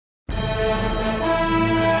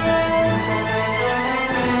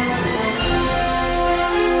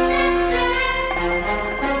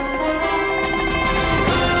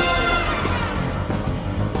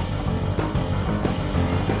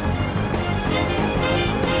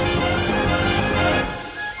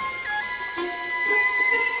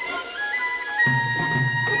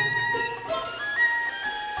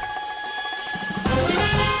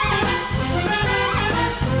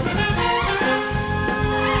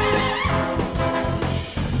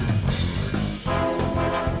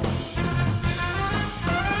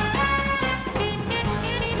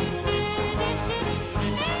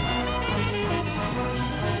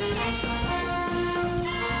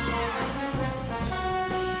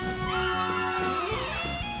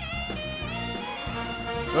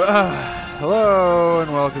Hello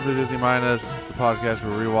and welcome to Disney Minus, the podcast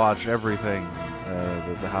where we rewatch everything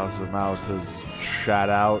that the House of Mouse has shat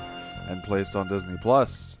out and placed on Disney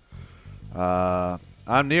Plus.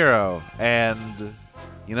 I'm Nero, and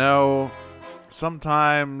you know,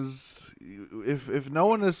 sometimes if no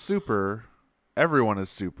one is super, everyone is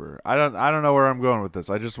super. I don't know where I'm going with this.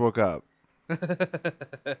 I just woke up.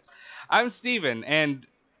 I'm Steven, and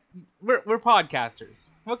we're podcasters.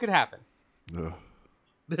 What could happen? Ugh.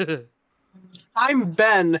 I'm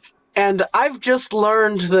Ben, and I've just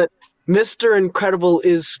learned that Mr. Incredible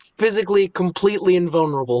is physically completely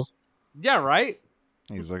invulnerable. Yeah, right?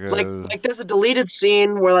 He's like Like there's a deleted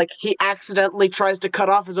scene where he accidentally tries to cut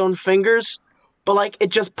off his own fingers, but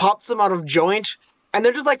it just pops them out of joint, and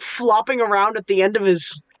they're just flopping around at the end of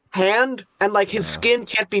his hand, and his skin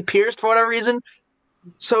can't be pierced for whatever reason.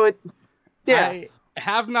 So I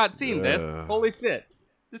have not seen this. Holy shit.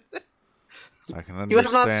 I can understand. You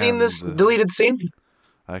have not seen this deleted scene?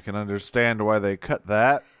 I can understand why they cut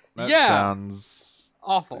that. That sounds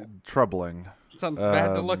awful. Troubling. Sounds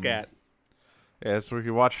bad to look at. Yeah, so we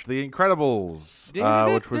could watch The Incredibles,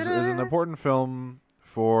 which is an important film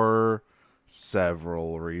for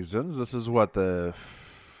several reasons. This is the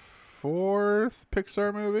fourth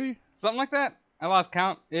Pixar movie? Something like that. I lost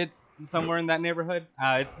count. It's somewhere in that neighborhood.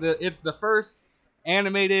 It's the first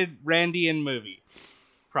animated Randian movie.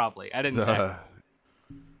 Probably. I didn't check.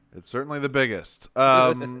 It's certainly the biggest.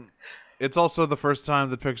 It's also the first time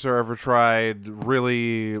that Pixar ever tried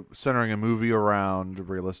really centering a movie around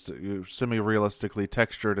semi-realistically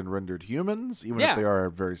textured and rendered humans, even if they are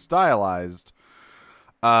very stylized.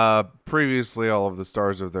 Previously, all of the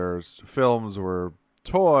stars of their films were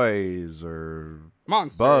toys or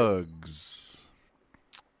monsters, bugs.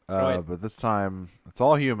 But this time, it's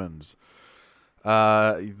all humans.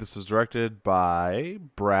 This was directed by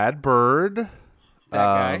Brad Bird. That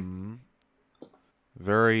guy.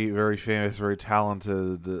 Very, very famous, very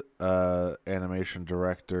talented animation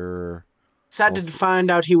director. Sad to find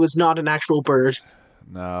out he was not an actual bird.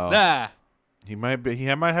 No. He might be.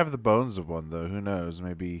 He might have the bones of one, though. Who knows?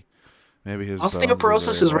 Maybe his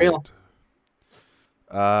osteoporosis is real.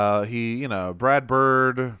 Brad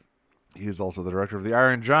Bird. He's also the director of The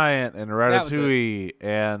Iron Giant and Ratatouille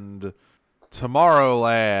and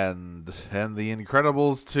Tomorrowland and The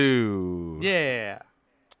Incredibles 2. Yeah.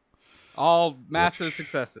 All massive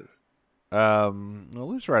successes. At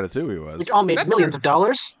least Ratatouille was. Which all made millions of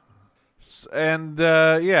dollars. And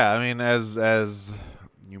as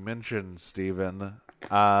you mentioned, Steven,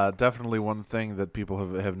 definitely one thing that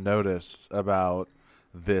people have noticed about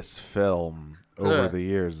this film over the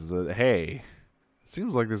years is that, hey, it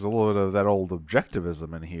seems like there's a little bit of that old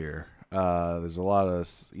objectivism in here. There's a lot of,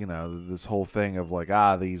 this whole thing of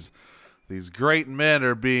these great men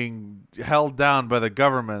are being held down by the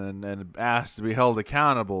government and asked to be held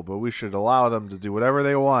accountable, but we should allow them to do whatever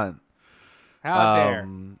they want. How dare.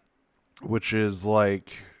 Which is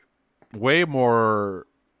way more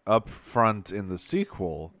upfront in the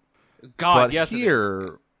sequel. God, but yes, here's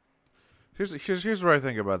what I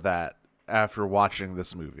think about that after watching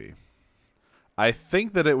this movie. I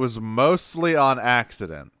think that it was mostly on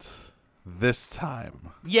accident this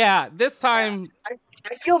time. Yeah, this time.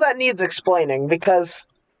 I feel that needs explaining because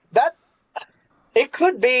it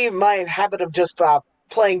could be my habit of just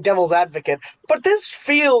playing devil's advocate, but this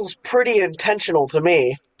feels pretty intentional to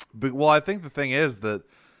me. Well, I think the thing is that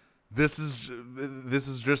this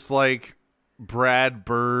is just like Brad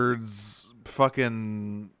Bird's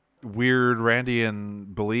fucking weird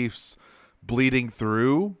Randian beliefs bleeding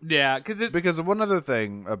through. Yeah, because one other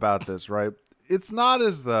thing about this, right? It's not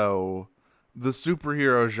as though the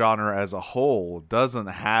superhero genre as a whole doesn't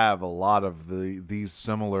have a lot of these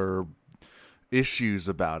similar issues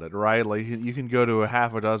about it, right? You can go to a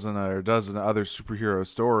half a dozen or a dozen other superhero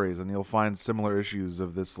stories and you'll find similar issues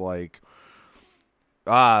of this,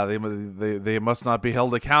 they must not be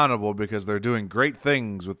held accountable because they're doing great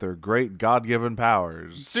things with their great God-given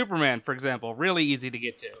powers. Superman, for example, really easy to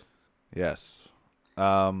get to. Yes.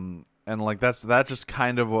 And that's just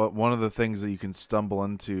kind of one of the things that you can stumble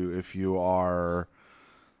into if you are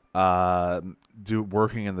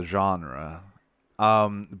working in the genre.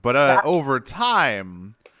 But over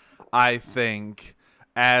time, I think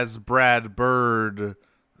as Brad Bird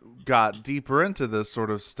got deeper into this sort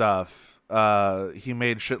of stuff, he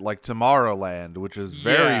made shit like Tomorrowland, which is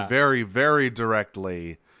very, very, very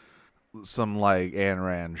directly some Ayn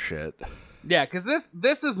Rand shit. Yeah, because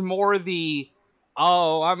this is more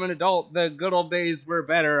I'm an adult, the good old days were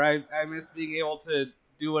better, I miss being able to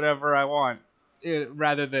do whatever I want,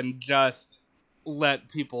 rather than just let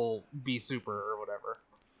people be super or whatever.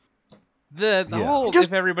 The Yeah. whole Just-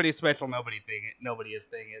 if everybody's special, nobody is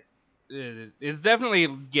thing. It is definitely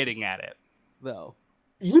getting at it, though.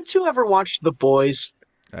 You two ever watched The Boys?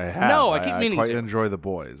 I have. No, I keep meaning quite to. enjoy The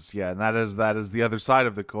Boys. Yeah, and that is the other side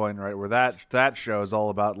of the coin, right? Where that show is all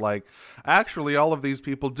about like, actually, all of these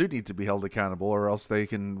people do need to be held accountable, or else they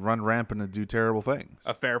can run rampant and do terrible things.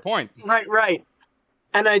 A fair point. Right.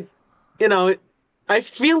 And I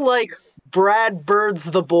feel like Brad Bird's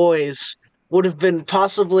The Boys would have been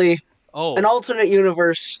possibly Oh, an alternate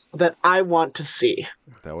universe that I want to see.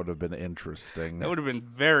 That would have been interesting. that would have been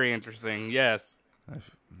very interesting. Yes. I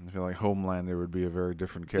feel like Homelander would be a very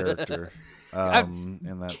different character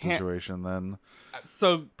in that situation then.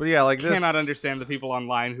 So But yeah, like this. cannot understand the people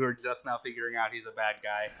online who are just now figuring out he's a bad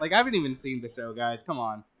guy. Like, I haven't even seen the show, guys. Come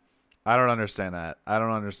on. I don't understand that. I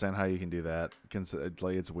don't understand how you can do that.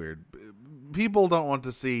 Like, it's weird. People don't want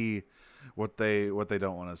to see what they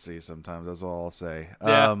don't want to see sometimes. That's all I'll say.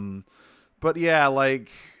 Yeah. But yeah, like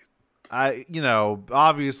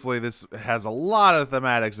obviously this has a lot of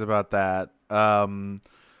thematics about that.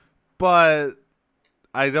 But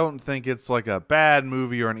I don't think it's like a bad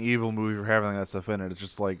movie or an evil movie for having that stuff in it. It's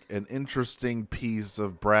just like an interesting piece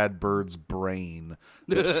of Brad Bird's brain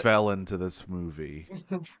that fell into this movie.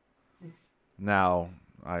 Now,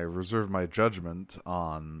 I reserve my judgment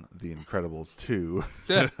on The Incredibles 2.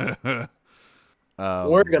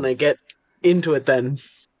 We're gonna get into it then.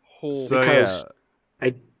 So because yeah.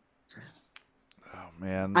 I Oh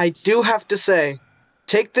man. I do have to say,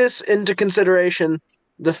 take this into consideration,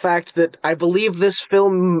 the fact that I believe this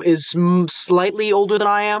film is slightly older than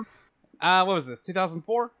I am. What was this?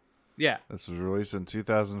 2004? Yeah. This was released in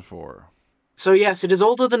 2004. So yes, it is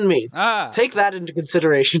older than me. Ah. Take that into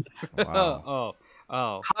consideration. Wow.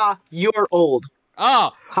 Oh. Ha, you're old.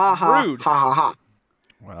 Oh. Ha ha Rude. ha ha ha.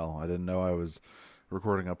 Well, I didn't know I was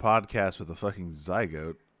recording a podcast with a fucking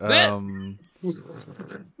zygote. All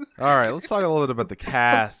right, let's talk a little bit about the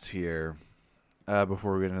cast here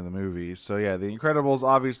before we get into the movie. So yeah, The Incredibles.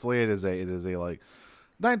 Obviously, it is a like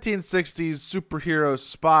 1960s superhero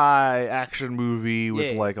spy action movie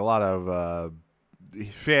with like a lot of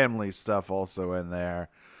family stuff also in there.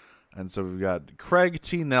 And so we've got Craig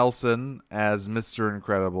T. Nelson as Mr.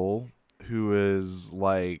 Incredible, who is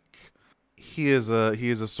like he is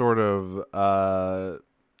a sort of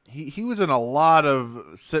he was in a lot of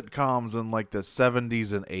sitcoms in like the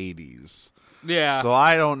 70s and 80s. Yeah. So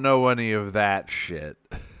I don't know any of that shit.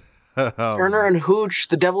 Turner and Hooch,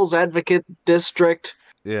 The Devil's Advocate District.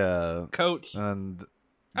 Yeah. Coach. And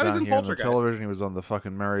I was down in here on the Poltergeist. television, he was on the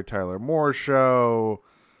fucking Mary Tyler Moore Show.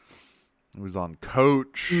 He was on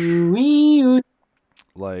Coach. Like,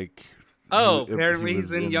 apparently he was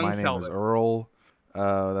he's in Young My Name is Sheldon. Earl.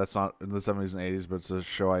 That's not in the 70s and 80s, but it's a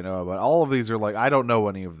show I know about. All of these are like, I don't know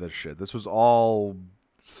any of this shit. This was all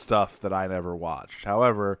stuff that I never watched.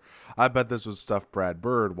 However, I bet this was stuff Brad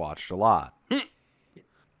Bird watched a lot. And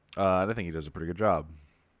I think he does a pretty good job.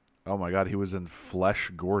 Oh my god, he was in Flesh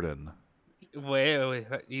Gordon. Wait,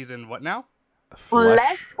 he's in what now?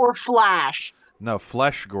 Flesh or Flash? No,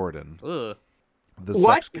 Flesh Gordon. Ugh.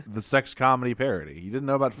 The sex comedy parody. You didn't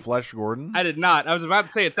know about Flesh Gordon? I did not. I was about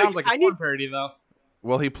to say it sounds like a I porn need- parody, though.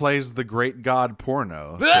 Well, he plays the Great God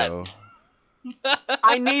Porno. So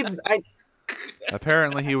I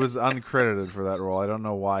apparently he was uncredited for that role. I don't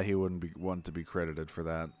know why he wouldn't want to be credited for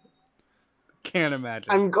that. Can't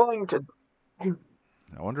imagine. I'm going to. I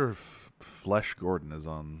wonder if Flesh Gordon is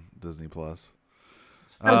on Disney Plus.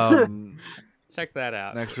 Check that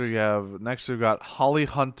out. Next we've got Holly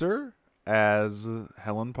Hunter as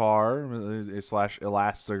Helen Parr /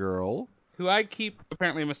 Elastigirl. Who I keep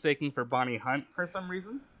apparently mistaking for Bonnie Hunt for some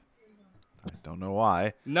reason. I don't know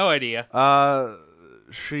why. No idea.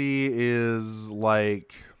 She is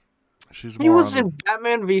like she's He more was on in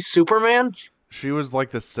Batman v Superman. She was like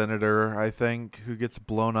the senator, I think, who gets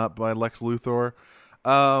blown up by Lex Luthor.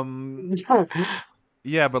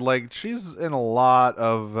 Yeah, but like she's in a lot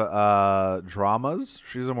of dramas.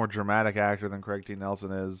 She's a more dramatic actor than Craig T.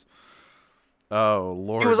 Nelson is. Oh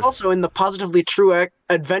Lord! He was also in the positively true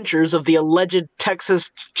adventures of the alleged Texas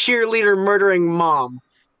cheerleader murdering mom.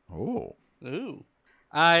 Oh, Ooh.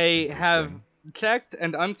 I have interesting. checked,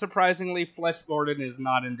 and unsurprisingly, Flesh Gordon is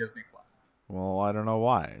not in Disney Plus. Well, I don't know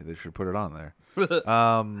why they should put it on there.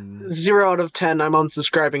 0 out of 10. I'm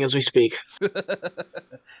unsubscribing as we speak.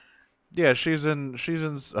 Yeah, she's in.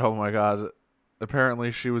 Oh my god!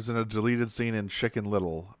 Apparently, she was in a deleted scene in Chicken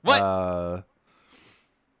Little. What?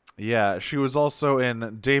 Yeah, she was also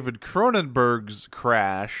in David Cronenberg's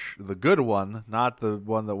Crash, the good one, not the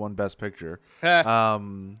one that won Best Picture.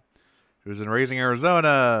 She was in Raising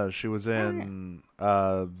Arizona. She was in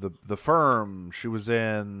the Firm. She was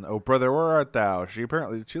in Oh Brother Where Art Thou. She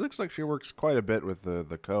looks like she works quite a bit with the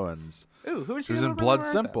Coens. Ooh, who was She was in Oh Brother, Blood Where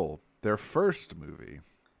Art Thou? Simple, their first movie.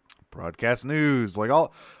 Broadcast News, like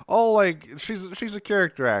all like she's a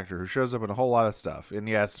character actor who shows up in a whole lot of stuff. And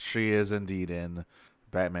yes, she is indeed in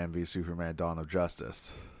Batman v Superman: Dawn of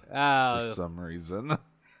Justice for Oh, some reason.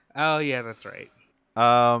 oh yeah, that's right.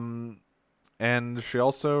 And she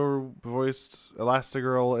also voiced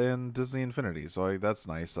Elastigirl in Disney Infinity, so that's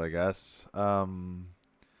nice, I guess. I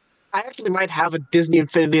actually might have a Disney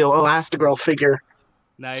Infinity Elastigirl figure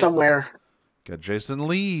Nice. somewhere. Got Jason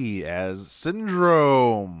Lee as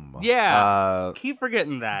Syndrome. Yeah. Keep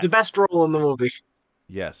forgetting that. The best role in the movie.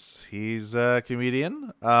 Yes, he's a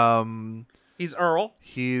comedian. He's Earl.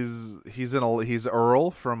 He's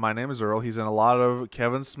Earl from My Name Is Earl. He's in a lot of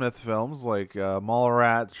Kevin Smith films like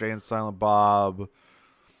Mallrats, Jay and Silent Bob,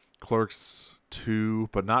 Clerks 2,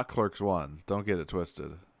 but not Clerks 1. Don't get it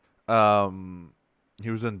twisted. He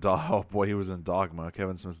was in he was in Dogma,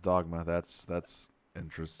 Kevin Smith's Dogma. That's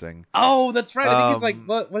interesting. Oh, that's right. I think he's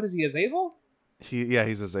like what is he, Azazel?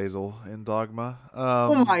 He's Azazel in Dogma.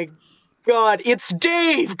 Oh my god, it's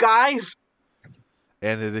Dave, guys!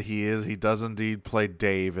 And he does indeed play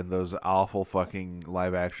Dave in those awful fucking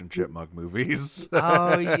live action chipmunk movies.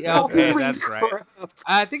 Oh, yeah, okay, Holy that's right. crap.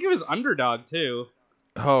 I think it was Underdog too.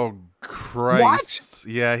 Oh Christ!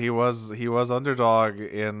 Yeah, he was Underdog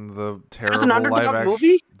in the terrible There's an Underdog live action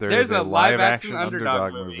movie? There's a live action action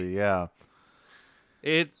Underdog Underdog movie. Yeah,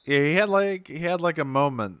 It's he had like a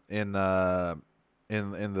moment in the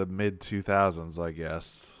mid 2000s, I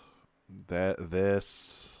guess.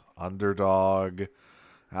 This Underdog,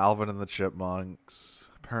 Alvin and the Chipmunks.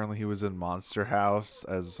 Apparently, he was in Monster House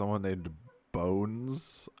as someone named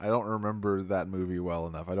Bones. I don't remember that movie well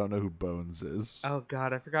enough. I don't know who Bones is. oh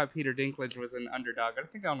god, I forgot Peter Dinklage was an Underdog. I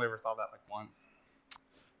think I only ever saw that like once.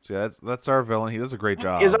 So yeah, that's our villain. He does a great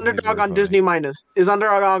job. Is He's Underdog very on funny. Disney Minus? Is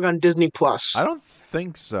Underdog on Disney Plus? I don't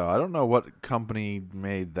think so. I don't know what company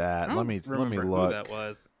made that. I Let don't me remember look. who that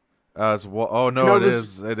was. No, it this-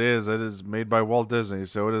 is. It is made by Walt Disney,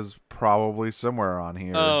 so it is probably somewhere on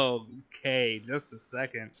here. Okay, just a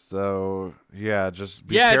second. So yeah, just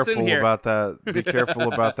be Yeah, it's in careful here. about that. Be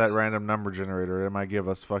careful about that random number generator. It might give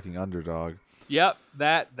us fucking Underdog. Yep,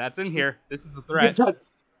 that's in here. This is a threat.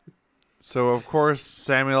 So of course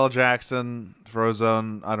Samuel L. Jackson,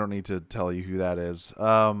 Frozone. I don't need to tell you who that is.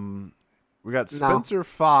 We got Spencer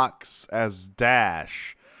Fox as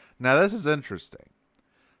Dash. Now this is interesting.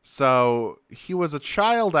 So he was a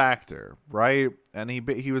child actor, right? And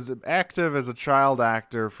he was active as a child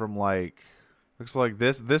actor from looks like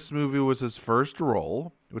this movie was his first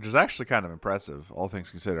role, which is actually kind of impressive, all things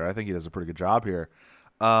considered. I think he does a pretty good job here.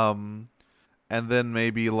 And then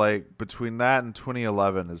maybe between that and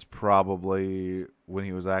 2011 is probably when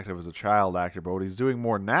he was active as a child actor. But what he's doing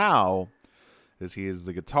more now is he is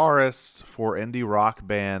the guitarist for indie rock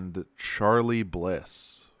band Charlie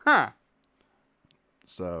Bliss. Huh.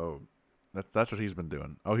 So that's what he's been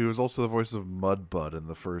doing. Oh, he was also the voice of Mudbud in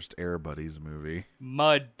the first Air Buddies movie.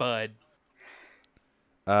 Mudbud.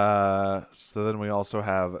 So then we also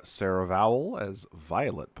have Sarah Vowell as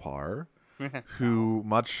Violet Parr, who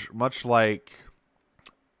much like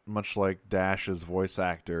Dash's voice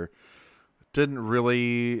actor, didn't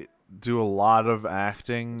really do a lot of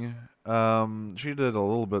acting. She did a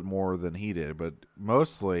little bit more than he did, but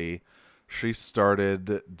mostly she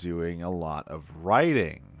started doing a lot of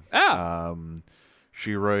writing. Oh.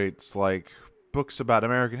 She writes books about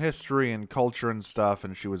American history and culture and stuff,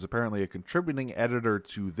 and she was apparently a contributing editor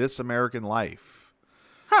to This American Life.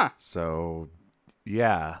 Huh. So,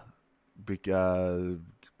 yeah,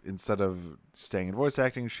 instead of staying in voice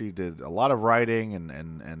acting, she did a lot of writing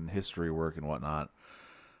and history work and whatnot.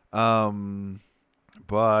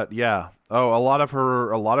 But yeah, a lot of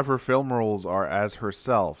her film roles are as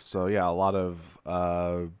herself. So yeah, a lot of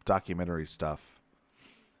documentary stuff.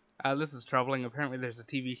 This is troubling. Apparently, there's a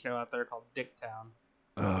TV show out there called Dicktown.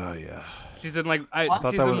 Oh yeah. She's in she's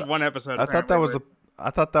that in was- one episode. I thought that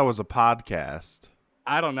was a podcast.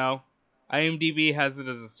 I don't know. IMDb has it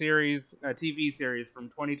as a TV series from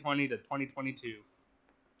 2020 to 2022.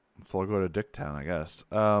 So I'll go to Dicktown, I guess.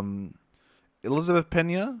 Elizabeth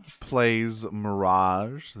Pena plays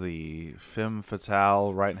Mirage, the femme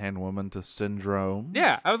fatale right-hand woman to Syndrome.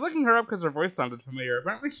 Yeah, I was looking her up because her voice sounded familiar.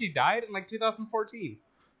 Apparently, she died in 2014.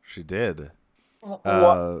 She did.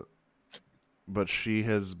 What? But she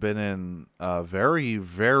has been in very,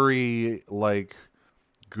 very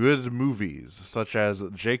good movies, such as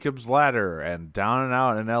Jacob's Ladder and Down and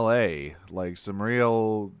Out in L.A., some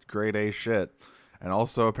real grade A shit. and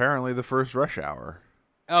also apparently the first Rush Hour.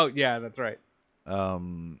 Oh yeah, that's right.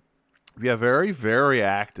 Yeah, very, very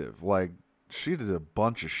active. Like, she did a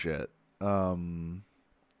bunch of shit.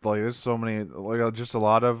 Like, there's so many, like, just a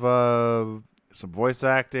lot of some voice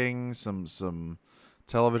acting, some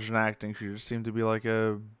television acting. She just seemed to be like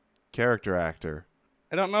a character actor.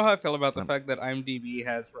 I don't know how I feel about the fact that IMDb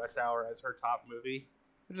has Rush Hour as her top movie.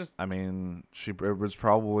 I mean, it was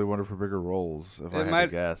probably one of her bigger roles, if I had to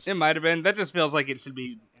guess. It might have been. That just feels like it should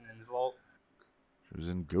be an insult. She was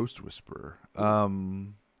in Ghost Whisperer.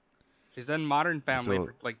 She's in Modern Family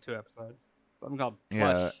for like 2 episodes. Something called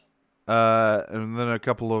Plush. And then a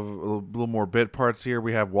couple of a little more bit parts here.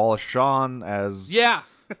 We have Wallace Shawn as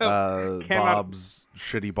Bob's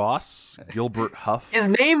shitty boss, Gilbert Huff. His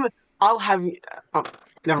name, I'll have you. Oh,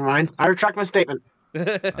 never mind. I retract my statement.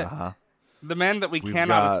 Uh-huh. The man that we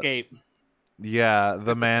cannot escape. Yeah,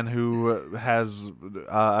 the man who has,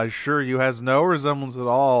 I assure you, has no resemblance at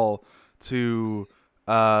all to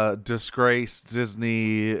disgraced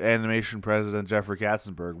Disney animation president Jeffrey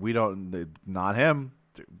Katzenberg. Not him.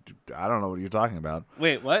 I don't know what you're talking about.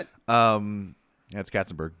 Wait, what? Yeah, it's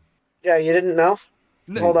Katzenberg. Yeah, you didn't know?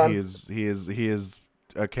 Hold on. He is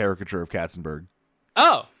a caricature of Katzenberg.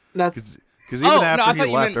 Oh, Because even after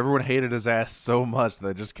he left, everyone hated his ass so much that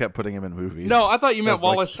they just kept putting him in movies. No, I thought you meant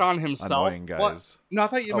Wallace Shawn himself. Annoying guys. What? No, I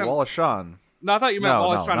thought you meant Wallace Shawn. No, I thought you meant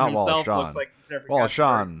Wallace Shawn himself. Wallace Shawn. Looks like Jeffrey Wallace Katzenberg.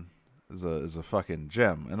 Shawn is a fucking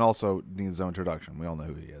gem, and also needs his own introduction. We all know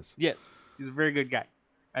who he is. Yes, he's a very good guy.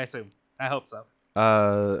 I assume. I hope so.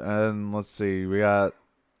 And let's see, we got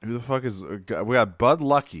who the fuck is we got Bud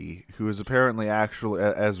Lucky, who is apparently actually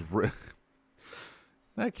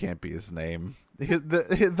that can't be his name.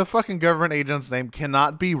 The fucking government agent's name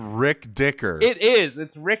cannot be Rick Dicker. It is.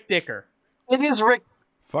 It's Rick Dicker. It is Rick.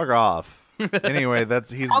 Fuck off. Anyway,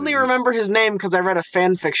 he's. I only remember his name because I read a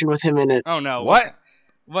fan fiction with him in it. Oh no! What?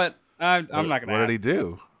 What? I'm not gonna. What ask. did he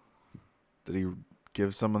do? Did he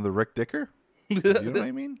give someone the Rick Dicker? You know what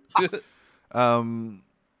I mean?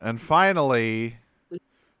 And finally,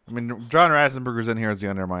 I mean, John Ratzenberger's in here as the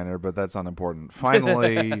Underminer, but that's unimportant.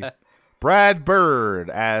 Finally, Brad Bird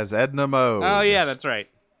as Edna Mode. Oh yeah, that's right.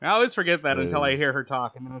 I always forget that until I hear her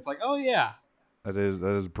talk, and then it's like, oh yeah. That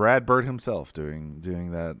is Brad Bird himself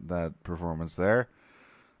doing that performance there.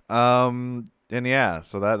 And yeah,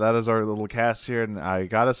 so that is our little cast here, and I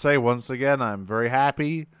gotta say once again, I'm very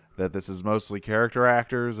happy that this is mostly character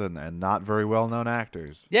actors and not very well known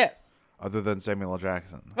actors. Yes. Other than Samuel L.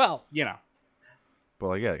 Jackson. Well, you know. But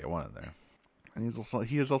I gotta get one in there. And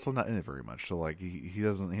he is also not in it very much, so like he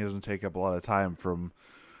doesn't take up a lot of time from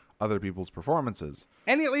other people's performances.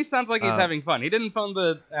 And he at least sounds like he's having fun. He didn't phone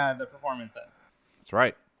the performance in. That's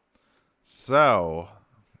right. So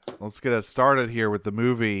let's get us started here with the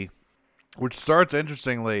movie, which starts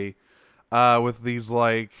interestingly with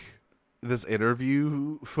this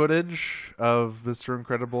interview footage of Mr.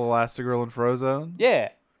 Incredible, Elastigirl, and Frozone. Yeah.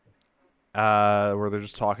 Where they're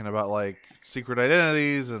just talking about like secret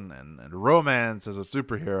identities and romance as a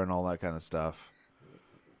superhero and all that kind of stuff.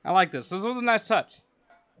 I like this. This was a nice touch.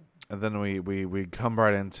 And then we come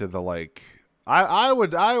right into the like I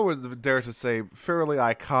would dare to say fairly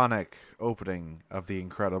iconic opening of The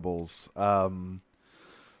Incredibles.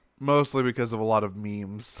 Mostly because of a lot of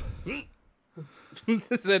memes.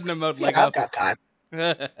 It's in the mode like I've got time.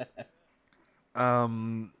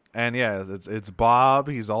 And yeah, it's Bob.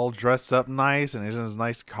 He's all dressed up nice, and he's in his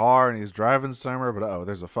nice car, and he's driving somewhere. But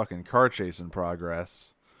there's a fucking car chase in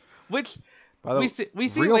progress. Which by the we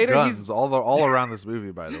see real later. Guns all around this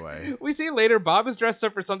movie. By the way, we see later Bob is dressed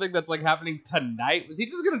up for something that's like happening tonight. Was he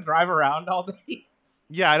just gonna drive around all day?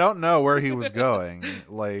 Yeah, I don't know where he was going.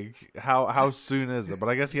 Like how soon is it? But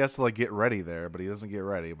I guess he has to like get ready there. But he doesn't get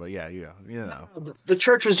ready. But yeah, you know. The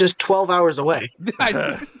church was just 12 hours away.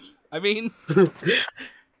 I mean.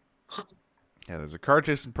 Yeah, there's a car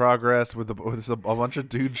chase in progress with a bunch of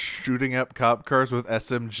dudes shooting up cop cars with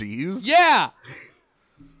SMGs. Yeah!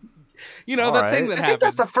 You know, All that thing right. that I think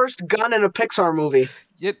that's the first gun in a Pixar movie.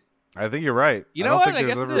 I think you're right. You I know don't what? think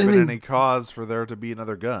there's ever been any cause for there to be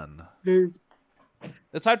another gun.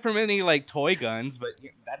 Aside from any, like, toy guns, but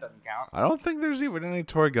that doesn't count. I don't think there's even any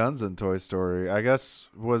toy guns in Toy Story. I guess,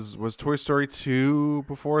 was Toy Story 2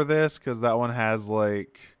 before this? Because that one has,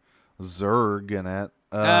 like, Zurg in it.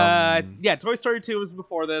 Yeah, Toy Story 2 was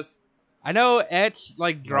before this. I know Etch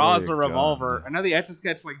like draws a revolver. gun. I know the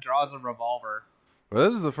Etch-a-Sketch like draws a revolver. Well,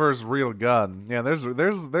 this is the first real gun. Yeah,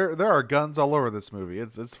 there are guns all over this movie.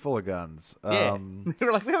 It's full of guns. Yeah, they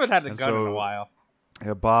were like, we haven't had a gun in a while.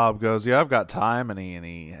 Yeah, Bob goes, yeah, I've got time, and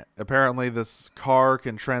he apparently this car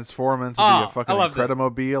can transform into be a fucking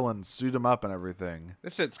Incredimobile and suit him up and everything.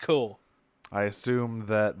 This shit's cool. I assume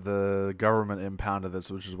that the government impounded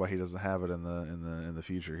this, which is why he doesn't have it in the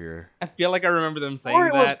future here. I feel like I remember them saying Or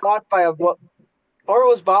it was that. bought by or it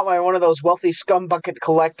was bought by one of those wealthy scumbucket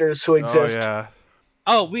collectors who exist. Oh yeah,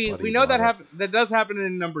 Oh, we Buddy know that bought it. that does happen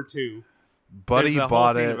in number 2. Buddy There's a whole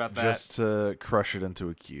bought scene it about that. just to crush it into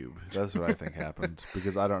a cube. That's what I think happened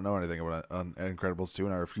because I don't know anything about Incredibles 2,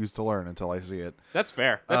 and I refuse to learn until I see it. That's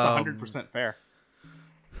fair. That's 100% fair.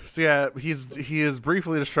 So yeah, he is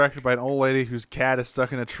briefly distracted by an old lady whose cat is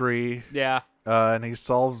stuck in a tree. Yeah. And he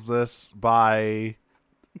solves this by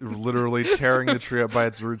literally tearing the tree up by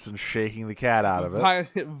its roots and shaking the cat out of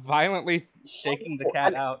it. Violently shaking the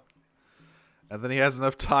cat out. And then he has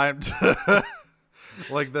enough time to...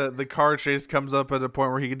 like, the car chase comes up at a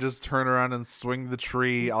point where he can just turn around and swing the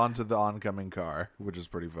tree onto the oncoming car, which is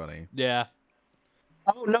pretty funny. Yeah.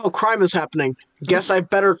 Oh no, crime is happening. Guess I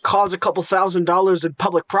better cause a couple $1,000s in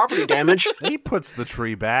public property damage. He puts the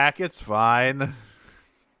tree back. It's fine.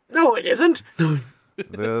 No, it isn't.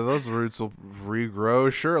 Those roots will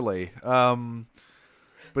regrow, surely.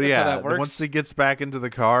 But That's yeah, how that works. once he gets back into the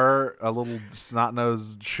car, a little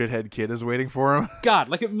snot-nosed shithead kid is waiting for him. God,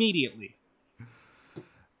 like immediately.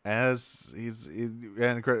 As and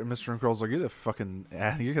Mr. Incredible's like, you're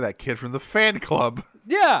that kid from the fan club.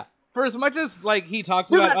 Yeah. For as much as like he talks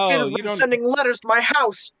That about, kid oh, has you been don't. sending letters to my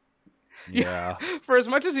house. Yeah. For as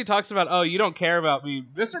much as he talks about, oh, you don't care about me,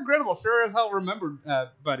 Mr. Incredible sure as hell remembered,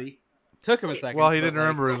 buddy. Took him a second. Well, he but, didn't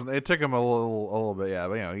remember it took him a little bit, yeah.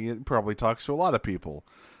 But he probably talks to a lot of people.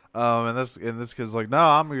 And this kid's like, no,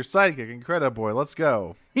 I'm your sidekick, Incrediboy. Let's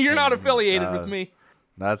go. You're not affiliated with me.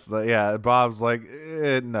 That's Bob's like,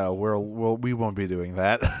 no, we won't be doing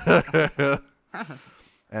that,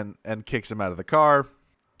 and kicks him out of the car,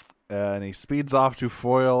 and he speeds off to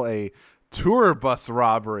foil a tour bus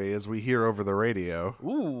robbery, as we hear over the radio.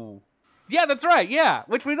 Ooh, yeah, that's right. Yeah,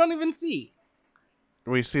 which we don't even see.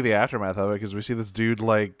 We see the aftermath of it because we see this dude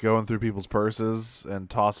like going through people's purses and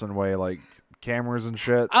tossing away like cameras and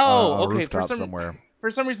shit. Oh, on a okay. rooftop somewhere. For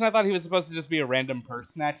some reason, I thought he was supposed to just be a random purse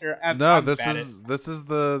snatcher. No, this is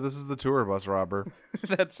the tour bus robber.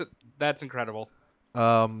 that's incredible.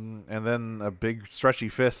 And then a big stretchy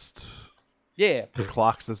fist Yeah.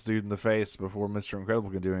 clocks this dude in the face before Mr. Incredible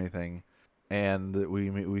can do anything. And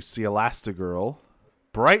we see Elastigirl,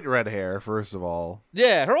 bright red hair. First of all,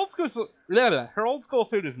 Yeah, her old school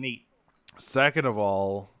suit is neat. second of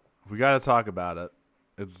all, we got to talk about it.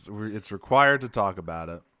 It's required to talk about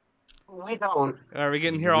it. We don't. Are we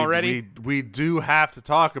getting here already? We do have to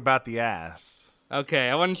talk about the ass. Okay,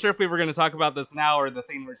 I wasn't sure if we were going to talk about this now or the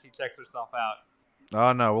scene where she checks herself out.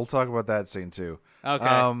 Oh no, we'll talk about that scene too.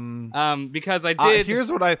 Okay. Because I did.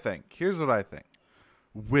 Here's what I think.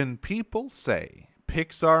 When people say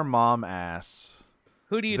Pixar mom ass,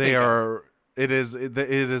 Who do you they think of? are. It is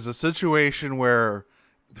a situation where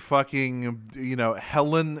fucking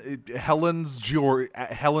Helen's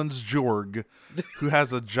Jorg, who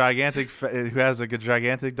has a gigantic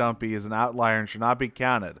dumpy, is an outlier and should not be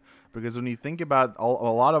counted. Because when you think about a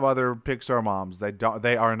lot of other Pixar moms,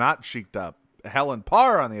 they are not cheeked up. Helen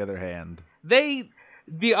Parr, on the other hand, The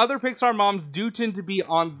other Pixar moms do tend to be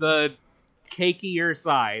on the cakier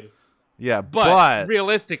side, yeah, but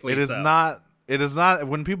realistically, it is so. not. It is not.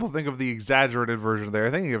 When people think of the exaggerated version, they're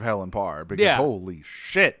thinking of Helen Parr because Yeah. holy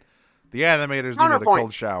shit, the animators needed a Counterpoint.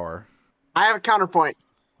 cold shower. I have a counterpoint.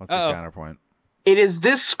 What's the counterpoint? It is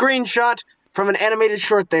this screenshot from an animated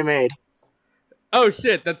short they made. Oh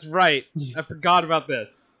shit, that's right. I forgot about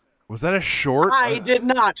this. Was that a short? I did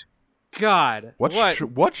not. God,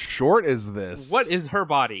 What short is this? What is her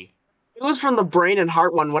body? It was from the Brain and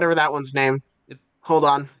Heart one, whatever that one's name. It's Hold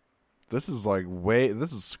on. This is like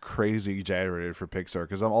this is crazy exaggerated for Pixar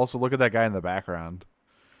because I'm also look at that guy in the background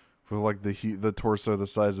with like the torso the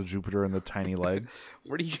size of Jupiter and the tiny legs.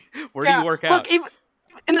 where do you work out? Look, even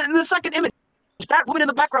in the second image, that woman in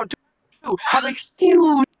the background too has a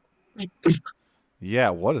huge. Yeah,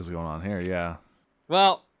 what is going on here? Yeah.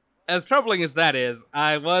 Well, as troubling as that is,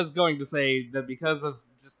 I was going to say that because of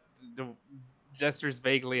just the gestures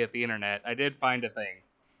vaguely at the internet, I did find a thing.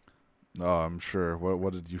 Oh, I'm sure.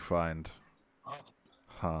 What did you find?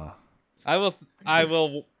 Huh. I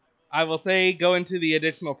will say go into the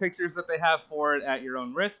additional pictures that they have for it at your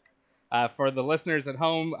own risk. For the listeners at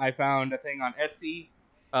home, I found a thing on Etsy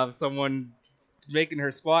of someone making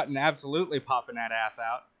her squat and absolutely popping that ass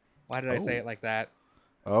out. Why did I say it like that?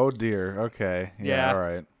 Oh dear. Okay. Yeah. All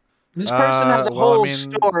right. This person has a well, I whole mean-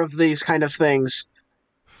 store of these kind of things.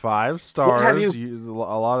 5 have stars. you- A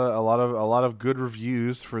lot of good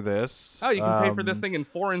reviews for this. Oh, you can pay for this thing in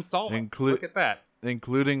 4 installments. Look at that.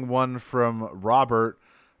 Including one from Robert.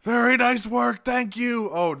 Very nice work, thank you.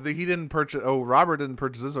 Oh, he didn't purchase. Oh, Robert didn't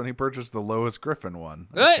purchase this one. He purchased the Lois Griffin one.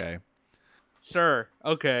 Okay. Sure.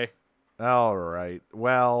 Okay. All right.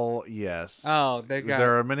 Well, yes. Oh, they got.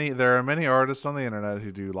 There are many artists on the internet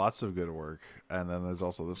who do lots of good work, and then there's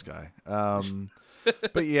also this guy.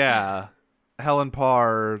 But yeah, Helen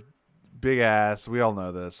Parr, big ass. We all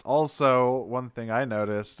know this. Also, one thing I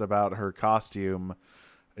noticed about her costume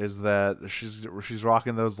is that she's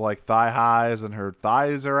rocking those like thigh highs and her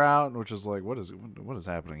thighs are out, which is like what is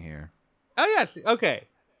happening here? Oh yeah. Okay.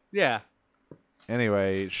 Yeah.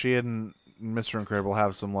 Anyway, she and Mr. Incredible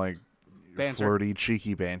have some like Banter. flirty,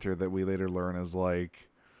 cheeky banter that we later learn is like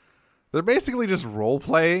they're basically just role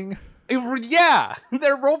playing. Yeah,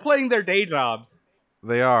 they're role playing their day jobs.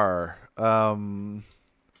 They are. And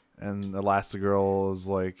Elastigirl is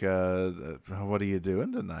like, "What are you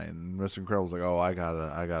doing tonight?" And Mr. Incredible's like, "Oh, I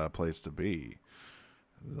got a place to be."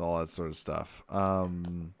 All that sort of stuff.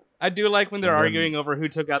 I do like when they're And then- arguing over who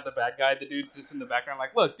took out the bad guy. The dude's just in the background,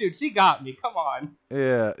 like, "Look, dude, she got me. Come on."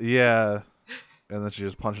 Yeah. And then she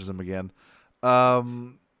just punches him again.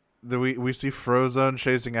 We see Frozone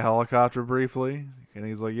chasing a helicopter briefly, and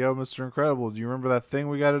he's like, "Yo, Mr. Incredible, do you remember that thing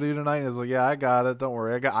we got to do tonight?" And he's like, "Yeah, I got it. Don't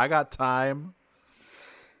worry, I got time."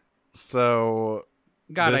 So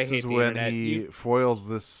God, I this hate is the when internet. he foils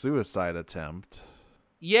this suicide attempt,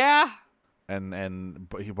 Yeah. and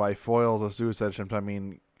by foils a suicide attempt, I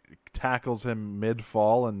mean tackles him mid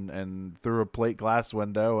fall and through a plate glass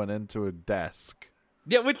window and into a desk.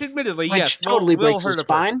 Yeah, which admittedly, Which yes, totally will breaks hurt his a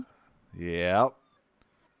person. spine. Yep.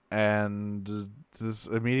 And this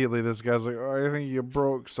guy's like, "Oh, I think you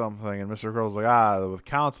broke something," and Mr. Crow's like, "With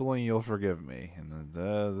counseling, you'll forgive me." And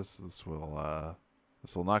then, this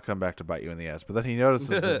will not come back to bite you in the ass. But then he notices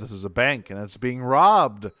that this is a bank and it's being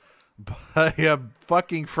robbed by a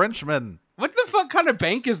fucking Frenchman. What the fuck kind of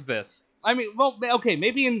bank is this? I mean, well, okay,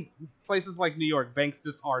 maybe in places like New York, banks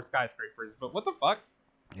just are skyscrapers, but what the fuck?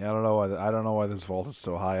 Yeah, I don't know why this vault is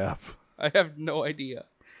so high up. I have no idea.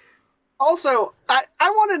 Also, I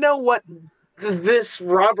want to know what this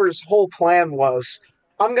robber's whole plan was.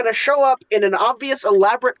 I'm gonna show up in an obvious,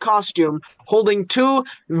 elaborate costume, holding two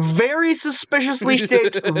very suspiciously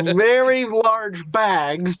shaped, very large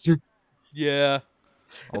bags. Yeah.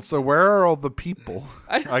 Also, where are all the people?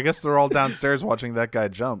 I guess they're all downstairs watching that guy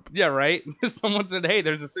jump. Yeah, right? Someone said, "Hey,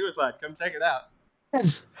 there's a suicide. Come check it out."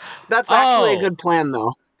 That's actually Oh. a good plan,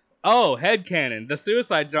 though. Oh, headcanon. The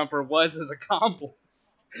suicide jumper was his accomplice.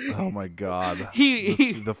 Oh my god.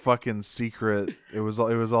 He- the fucking secret. It was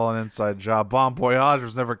all an inside job. Bon Voyage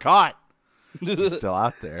was never caught. He's still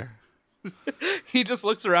out there. He just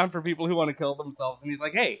looks around for people who want to kill themselves, and he's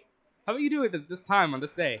like, "Hey, how about you do it at this time on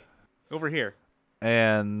this day? Over here."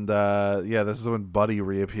 And this is when Buddy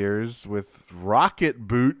reappears with rocket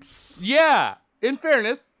boots. Yeah, in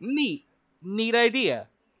fairness, neat idea.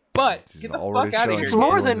 But He's get the fuck already out of showing here. It's He's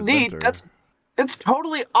more a than neat. inventor. It's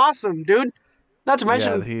totally awesome, dude. Not to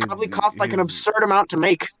mention, he- probably cost like an he's- absurd amount to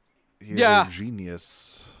make. He's Yeah. a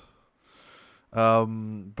genius.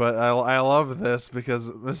 But I love this because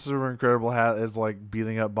Mr. Incredible is like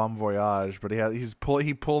beating up Bon Voyage, but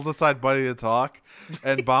he pulls aside Buddy to talk,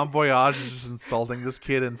 and Bon Voyage is just insulting this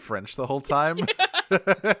kid in French the whole time.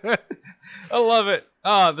 I love it.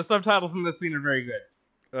 The subtitles in this scene are very good.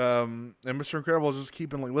 And Mr. Incredible is just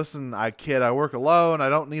keeping like, "Listen, I work alone. I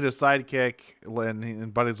don't need a sidekick."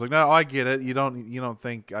 And Buddy's like, "No, I get it. You don't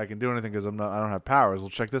think I can do anything because I don't have powers. Well,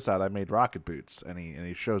 check this out. I made rocket boots." And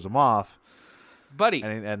he shows them off. Buddy,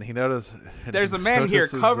 And he notices There's a man here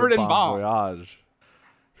covered in bombs. Voyage.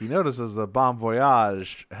 He notices that Bon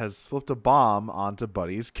Voyage has slipped a bomb onto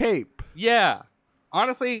Buddy's cape. yeah.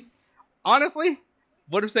 Honestly,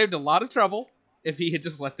 would have saved a lot of trouble if he had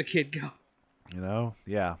just let the kid go.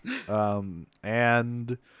 Yeah.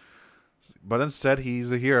 But instead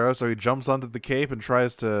he's a hero, so he jumps onto the cape and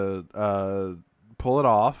tries to pull it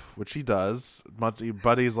off, which he does.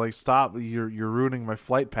 Buddy's like, "Stop! You're ruining my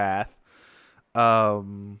flight path."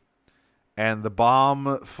 And the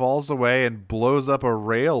bomb falls away and blows up a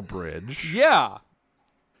rail bridge. Yeah.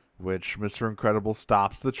 Which Mr. Incredible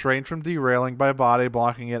stops the train from derailing by body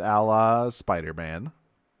blocking it, a la Spider-Man.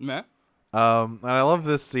 Meh. And I love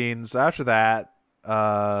this scene. So after that,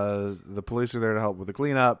 the police are there to help with the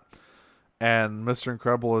cleanup, and Mr.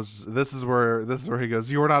 Incredible this is where he goes,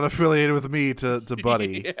 "You are not affiliated with me," to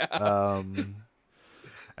Buddy. Yeah.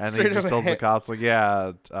 And Straight he just up tells the ahead. cops like,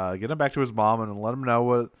 "Yeah, get him back to his mom and let him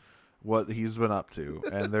know what he's been up to."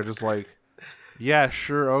 And they're just like, "Yeah,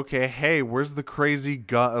 sure, okay. Hey, where's the crazy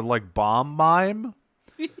bomb mime?"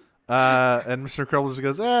 And Mr. Incredible just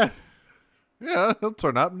goes, "Yeah, he'll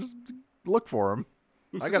turn up and just look for him.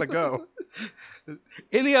 I gotta go."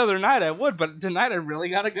 Any other night I would, but tonight I really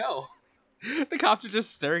gotta go. The cops are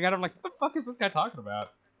just staring at him like, what the fuck is this guy talking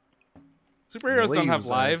about? Superheroes don't have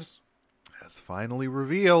lives. Has finally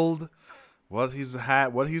revealed what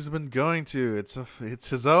he's been going to. It's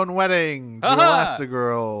his own wedding to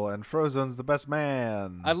Elastigirl, and Frozone's the best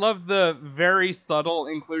man. I love the very subtle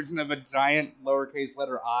inclusion of a giant lowercase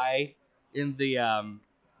letter I in the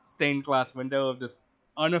stained glass window of this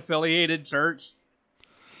unaffiliated church.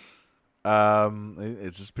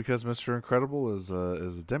 It's just because Mr. Incredible is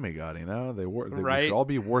a demigod, you know. They should all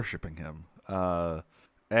be worshiping him.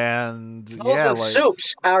 And also, yeah,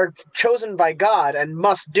 soups are chosen by God and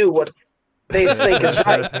must do what they think is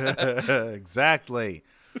right. Exactly.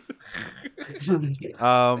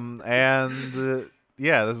 And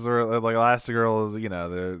yeah, this is where like Elastigirl is. You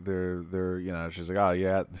know, they're you know, she's like, oh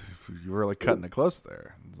yeah, you're really cutting it close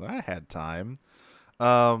there. I had time.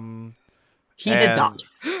 He did not.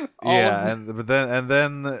 Yeah, but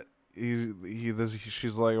then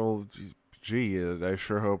she's like, well, gee, I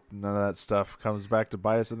sure hope none of that stuff comes back to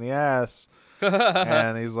bite us in the ass.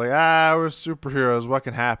 And he's like, we're superheroes. What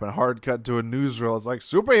can happen? Hard cut to a newsreel. It's like,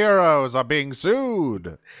 superheroes are being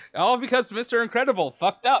sued. All because Mr. Incredible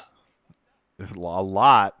fucked up. A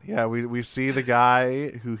lot. Yeah, we see the guy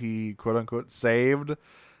who he quote unquote saved.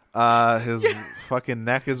 His fucking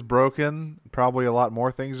neck is broken. Probably a lot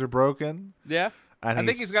more things are broken. Yeah. And I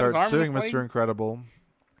think he's got his starts arm suing Mr. Incredible.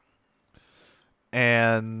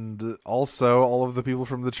 And also all of the people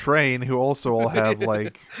from the train who also all have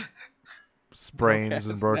like sprains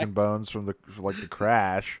and broken bones from the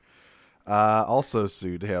crash also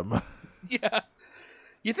sued him. Yeah.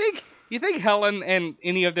 You think Helen and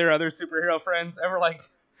any of their other superhero friends ever like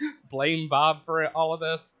blame Bob for all of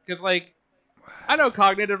this? Because like, I know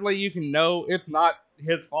cognitively you can know it's not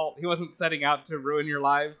his fault. He wasn't setting out to ruin your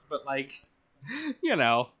lives, but like, you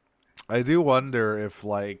know. I do wonder if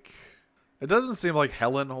like, it doesn't seem like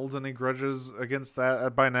Helen holds any grudges against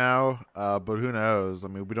that by now, but who knows? I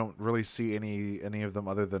mean, we don't really see any of them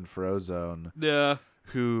other than Frozone. Yeah.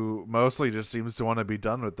 Who mostly just seems to want to be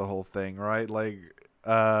done with the whole thing, right? Like,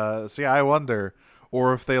 so yeah, I wonder.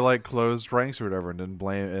 Or if they like closed ranks or whatever and didn't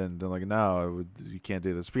blame and then like, no, you can't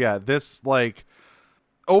do this. But yeah, this like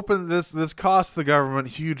this costs the government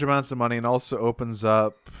huge amounts of money and also opens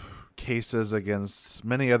up cases against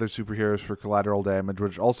many other superheroes for collateral damage,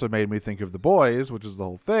 which also made me think of The Boys, which is the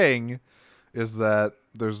whole thing, is that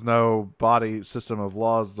there's no body system of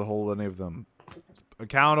laws to hold any of them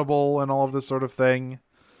accountable and all of this sort of thing.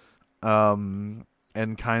 And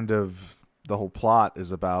kind of the whole plot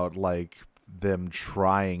is about like them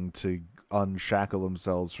trying to unshackle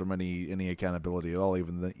themselves from any accountability at all,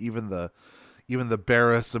 even the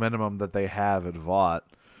barest minimum that they have at Vought.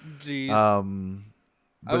 Jeez.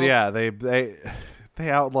 But yeah, they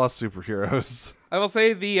outlaw superheroes. I will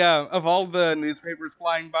say the of all the newspapers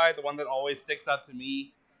flying by, the one that always sticks out to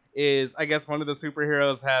me is, I guess, one of the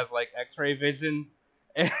superheroes has like X-ray vision,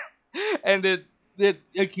 and it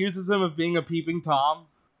accuses him of being a peeping Tom.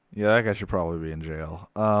 Yeah, that guy should probably be in jail.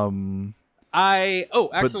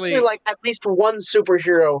 Actually, like at least one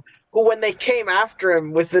superhero who, when they came after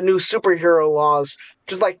him with the new superhero laws,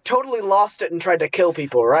 just like totally lost it and tried to kill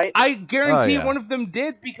people, right? I guarantee one of them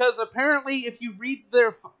did, because apparently if you read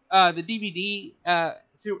their the DVD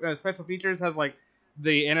special features has like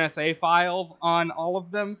the NSA files on all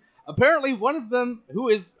of them. Apparently one of them, who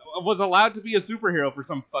was allowed to be a superhero for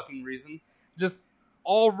some fucking reason, just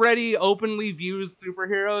already openly views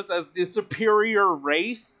superheroes as the superior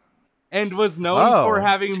race and was known for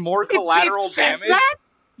having more collateral damage. That?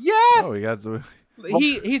 Yes. Oh, he got to...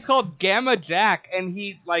 He's called Gamma Jack, and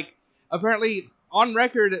he like apparently on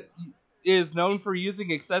record is known for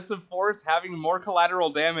using excessive force, having more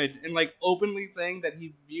collateral damage, and like openly saying that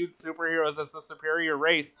he viewed superheroes as the superior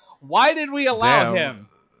race. Why did we allow him?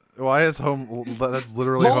 Why is that's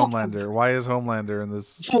literally Homelander. Why is Homelander in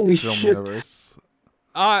this film universe?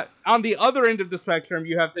 On the other end of the spectrum,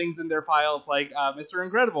 you have things in their files like Mr.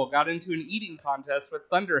 Incredible got into an eating contest with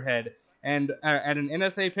Thunderhead and at an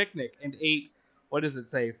NSA picnic and ate, what does it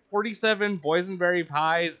say, 47 boysenberry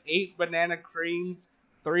pies, 8 banana creams,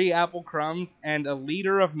 3 apple crumbs, and a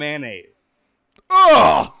liter of mayonnaise.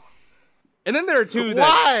 Oh! And then there are two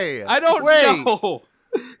Why? I don't know.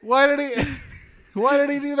 Why did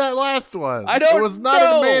he do that last one? I don't know. It was not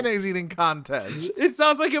a mayonnaise eating contest. It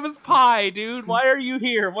sounds like it was pie, dude. Why are you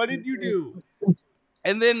here? What did you do?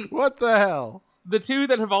 And then... What the hell? The two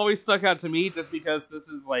that have always stuck out to me, just because this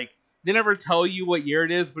is like... They never tell you what year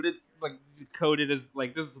it is, but it's like coded as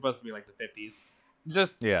like this is supposed to be like the 50s.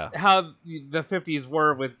 Just how the 50s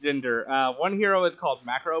were with gender. One hero is called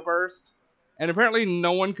Macro Burst, And apparently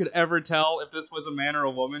no one could ever tell if this was a man or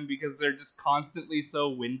a woman because they're just constantly so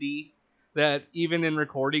windy that even in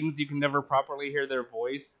recordings you can never properly hear their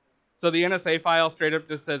voice. So the NSA file straight up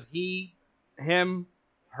just says he, him,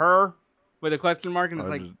 her, with a question mark, and it's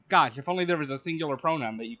like, gosh, if only there was a singular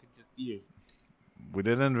pronoun that you could just use. We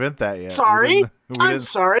didn't invent that yet. Sorry? I'm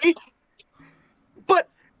sorry. But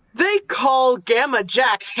they call Gamma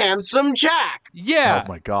Jack Handsome Jack. Yeah. Oh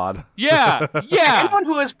my god. Yeah. Yeah. Anyone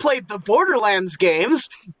who has played the Borderlands games.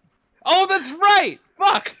 Oh, that's right.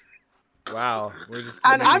 Fuck. Wow. We're just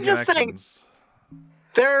and I'm just saying,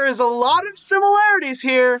 there is a lot of similarities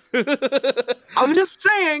here. I'm just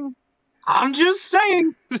saying.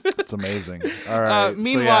 It's amazing. All right.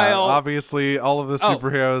 Meanwhile, so yeah, obviously, all of the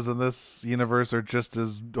superheroes in this universe are just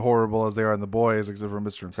as horrible as they are in The Boys, except for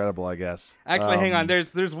Mr. Incredible, I guess. Actually, hang on.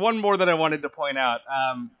 There's one more that I wanted to point out.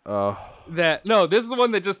 This is the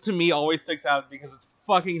one that just to me always sticks out because it's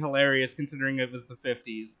fucking hilarious considering it was the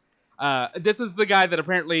 50s. This is the guy that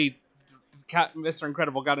apparently Mr.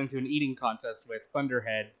 Incredible got into an eating contest with,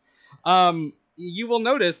 Thunderhead. You will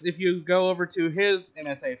notice if you go over to his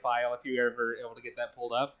NSA file, if you're ever able to get that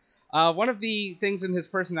pulled up, one of the things in his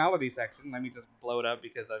personality section, let me just blow it up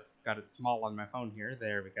because I've got it small on my phone here.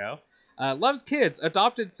 There we go. Loves kids,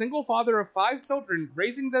 adopted single father of 5 children,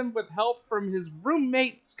 raising them with help from his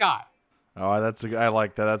roommate Scott. Oh, I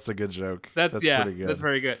like that. That's a good joke. That's pretty good. That's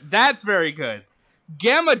very good. That's very good.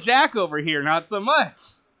 Gamma Jack over here, not so much.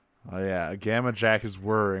 Oh yeah, Gamma Jack is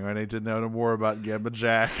worrying. I need to know more about Gamma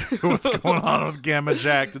Jack. What's going on with Gamma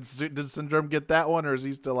Jack? Did Syndrome get that one, or is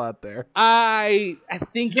he still out there? I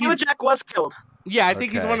think Gamma Jack was killed. Yeah, I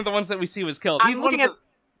think he's one of the ones that we see was killed. He's one of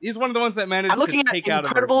the ones that managed to take out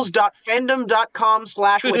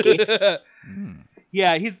Incredibles.fandom.com/wiki.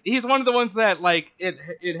 Yeah, he's one of the ones that like it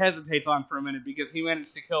hesitates on for a minute because he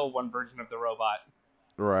managed to kill one version of the robot.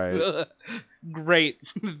 Right. Great.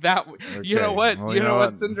 That you know what? Well, you know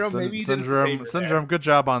what, Syndrome? Maybe you Syndrome. Good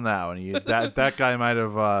job on that one. That guy might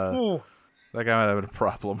have been a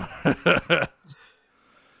problem.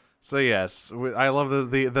 So yes, I love the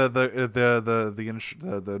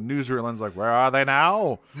newsreel like, where are they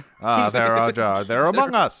now? They're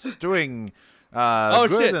among us doing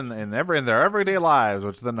good in their everyday lives,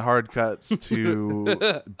 which then hard cuts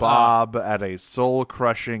to Bob at a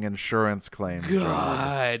soul-crushing insurance claims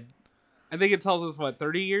job. I think it tells us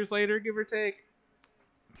 30 years later, give or take.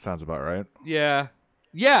 Sounds about right. Yeah,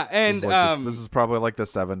 and this is probably like the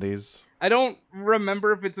 70s. I don't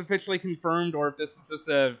remember if it's officially confirmed or if this is just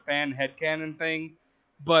a fan headcanon thing,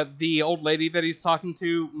 but the old lady that he's talking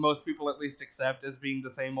to, most people at least accept as being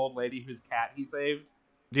the same old lady whose cat he saved.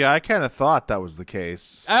 Yeah, I kind of thought that was the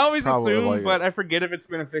case. I always assume, but I forget if it's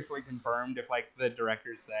been officially confirmed, if the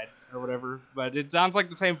director said or whatever. But it sounds like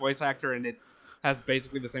the same voice actor, and it has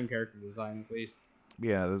basically the same character design, at least.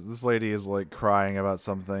 Yeah, this lady is crying about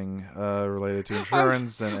something related to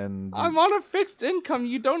insurance, and I'm on a fixed income.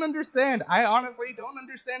 You don't understand. I honestly don't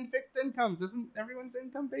understand fixed incomes. Isn't everyone's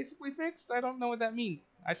income basically fixed? I don't know what that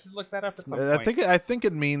means. I should look that up at some point. I think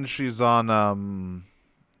it means she's on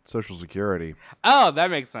Social Security. Oh, that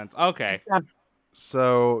makes sense. Okay.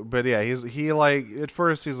 So, but yeah, he at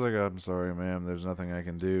first he's like, I'm sorry, ma'am, there's nothing I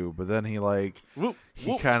can do. But then he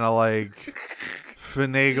kind of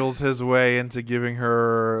finagles his way into giving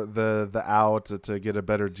her the out to get a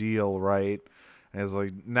better deal, right? And it's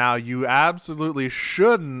like, now you absolutely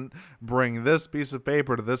shouldn't bring this piece of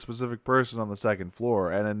paper to this specific person on the second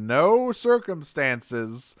floor, and in no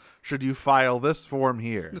circumstances should you file this form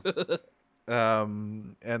here.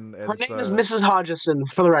 And her name is Mrs. Hodgson,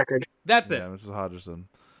 for the record. That's it. Yeah, Mrs. Hodgson.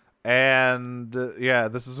 And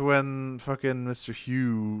this is when fucking Mr.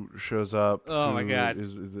 Hugh shows up. Oh my god,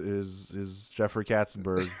 is Jeffrey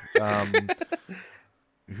Katzenberg,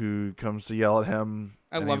 who comes to yell at him.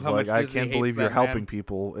 He's like, I can't believe you're helping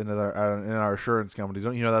people in our insurance company.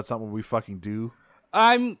 Don't you know that's not what we fucking do?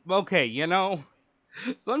 I'm okay. You know,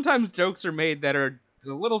 sometimes jokes are made that are a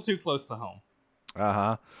little too close to home.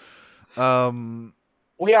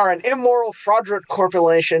 We are an immoral, fraudulent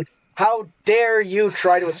corporation. How dare you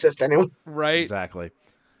try to assist anyone? Right. Exactly.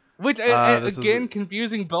 Which, again,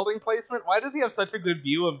 confusing building placement. Why does he have such a good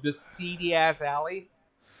view of this seedy-ass alley?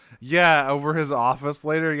 Yeah, over his office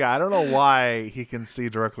later. Yeah, I don't know why he can see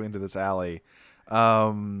directly into this alley.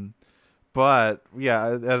 But,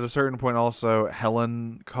 yeah, at a certain point also,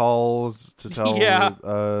 Helen calls to tell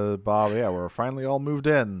Bob, we're finally all moved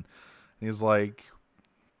in. And he's like,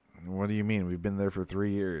 what do you mean? We've been there for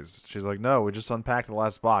 3 years. She's like, no, we just unpacked the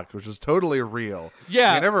last box, which is totally real.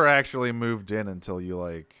 Yeah. You never actually moved in until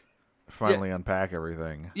you, finally unpack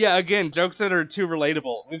everything. Yeah, again, jokes that are too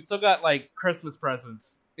relatable. We've still got, Christmas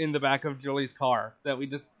presents in the back of Julie's car that we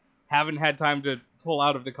just haven't had time to pull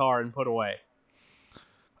out of the car and put away.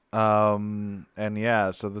 And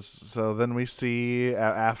yeah, so then we see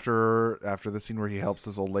after the scene where he helps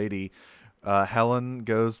this old lady, Helen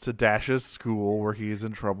goes to Dash's school where he's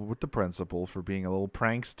in trouble with the principal for being a little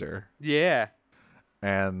prankster. Yeah.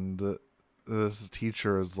 And this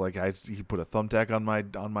teacher is like, he put a thumbtack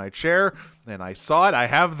on my chair, and I saw it. I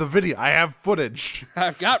have the video. I have footage.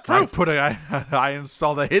 I've got proof. I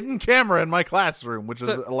installed a hidden camera in my classroom, which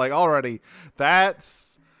is like already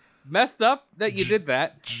that's messed up that you did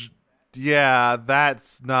that. Yeah,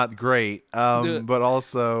 that's not great. But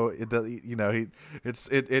also it does,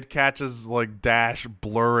 it catches like Dash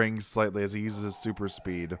blurring slightly as he uses his super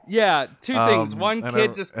speed. Yeah, two things. One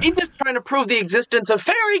kid he's just trying to prove the existence of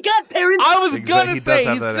fairy godparents. I was gonna say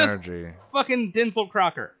have he's that just energy. Fucking Denzel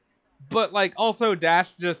Crocker. But like also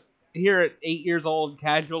Dash just here at 8 years old,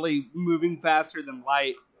 casually moving faster than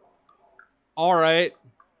light. All right.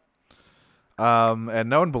 And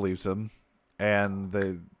no one believes him, and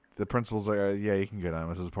the principal's like, yeah, you can get on,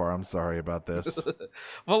 Mrs. Parr. I'm sorry about this.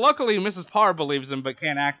 Well, luckily, Mrs. Parr believes him, but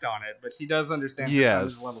can't act on it. But she does understand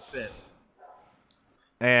his level shit.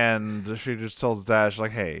 And she just tells Dash,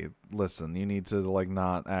 like, hey, listen, you need to, like,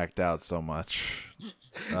 not act out so much.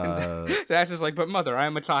 Dash is like, but mother, I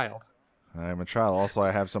am a child. I'm a child. Also,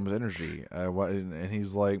 I have so much energy. And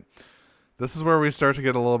he's like, this is where we start to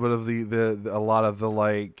get a little bit of a lot of the,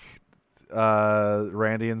 like,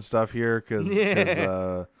 Randy and stuff here, because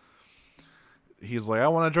he's like, I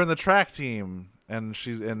want to join the track team, and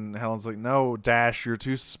Helen's like, no, Dash, you're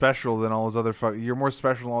too special than all those other you're more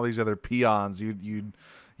special than all these other peons.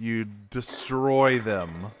 You destroy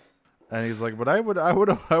them. And he's like, but I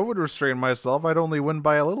would restrain myself. I'd only win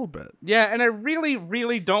by a little bit. Yeah, and I really,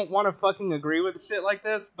 really don't want to fucking agree with shit like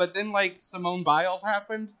this, but then like Simone Biles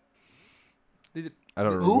happened. I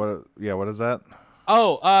don't know what is that?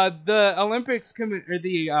 Oh, the Olympics or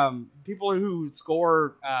the people who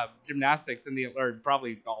score gymnastics or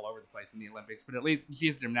probably all over the place in the Olympics, but at least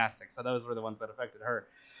she's gymnastics, so those were the ones that affected her.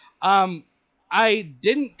 I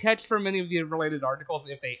didn't catch from any of the related articles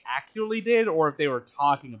if they actually did or if they were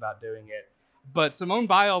talking about doing it. But Simone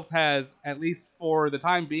Biles has, at least for the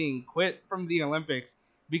time being, quit from the Olympics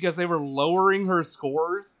because they were lowering her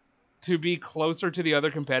scores to be closer to the other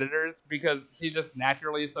competitors because she just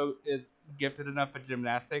naturally is gifted enough at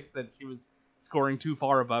gymnastics that she was scoring too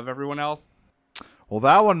far above everyone else. Well,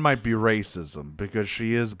 that one might be racism because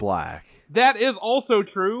she is black. That is also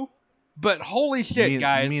true, but holy shit,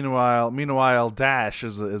 guys. Meanwhile, Dash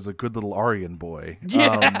is a good little Aryan boy.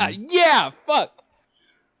 Yeah, fuck.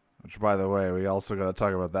 Which, by the way, we also got to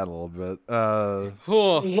talk about that a little bit. I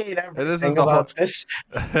hate everything about this.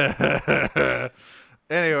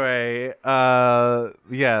 Anyway,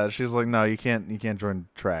 yeah, she's like, no, you can't join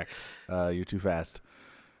track. You're too fast.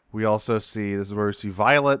 We also see, this is where we see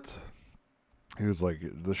Violet, who's like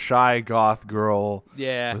the shy goth girl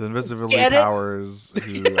with invisibility powers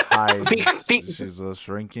who hides. She's a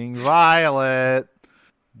shrinking Violet.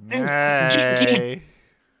 Hey.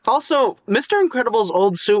 Also, Mr. Incredible's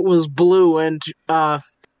old suit was blue and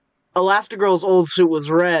Elastigirl's old suit was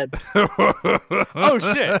red. Oh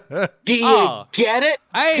shit! Do you get it?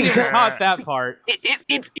 I ain't even caught that part.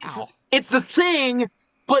 It's the thing,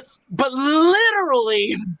 but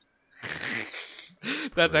literally.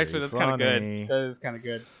 That's kind of good. That is kind of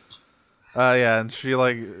good. Yeah, and she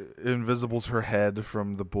like invisibles her head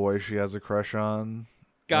from the boy she has a crush on.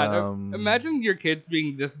 God, imagine your kids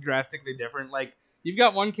being this drastically different. Like you've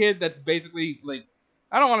got one kid that's basically like,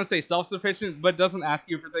 I don't want to say self-sufficient, but doesn't ask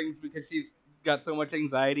you for things because she's got so much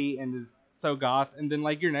anxiety and is so goth. And then,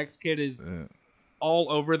 like, your next kid is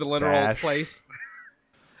all over the literal place.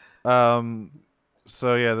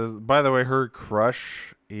 So, yeah, by the way, her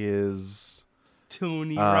crush is...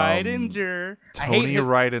 Tony Reidinger. Tony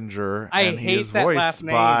Reidinger. And he is voiced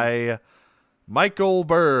by Michael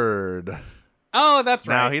Bird. Oh, that's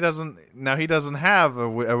right. Now he doesn't have a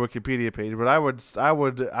Wikipedia page, but I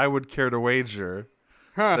would care to wager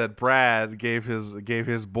that Brad gave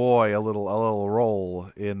his boy a little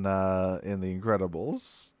role in The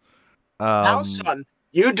Incredibles. Now, son,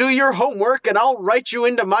 you do your homework, and I'll write you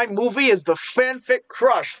into my movie as the fanfic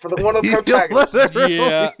crush for one of the protagonists.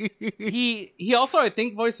 Yeah, he also I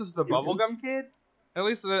think voices the Bubblegum Kid. At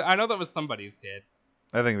least I know that was somebody's kid.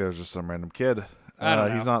 I think that was just some random kid. I don't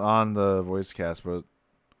know. He's not on the voice cast, but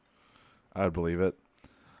I'd believe it.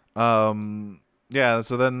 Yeah.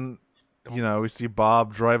 So then. We see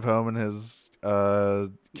Bob drive home in his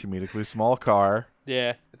comedically small car.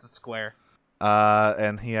 Yeah, it's a square.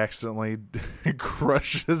 And he accidentally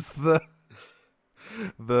crushes the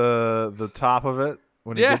top of it.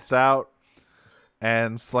 when he gets out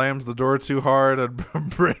and slams the door too hard and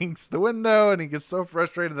breaks the window, and he gets so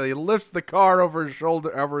frustrated that he lifts the car over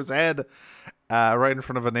his head, right in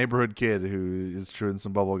front of a neighborhood kid who is chewing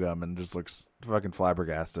some bubble gum and just looks fucking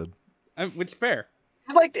flabbergasted. Which fair.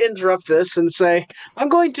 I'd like to interrupt this and say I'm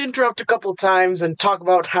going to interrupt a couple times and talk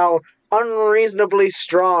about how unreasonably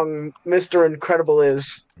strong Mr. Incredible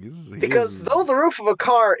is. Because though the roof of a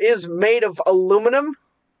car is made of aluminum,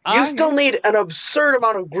 you still need an absurd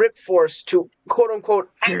amount of grip force to quote-unquote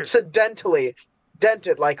accidentally dent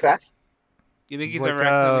it like that. You think he's ever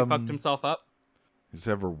accidentally fucked himself up? He's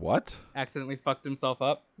ever what? Accidentally fucked himself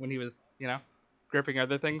up when he was, gripping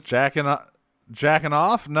other things? Jacking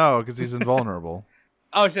off? No, because he's invulnerable.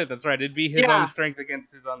 Oh shit, that's right. It'd be his own strength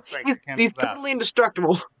against his own strength. He's totally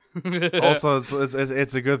indestructible. Also,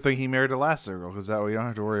 it's a good thing he married Elastigirl, because that way you don't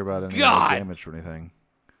have to worry about any damage or anything.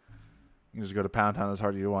 You can just go to Pound Town as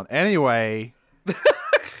hard as you want. Anyway,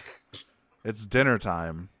 it's dinner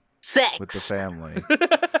time. Sex with the family.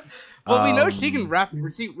 Well, we know she can wrap.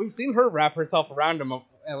 We've seen her wrap herself around him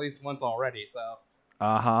at least once already. So.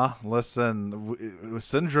 Listen,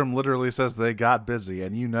 Syndrome literally says they got busy,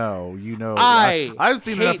 and you know. I've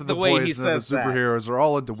seen enough of the boys and the superheroes are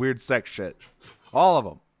all into weird sex shit. All of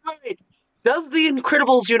them. Right. Does the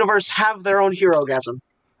Incredibles universe have their own hero-gasm?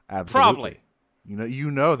 Absolutely. Probably. You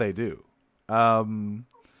know they do. But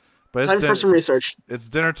it's time for some research. It's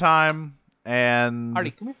dinner time, and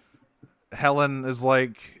Artie, come here. Helen is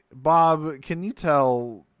like, Bob, can you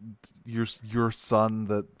tell your son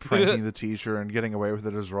that pranking the teacher and getting away with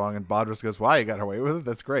it is wrong? And Bob just goes, "Why, you got away with it?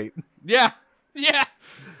 That's great." Yeah.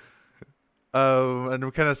 And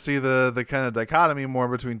we kind of see the kind of dichotomy more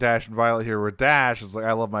between Dash and Violet here, where Dash is like,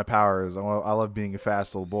 "I love my powers. I love being a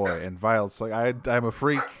fast little boy," and Violet's like, "I'm a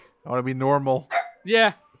freak. I want to be normal."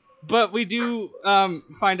 Yeah, but we do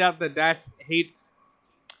find out that Dash hates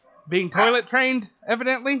being toilet trained,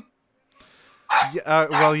 evidently.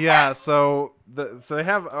 Yeah. So they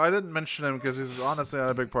have. I didn't mention him because he's honestly not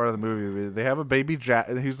a big part of the movie. They have a baby Jack,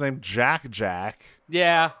 who's named Jack.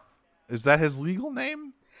 Yeah. Is that his legal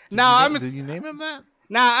name? Did you name him that?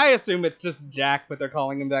 Nah, I assume it's just Jack, but they're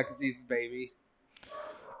calling him that because he's a baby.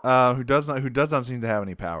 Who does not seem to have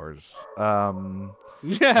any powers. Yeah.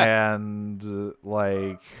 And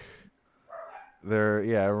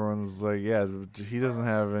everyone's like, yeah, he doesn't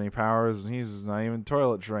have any powers, and he's not even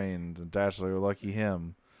toilet trained. And Dash like, lucky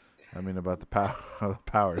him. I mean, about the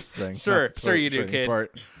powers thing. Sure you do, kid.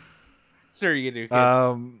 Part. Sure you do,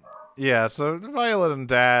 kid. Yeah. So Violet and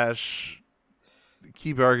Dash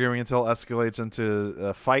keep arguing until it escalates into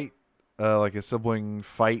a fight, like a sibling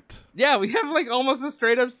fight. Yeah, we have almost a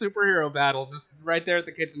straight up superhero battle just right there at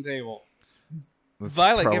the kitchen table. That's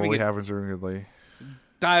Violet probably happens repeatedly.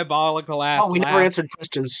 Diabolical ass. Oh, we never answered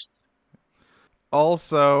questions.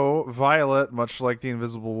 Also, Violet, much like the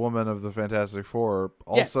Invisible Woman of the Fantastic Four,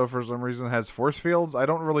 also for some reason has force fields. I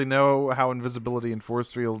don't really know how invisibility and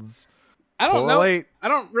force fields correlate. I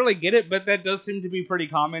don't really get it, but that does seem to be pretty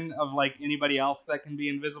common. Of anybody else that can be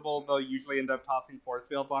invisible, they'll usually end up tossing force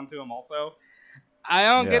fields onto them. Also, I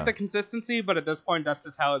don't get the consistency, but at this point, that's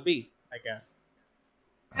just how it be, I guess.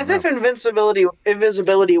 As if invisibility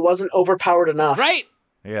wasn't overpowered enough. Right.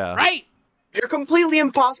 Yeah. Right. You're completely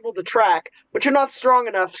impossible to track, but you're not strong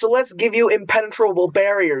enough, so let's give you impenetrable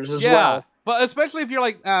barriers as well. But especially if you're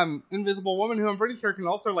Invisible Woman, who I'm pretty sure can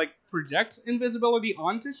also project invisibility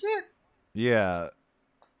onto shit. Yeah.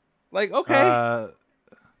 Okay.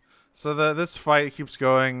 So this fight keeps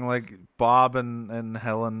going. Bob and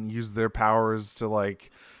Helen use their powers to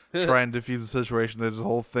try and defuse the situation. There's a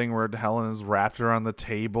whole thing where Helen is wrapped around the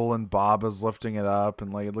table and Bob is lifting it up,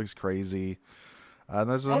 and it looks crazy. I've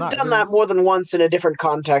done that more than once in a different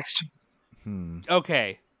context.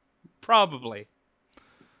 Okay, probably.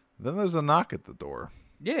 Then there's a knock at the door.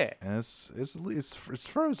 Yeah, and it's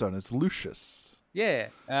Frozone. It's Lucius. Yeah.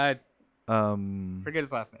 Forget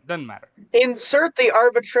his last name. Doesn't matter. Insert the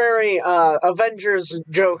arbitrary Avengers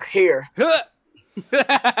joke here.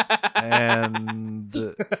 And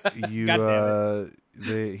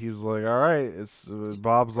he's like, all right.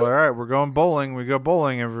 Bob's like, all right, we're going bowling. We go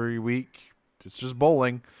bowling every week. It's just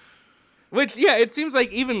bowling. Which, it seems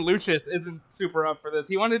like even Lucius isn't super up for this.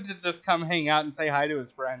 He wanted to just come hang out and say hi to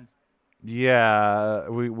his friends. Yeah,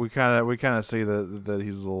 we kind of see that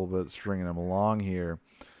he's a little bit stringing him along here.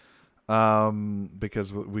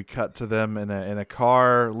 Because we cut to them in a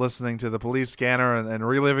car listening to the police scanner and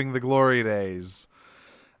reliving the glory days.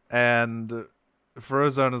 And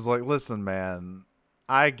Frozone is like, listen, man,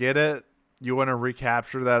 I get it. You want to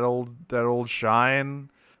recapture that old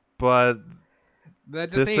shine, but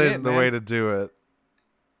this isn't the way to do it.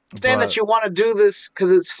 understand But that you want to do this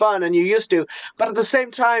because it's fun and you used to, but at the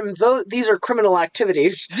same time, though these are criminal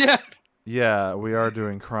activities. Yeah. yeah, we are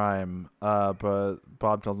doing crime. But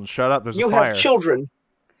Bob tells him, "Shut up! There's You a have fire." children.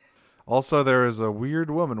 Also, there is a weird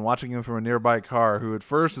woman watching him from a nearby car who at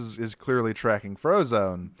first is clearly tracking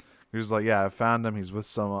Frozone. He's like, "Yeah, I found him. He's with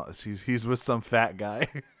some fat guy."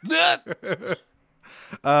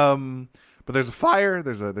 But there's a fire.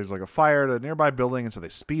 There's like a fire at a nearby building, and so they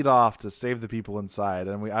speed off to save the people inside.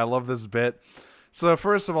 And I love this bit. So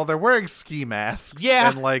first of all, they're wearing ski masks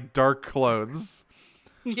and like dark clothes.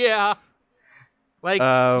 Yeah. Like,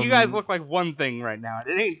 you guys look like one thing right now,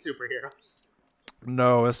 and it ain't superheroes.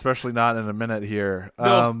 No, especially not in a minute here.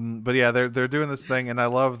 No. But yeah, they're doing this thing, and I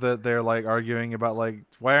love that they're like arguing about like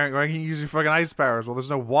why can't you use your fucking ice powers? Well, there's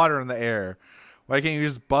no water in the air. Why can't you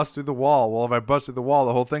just bust through the wall? Well, if I bust through the wall,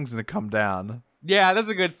 the whole thing's gonna come down. Yeah, that's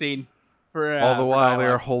a good scene. For all the while, they are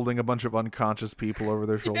dialogue. holding a bunch of unconscious people over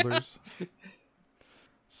their shoulders.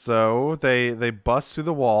 So they bust through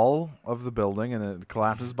the wall of the building, and it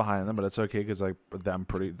collapses behind them. But it's okay because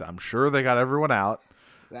I'm sure they got everyone out.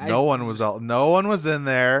 No one was in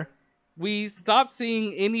there. We stopped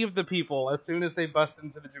seeing any of the people as soon as they bust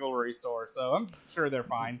into the jewelry store, so I'm sure they're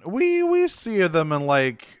fine. We see them in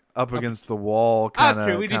like up against the wall, kind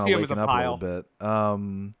of We do see them as a waking up pile. a little bit.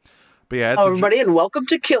 But yeah, it's Hello, everybody, and welcome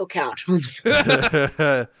to Kill Count.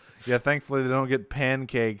 yeah, thankfully they don't get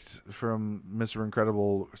pancaked from Mr.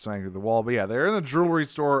 Incredible smacking through the wall. But yeah, they're in the jewelry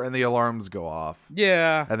store and the alarms go off.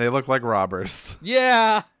 Yeah. And they look like robbers.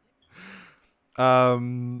 Yeah.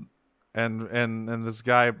 And this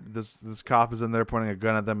guy, this cop is in there pointing a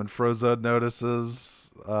gun at them, and Frozone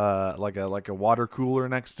notices like a water cooler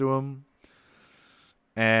next to him.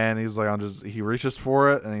 And he's like, he reaches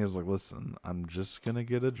for it, and he's like, "Listen, I'm just gonna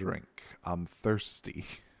get a drink. I'm thirsty."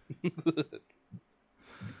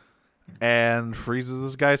 And freezes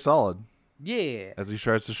this guy solid. Yeah. As he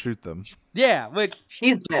tries to shoot them. Yeah, which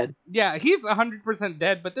He's dead. Yeah, he's 100%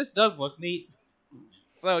 dead, but this does look neat.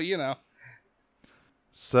 So, you know.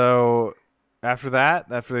 So after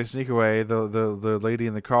they sneak away, the lady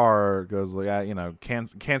in the car goes like,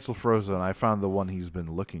 cancel Frozone. I found the one he's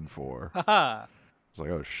been looking for. Haha. It's like,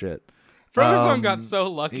 oh shit. Frozone got so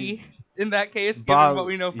lucky in that case, given what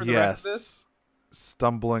we know for the rest of this.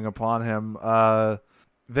 Stumbling upon him. So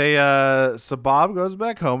Bob goes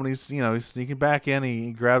back home, and he's sneaking back in.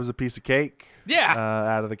 He grabs a piece of cake. Yeah.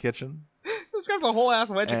 Out of the kitchen. Just grabs a whole ass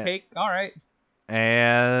wedge of cake. All right.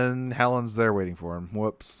 And Helen's there waiting for him.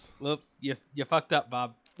 Whoops. You fucked up,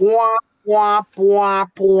 Bob. Womp, womp,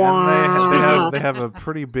 womp, womp. And they have a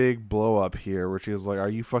pretty big blow up here, where she's like, "Are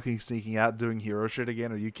you fucking sneaking out doing hero shit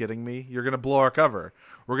again? Are you kidding me? You're gonna blow our cover.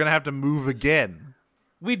 We're gonna have to move again."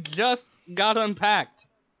 We just got unpacked.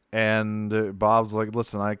 And Bob's like,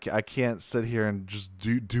 "Listen, I can't sit here and just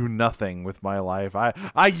do nothing with my life.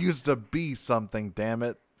 I used to be something, damn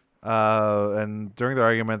it." And during the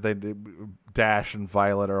argument, Dash and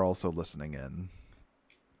Violet are also listening in.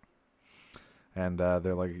 And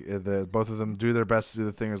they're like, both of them do their best to do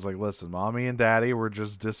the thing. It's like, "Listen, Mommy and Daddy were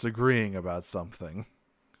just disagreeing about something."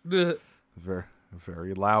 Very,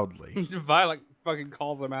 very loudly. Violet fucking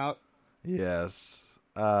calls him out. Yes.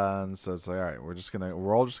 And so it's like, all right,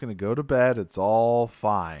 we're all just gonna go to bed. It's all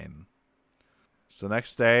fine. So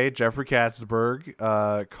next day, Jeffrey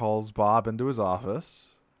Katzenberg calls Bob into his office,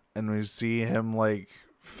 and we see him like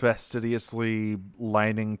fastidiously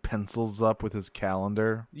lining pencils up with his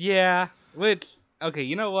calendar. Yeah, which, okay,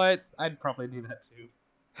 you know what? I'd probably do that too.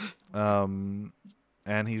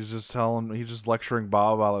 And he's just lecturing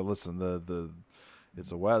Bob about, like, "Listen, the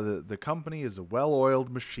company is a well-oiled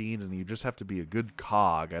machine, and you just have to be a good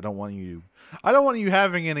cog. I don't want you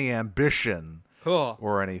having any ambition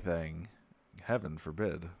or anything. Heaven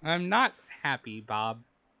forbid." I'm not happy, Bob.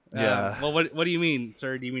 Yeah. Well, what do you mean,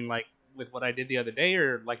 sir? Do you mean like with what I did the other day,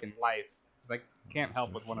 or like in life? Because I can't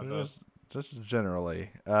help with one of those. Just generally.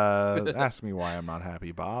 Ask me why I'm not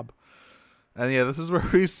happy, Bob. And yeah, this is where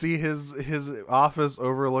we see his office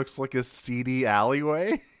overlooks like a seedy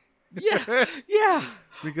alleyway. Yeah.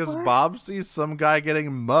 Because Bob sees some guy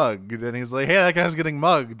getting mugged, and he's like, "Hey, that guy's getting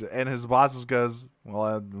mugged." And his boss just goes,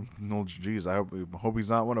 "Well, geez, I hope he's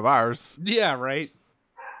not one of ours." Yeah, right.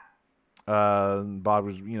 Bob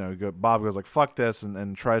goes like, "Fuck this,"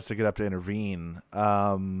 and tries to get up to intervene.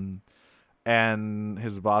 And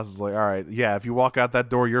his boss is like, "All right, yeah, if you walk out that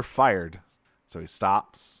door, you're fired." So he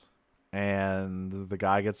stops, and the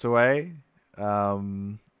guy gets away.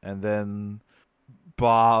 And then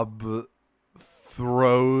Bob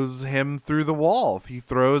throws him through the wall. He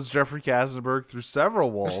throws Jeffrey Katzenberg through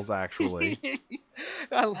several walls, actually.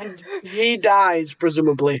 He dies,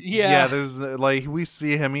 presumably. Yeah. There's like we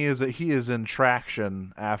see him. He is in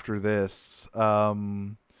traction after this.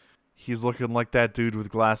 He's looking like that dude with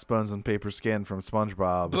glass bones and paper skin from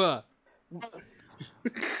SpongeBob. Buh.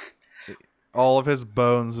 All of his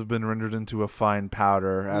bones have been rendered into a fine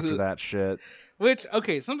powder after that shit. Which,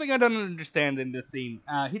 okay, something I don't understand in this scene.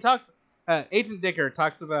 He talks. Agent Dicker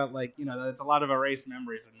talks about, like, you know, it's a lot of erased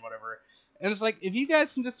memories and whatever. And it's like, if you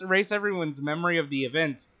guys can just erase everyone's memory of the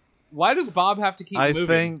event, why does Bob have to keep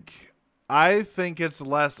moving? I think it's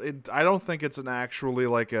less. I don't think it's an actually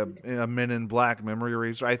like a Men in Black memory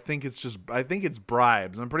eraser. I think it's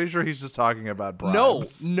bribes. I'm pretty sure he's just talking about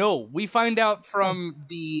bribes. No. We find out from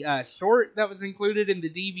the short that was included in the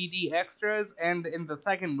DVD extras and in the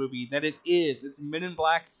second movie that it's Men in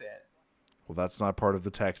Black shit. Well, that's not part of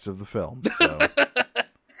the text of the film. So.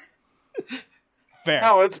 Fair.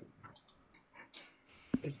 No, it's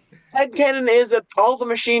headcanon is that all the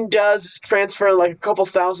machine does is transfer like a couple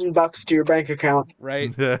 $1,000 to your bank account. Right.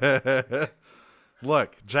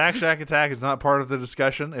 Look, Jack Shack Attack is not part of the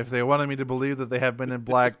discussion. If they wanted me to believe that they have Men in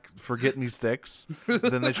Black forget me sticks,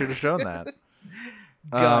 then they should have shown that.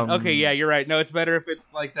 God. Okay, yeah, you're right. No, it's better if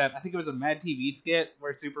it's like that. I think it was a Mad TV skit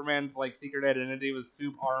where Superman's like secret identity was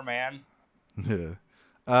Soup R Man.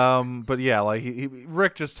 But yeah, like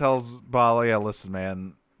Rick just tells Bob, yeah, listen,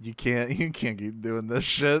 man, you can't keep doing this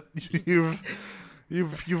shit.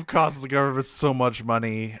 You've cost the government so much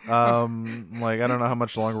money. Like I don't know how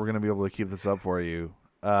much longer we're gonna be able to keep this up for you.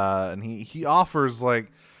 And he offers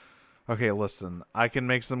like, okay, listen, I can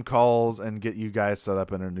make some calls and get you guys set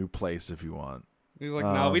up in a new place if you want. He's like,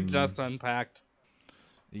 no, we just unpacked.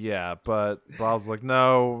 Yeah, but Bob's like,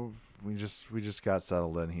 no, we just got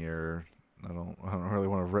settled in here. I don't really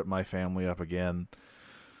want to rip my family up again.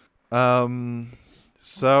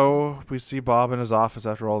 So we see Bob in his office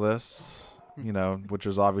after all this, you know, which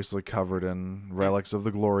is obviously covered in relics of the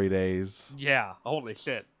glory days. Yeah, holy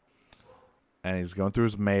shit. And he's going through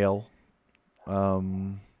his mail.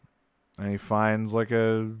 And he finds like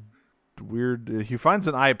he finds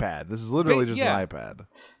an iPad. This is literally just an iPad.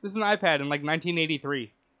 This is an iPad in like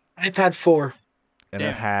 1983. iPad 4. And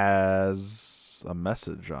it has a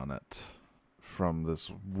message on it from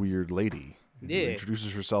this weird lady. Who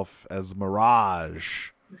introduces herself as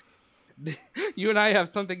Mirage. You and I have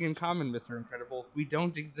something in common, Mr. Incredible. We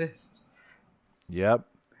don't exist. Yep.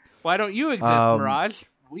 Why don't you exist, Mirage?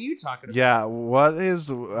 What are you talking about? Yeah, what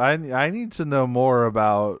is... I need to know more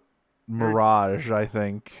about Mirage, I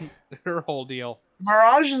think. Her whole deal.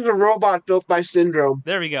 Mirage is a robot built by Syndrome.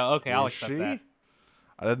 There we go. Okay, I'll accept that.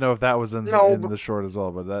 I didn't know if that was in the short as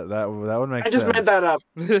well, but that would make sense. I just made that up.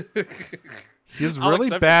 He's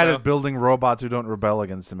really bad at building robots who don't rebel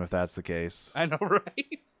against him, if that's the case. I know,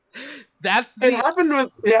 right? It happened with...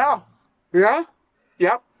 Yeah.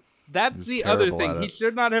 Yep. That's the other thing. He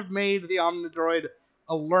should not have made the Omnidroid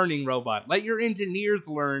a learning robot. Let your engineers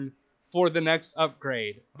learn for the next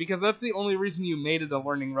upgrade, because that's the only reason you made it a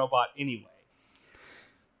learning robot anyway.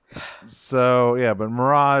 So yeah, but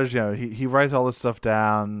Mirage, you know, he writes all this stuff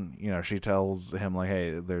down. You know, she tells him like,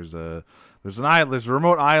 "Hey, there's a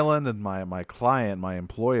remote island, and my client, my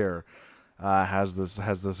employer, has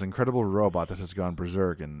this incredible robot that has gone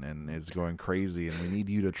berserk and is going crazy, and we need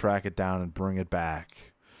you to track it down and bring it back."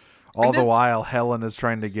 All the while, Helen is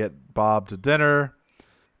trying to get Bob to dinner.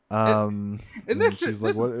 And she's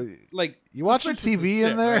like, "What? Like, you watching TV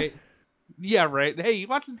in there?" Right? Yeah, right. Hey, you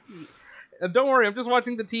watching TV? Don't worry, I'm just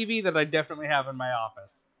watching the TV that I definitely have in my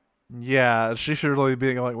office. Yeah, she should really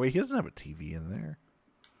be like, wait, he doesn't have a TV in there.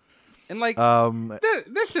 And like,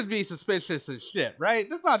 this should be suspicious as shit, right?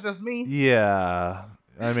 That's not just me. Yeah.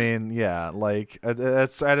 I mean, yeah, like at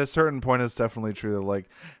a certain point, it's definitely true that like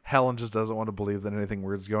Helen just doesn't want to believe that anything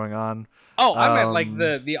weird's going on. Oh, I meant like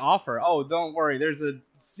the offer. Oh, don't worry, there's a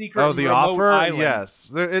secret. Oh, the offer. Island.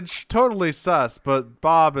 Yes, it's totally sus. But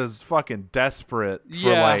Bob is fucking desperate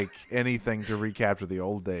for like anything to recapture the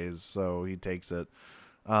old days, so he takes it.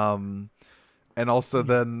 And also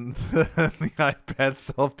then the iPad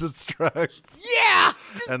self-destructs. Yeah!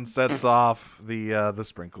 And sets off the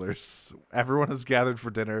sprinklers. Everyone has gathered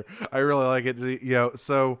for dinner. I really like it. You know,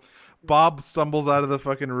 so Bob stumbles out of the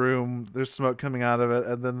fucking room. There's smoke coming out of it,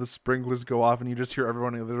 and then the sprinklers go off, and you just hear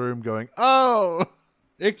everyone in the room going, "Oh!"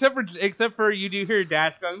 Except for you do hear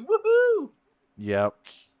Dash going, "Woohoo!" Yep.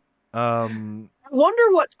 I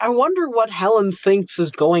wonder what Helen thinks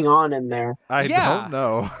is going on in there. I don't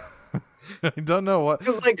know. I don't know what.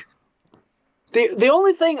 Because like, the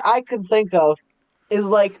only thing I could think of is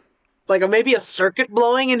like like maybe a circuit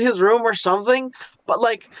blowing in his room or something. But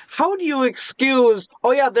like, how do you excuse?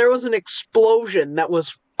 Oh yeah, there was an explosion that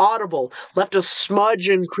was audible, left a smudge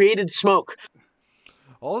and created smoke.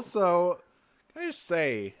 Also, can I just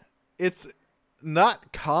say, it's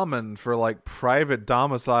not common for like private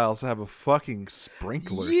domiciles to have a fucking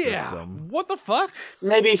sprinkler system. What the fuck?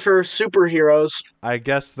 Maybe for superheroes. I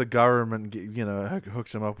guess the government,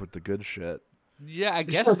 hooked him up with the good shit. Yeah, I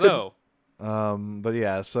guess so. But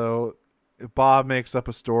yeah, so Bob makes up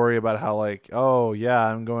a story about how like, oh yeah,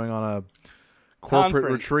 I'm going on a corporate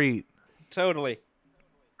Conference. retreat. Totally.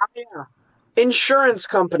 Yeah. Insurance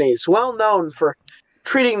companies, well known for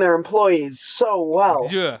treating their employees so well.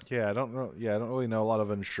 Yeah. Yeah, I don't know. Yeah, I don't really know a lot of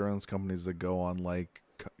insurance companies that go on like.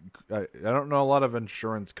 I don't know a lot of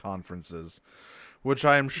insurance conferences, which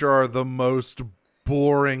I am sure are the most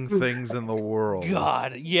boring things in the world.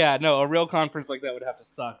 God, yeah, no, a real conference like that would have to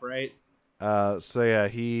suck, right? So yeah,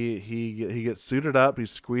 he gets suited up. He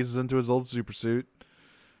squeezes into his old super suit.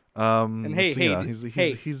 And hey, so,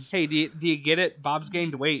 he's do you get it? Bob's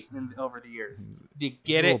gained weight over the years. Do you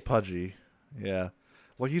get a little it? pudgy. Yeah,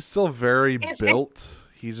 like he's still very built.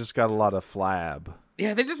 He's just got a lot of flab.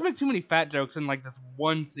 Yeah, they just make too many fat jokes in like this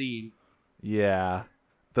one scene. Yeah.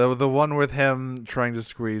 The one with him trying to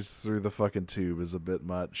squeeze through the fucking tube is a bit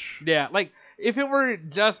much. Yeah, like if it were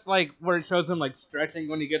just like where it shows him like stretching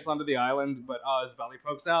when he gets onto the island, but his belly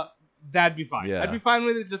pokes out, that'd be fine. Yeah. I'd be fine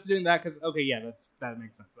with it just doing that because okay, yeah, that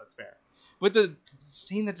makes sense. That's fair. But the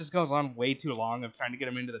scene that just goes on way too long of trying to get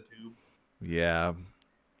him into the tube. Yeah,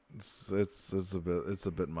 it's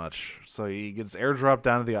a bit much. So he gets airdropped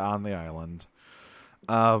down to on the island,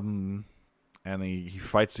 and he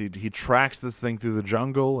fights. He tracks this thing through the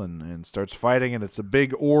jungle and starts fighting. And it's a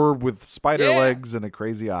big orb with spider legs and a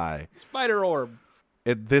crazy eye. Spider orb.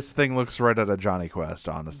 This thing looks right out of Johnny Quest,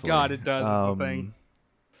 honestly. God, it does. Is the thing.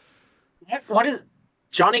 What is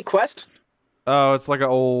Johnny Quest? Oh, it's like an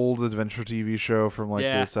old adventure TV show from like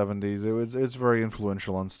Yeah. the 70s. It's very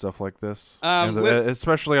influential on stuff like this,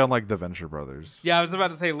 especially on like the Venture Brothers. Yeah, I was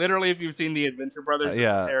about to say, literally, if you've seen the Adventure Brothers, it's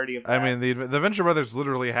a parody of that. I mean, the Venture Brothers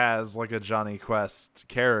literally has like a Johnny Quest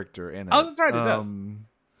character in it. Oh, that's right, it does.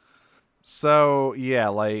 So yeah,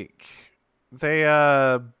 like they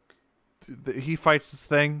he fights this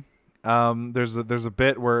thing. There's a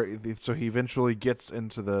bit where he eventually gets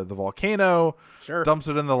into the volcano, Sure. dumps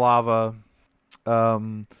it in the lava.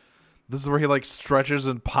 This is where he like stretches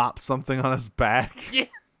and pops something on his back. Yeah.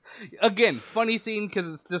 Again, funny scene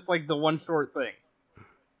because it's just like the one short thing.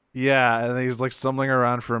 Yeah, and then he's like stumbling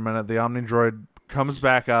around for a minute. The Omni Droid comes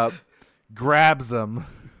back up, grabs him,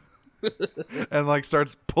 and like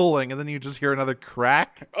starts pulling, and then you just hear another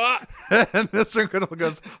crack. And Mr. Incredible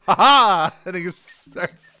goes, "Ha ha!" And he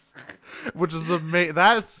starts, which is amazing.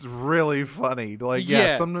 That's really funny. Like, yeah,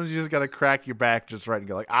 Yes. sometimes you just gotta crack your back just right and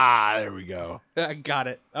go like, "Ah, there we go." I got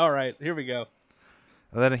it. All right, here we go.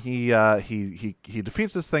 And then he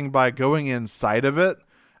defeats this thing by going inside of it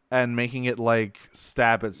and making it like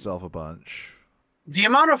stab itself a bunch. The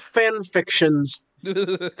amount of fan fictions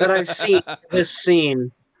that I've seen in this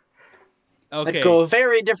scene Okay. that go a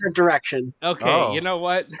very different direction. Okay, Oh. you know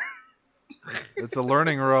what? It's a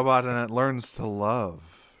learning robot and it learns to love.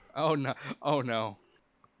 Oh no. Oh no.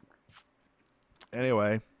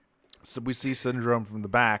 Anyway, so we see Syndrome from the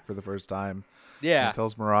back for the first time. Yeah. He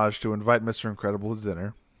tells Mirage to invite Mr. Incredible to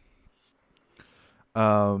dinner.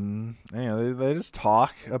 They just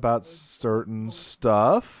talk about certain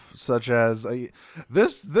stuff, such as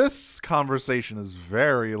this conversation is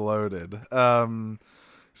very loaded.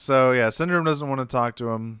 So yeah, Syndrome doesn't want to talk to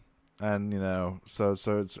him, and so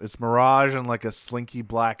it's Mirage in like a slinky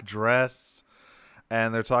black dress,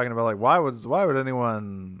 and they're talking about like why would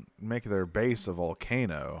anyone make their base a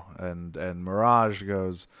volcano, and Mirage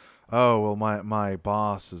goes, "Oh well, my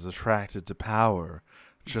boss is attracted to power,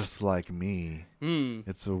 just like me.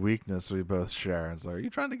 It's a weakness we both share." And so, are you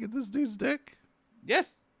trying to get this dude's dick?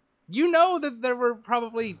 Yes. You know that there were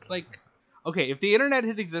probably like, okay, if the internet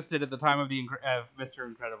had existed at the time of Mr.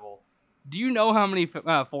 Incredible, do you know how many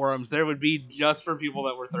forums there would be just for people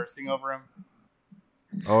that were thirsting over him?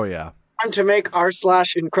 Oh yeah. Time to make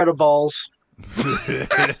r/Incrediballs.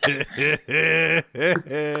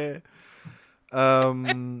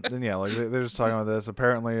 Then yeah, like they're just talking about this.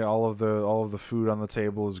 Apparently, all of the food on the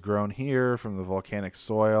table is grown here from the volcanic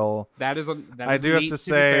soil. I do have to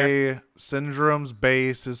say, Syndrome's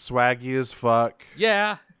base is swaggy as fuck.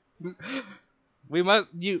 Yeah. We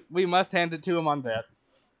must hand it to him on that.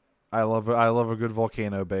 I love a good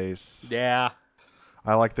volcano base. Yeah.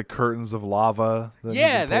 I like the curtains of lava that you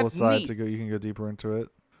Yeah, can pull that's aside neat. you can go deeper into it.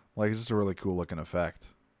 Like, it's just a really cool looking effect.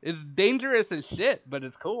 It's dangerous as shit, but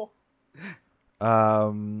it's cool.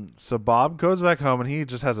 So Bob goes back home and he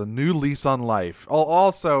just has a new lease on life.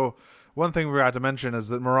 Also, one thing we forgot to mention is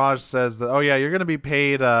that Mirage says that, oh yeah, you're going to be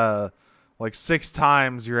paid like 6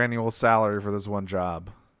 times your annual salary for this one job.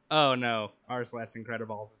 Oh no,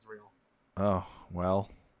 r/Incrediballs is real. Oh, well,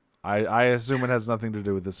 I assume it has nothing to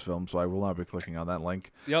do with this film, so I will not be clicking on that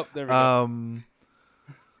link. Yep, there we go.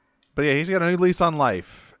 But yeah, he's got a new lease on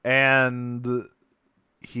life, and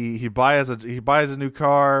he buys a new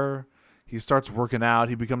car. He starts working out.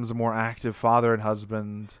 He becomes a more active father and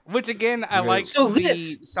husband. Which again, I like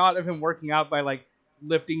the shot of him working out by like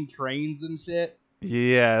lifting trains and shit.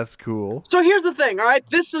 Yeah, that's cool. So here's the thing, all right?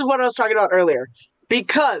 This is what I was talking about earlier.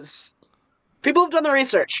 Because people have done the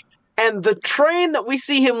research, and the train that we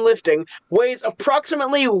see him lifting weighs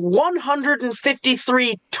approximately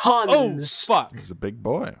 153 tons. Oh, fuck. He's a big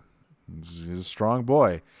boy. He's a strong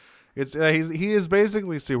boy. He is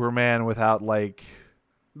basically Superman without like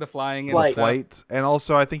the flying and Like- stuff. flight, and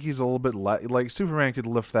also I think he's a little bit like Superman could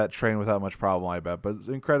lift that train without much problem, I bet. But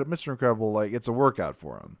Mr. Incredible, like it's a workout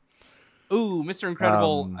for him. Ooh, Mr.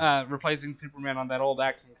 Incredible replacing Superman on that old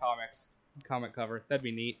Action Comics comic cover. That'd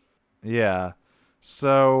be neat. Yeah.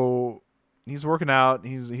 So he's working out.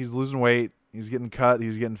 He's losing weight. He's getting cut.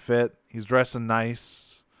 He's getting fit. He's dressing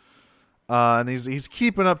nice. And he's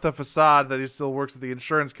keeping up the facade that he still works at the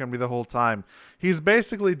insurance company the whole time. He's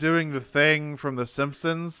basically doing the thing from The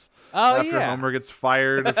Simpsons after Homer gets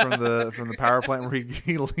fired from the power plant, where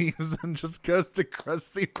he leaves and just goes to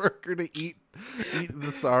Krusty Burger to eat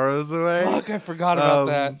the sorrows away. Fuck, I forgot about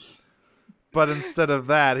that. But instead of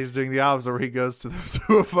that, he's doing the opposite, where he goes to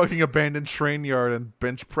a fucking abandoned train yard and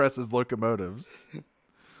bench presses locomotives.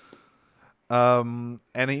 And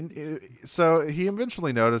he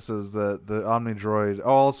eventually notices that the Omnidroid.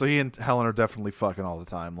 Oh, also he and Helen are definitely fucking all the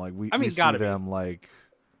time. Like we see them like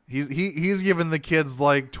he's giving the kids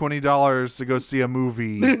like $20 to go see a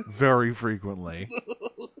movie very frequently,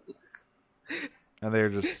 and they're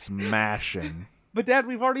just smashing. But Dad,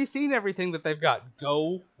 we've already seen everything that they've got.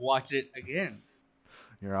 Go watch it again.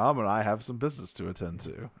 Your mom and I have some business to attend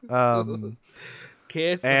to.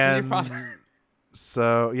 Kids, and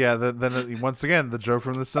so yeah, then once again the joke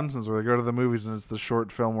from The Simpsons, where they go to the movies and it's the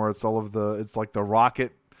short film where it's it's like the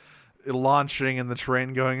rocket launching and the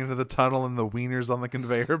train going into the tunnel and the wieners on the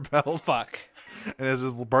conveyor belt. Fuck. And it's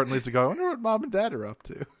just Bart and Lisa go, I wonder what Mom and Dad are up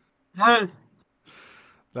to.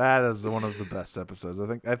 That is one of the best episodes.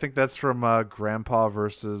 I think that's from Grandpa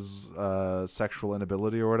versus Sexual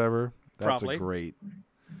Inability or whatever. That's Probably.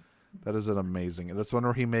 That is an amazing. That's one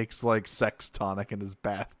where he makes like sex tonic in his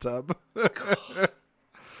bathtub.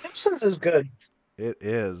 Simpsons is good. It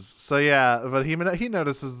is. So yeah, but he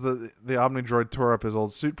notices the Omnidroid tore up his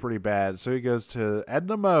old suit pretty bad, so he goes to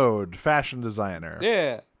Edna Mode, fashion designer.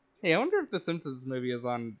 Yeah. Hey, I wonder if the Simpsons movie is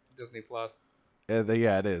on Disney Plus.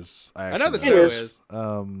 Yeah, it is. I know the show is.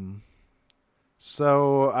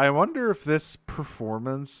 So I wonder if this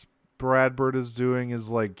performance Brad Bird is doing is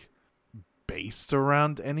like based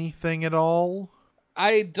around anything at all.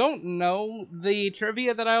 I don't know. The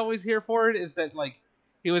trivia that I always hear for it is that like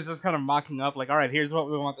he was just kind of mocking up, like, all right, here's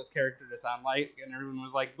what we want this character to sound like, and everyone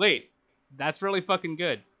was like, wait, that's really fucking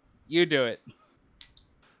good. You do it.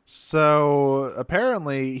 So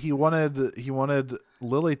apparently he wanted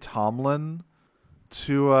Lily Tomlin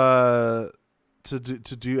to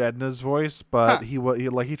do Edna's voice, but he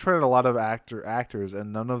tried a lot of actors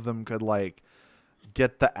and none of them could like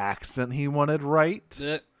get the accent he wanted right.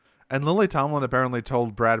 And Lily Tomlin apparently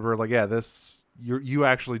told Brad Bird, like, yeah, you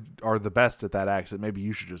actually are the best at that accent. Maybe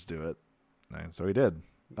you should just do it. And so he did.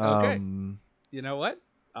 Okay. You know what?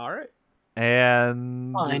 All right.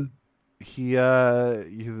 And Fine. Edna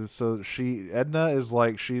is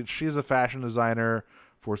like she's a fashion designer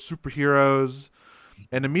for superheroes.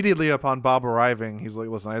 And immediately upon Bob arriving, he's like,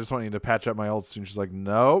 listen, I just want you to patch up my old suit. She's like,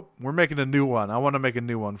 nope, we're making a new one. I want to make a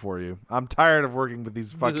new one for you. I'm tired of working with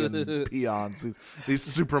these fucking peons, these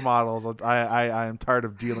supermodels. I am tired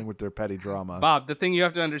of dealing with their petty drama. Bob, the thing you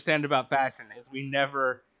have to understand about fashion is we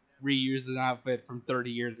never reuse an outfit from 30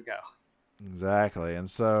 years ago. Exactly. And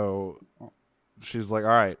so she's like, all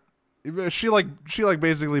right. She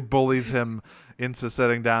basically bullies him into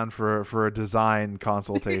sitting down for a design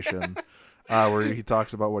consultation. Where he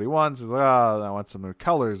talks about what he wants. He's like, I want some new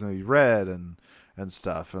colors, maybe red and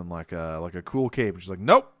stuff, and like a cool cape. And she's like,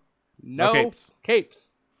 nope, no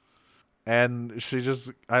capes. And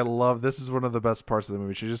I love, this is one of the best parts of the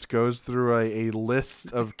movie. She just goes through a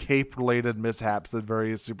list of cape-related mishaps that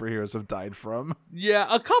various superheroes have died from. Yeah,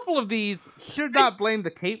 a couple of these should not blame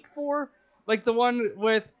the cape for. Like the one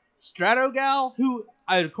with Stratogal, who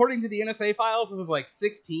according to the NSA files, was like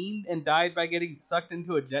 16 and died by getting sucked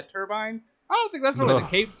into a jet turbine. I don't think that's really the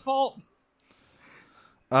Cape's fault.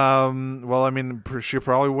 Well, I mean, she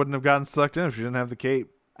probably wouldn't have gotten sucked in if she didn't have the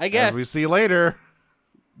cape. I guess. As we see later.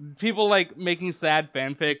 People like making sad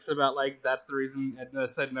fanfics about like that's the reason Edna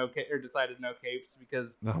said no or decided no capes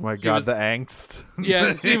because oh my god, the angst.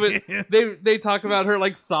 Yeah, she was. They talk about her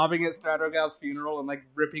like sobbing at Stratogal's funeral and like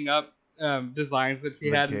ripping up designs that she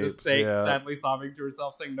had and just sadly sobbing to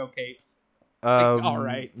herself, saying no capes. Like, all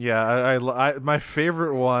right. Yeah, I my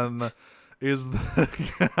favorite one is the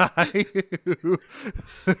guy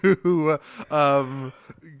who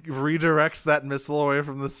redirects that missile away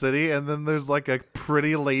from the city, and then there's like a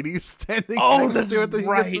pretty lady standing next to it that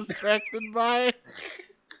he gets distracted by.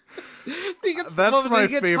 That's my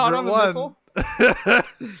favorite one.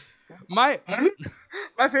 My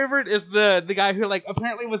favorite is the guy who like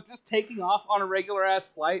apparently was just taking off on a regular ass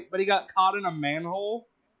flight, but he got caught in a manhole.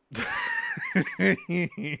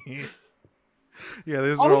 Yeah,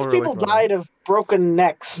 these all are these all people really died of broken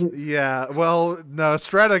necks. Yeah, well, no,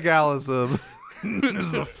 Stratogal is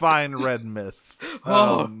a fine red mist.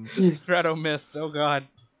 Strato mist. Oh god.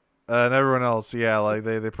 And everyone else, yeah, like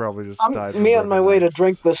they probably just died. Me on my way to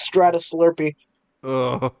drink the Stratus Slurpee.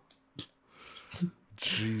 Ugh.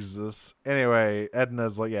 Jesus. Anyway,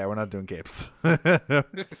 Edna's like, yeah, we're not doing capes.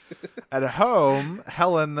 At home,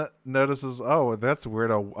 Helen notices, oh, that's weird,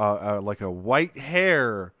 like a white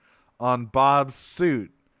hair on Bob's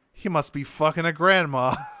suit. He must be fucking a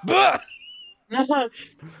grandma.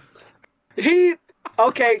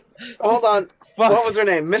 Okay, hold on. Fuck. What was her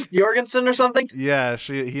name? Miss Jorgensen or something? Yeah,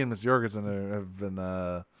 he and Miss Jorgensen have been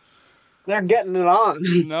they're getting it on.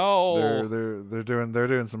 No. They're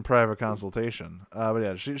doing some private consultation. But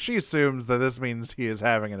yeah, she assumes that this means he is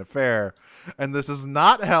having an affair, and this is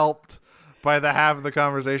not helped by the half of the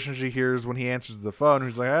conversation she hears when he answers the phone.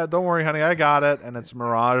 He's like, "Don't worry, honey, I got it." And it's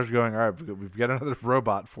Mirage going, "All right, we've got another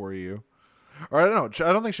robot for you." Or I don't know.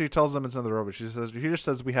 I don't think she tells them it's another robot. He just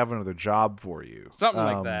says we have another job for you. Something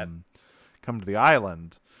like that. Come to the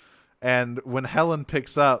island. And when Helen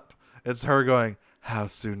picks up, it's her going, "How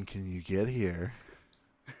soon can you get here?"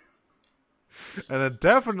 And it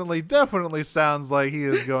definitely sounds like he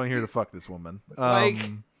is going here to fuck this woman.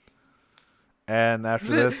 And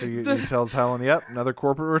after this, he tells Helen, "Yep, another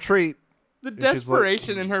corporate retreat." The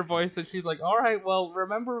desperation in her voice that she's like, "All right, well,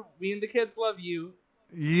 remember, me and the kids love you."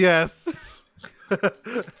 Yes.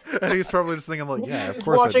 And he's probably just thinking, like, yeah, of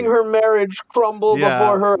course. Watching her marriage crumble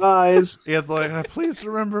before her eyes. It's like, please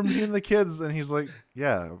remember me and the kids. And he's like,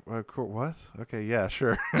 yeah, cool. What? Okay, yeah,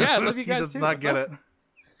 sure. Yeah, I love you guys He does too. not get it.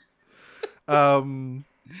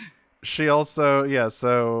 She also,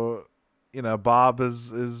 so Bob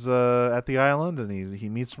is at the island, and he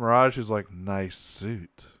meets Mirage, who's like, nice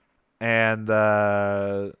suit, and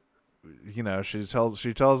she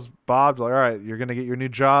tells Bob, like, all right, you're gonna get your new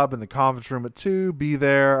job in the conference room at 2. Be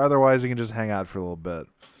there, otherwise you can just hang out for a little bit.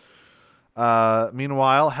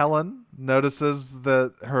 Meanwhile, Helen notices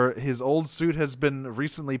that his old suit has been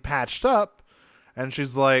recently patched up, and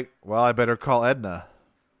she's like, well, I better call Edna.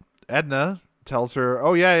 Edna tells her,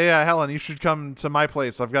 oh yeah, Helen, you should come to my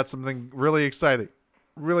place. I've got something really exciting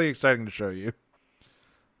to show you.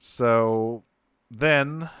 So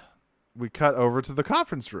then we cut over to the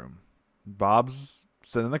conference room. Bob's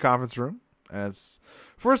sitting in the conference room, and it's,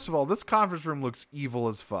 first of all, this conference room looks evil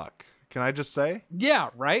as fuck. Can I just say? Yeah,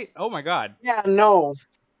 right? Oh my god. Yeah, no.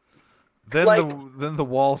 Then the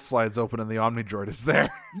wall slides open and the Omnidroid is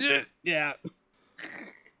there. Yeah.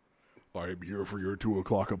 I'm here for your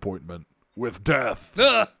 2:00 appointment with death.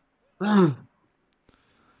 Ugh.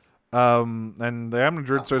 And the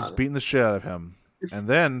Omnidroid starts beating the shit out of him. And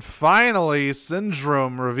then finally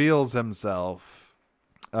Syndrome reveals himself.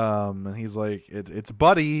 And he's like, it's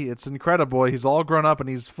Buddy, it's Incrediboy. He's all grown up and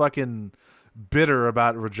he's fucking bitter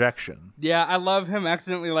about rejection. Yeah, I love him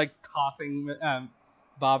accidentally like tossing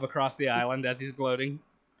Bob across the island as he's gloating.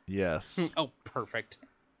 Yes. Oh, perfect.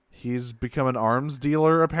 He's become an arms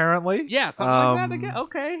dealer, apparently. Yeah, something like that again.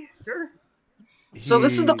 Okay, sure. So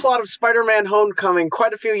this is the plot of Spider-Man Homecoming,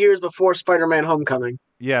 quite a few years before Spider-Man Homecoming.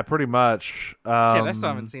 Yeah, pretty much. Shit, I still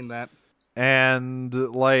haven't seen that. And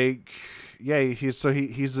like, yeah, he's like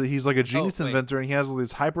a genius inventor, and he has all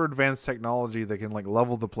these hyper advanced technology that can like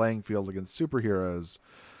level the playing field against superheroes.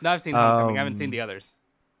 No, I've seen Homecoming. I haven't seen the others.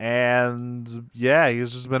 And yeah,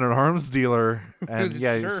 he's just been an arms dealer, and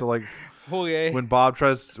yeah, Sure. so like. Oh, yeah. When Bob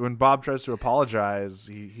tries to apologize,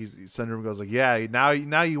 Syndrome goes like, "Yeah, now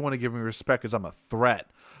you want to give me respect because I'm a threat.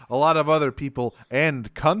 A lot of other people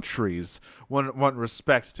and countries want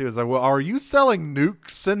respect too." It's like, well, are you selling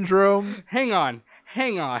nukes, Syndrome? Hang on.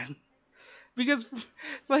 Because,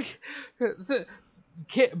 like,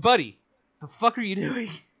 buddy, the fuck are you doing?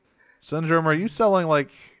 Syndrome, are you selling like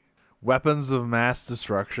weapons of mass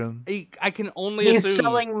destruction? I can only He's assume.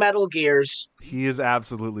 selling Metal Gears. He is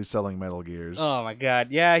absolutely selling Metal Gears. Oh my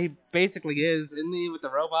god, yeah, he basically is, isn't he, with the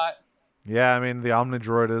robot? Yeah, I mean the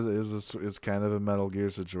Omnidroid is kind of a Metal Gear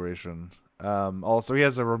situation. Also, he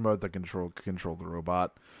has a remote that control the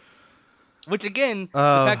robot. Which again, the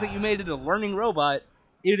fact that you made it a learning robot,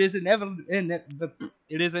 it is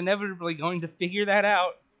inevitably going to figure that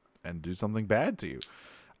out and do something bad to you.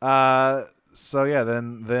 So yeah,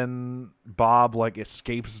 then Bob like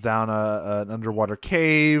escapes down an underwater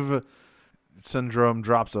cave. Syndrome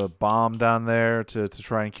drops a bomb down there to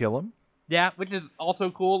try and kill him. Yeah, which is also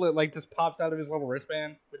cool. It like just pops out of his little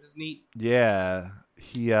wristband, which is neat. Yeah,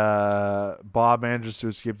 Bob manages to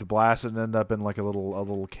escape the blast and end up in like a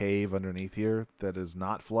little cave underneath here that is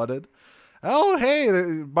not flooded. Oh,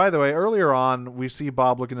 hey, by the way, earlier on, we see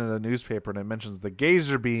Bob looking at a newspaper, and it mentions the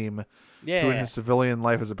Gazer Beam, who in his civilian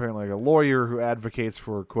life is apparently like a lawyer who advocates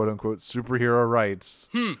for quote-unquote superhero rights.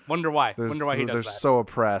 Wonder why he does that. They're so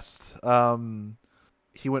oppressed.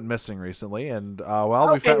 He went missing recently, and,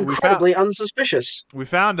 incredibly unsuspicious. We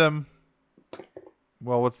found him.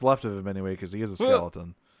 Well, what's left of him anyway, because he is a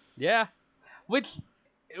skeleton. Yeah. Which,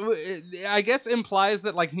 I guess, implies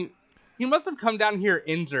that, like, he must have come down here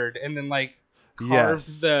injured and then like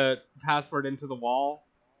carved the password into the wall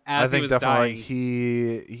as he was dying.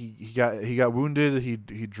 He got wounded. He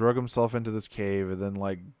drug himself into this cave and then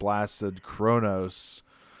like blasted Kronos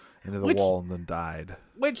into the wall and then died.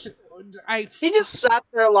 He just sat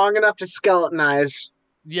there long enough to skeletonize.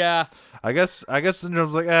 Yeah. I guess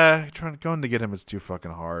Syndrome's like, going to get him is too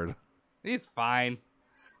fucking hard. He's fine.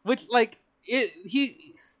 Which like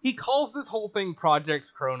He calls this whole thing Project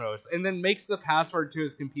Kronos and then makes the password to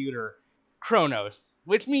his computer Kronos,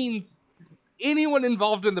 which means anyone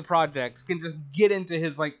involved in the project can just get into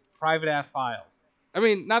his like private ass files. I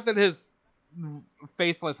mean, not that his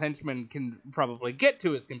faceless henchmen can probably get to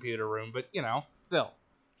his computer room, but you know, still.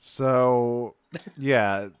 So,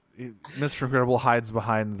 yeah, Mr. Incredible hides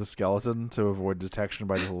behind the skeleton to avoid detection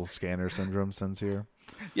by the little scanner Syndrome sends here.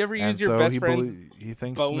 You ever use your best friend's he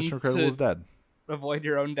thinks bones Mr. Incredible is dead. Avoid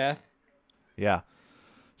your own death. Yeah.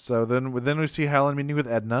 So then we see Helen meeting with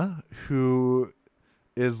Edna, who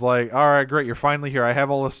is like, "All right, great, you're finally here. I have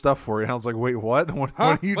all this stuff for you." And I was like, "Wait, what? What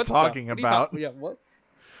are you talking about?" Yeah, what?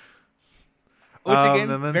 Which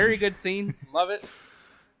again, very good scene. Love it.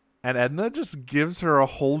 And Edna just gives her a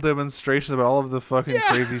whole demonstration about all of the fucking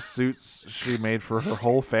crazy suits she made for her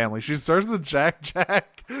whole family. She starts with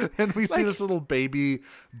Jack, and we see this little baby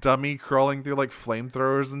dummy crawling through like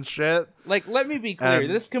flamethrowers and shit. Like, let me be clear.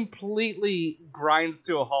 This completely grinds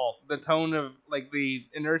to a halt the tone of like the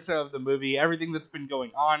inertia of the movie, everything that's been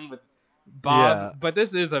going on with Bob. Yeah. But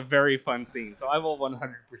this is a very fun scene, so I will 100%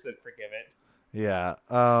 forgive it. Yeah.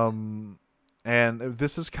 And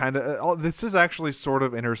this is this is actually sort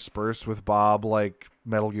of interspersed with Bob like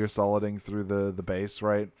Metal Gear Soliding through the base,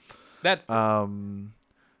 right? That's at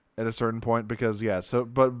a certain point, because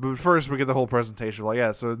but first we get the whole presentation.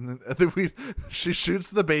 Like, so she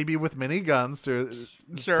shoots the baby with mini guns to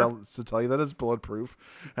tell you that it's bulletproof,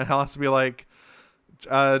 and Hal has to be like,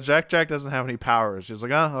 Jack doesn't have any powers. She's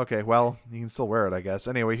like, oh, okay, well, you can still wear it, I guess.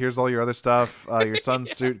 Anyway, here's all your other stuff. Your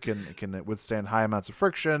son's suit can withstand high amounts of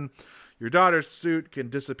friction. Your daughter's suit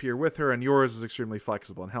can disappear with her, and yours is extremely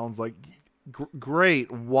flexible. And Helen's like,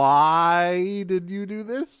 great. Why did you do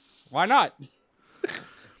this? Why not?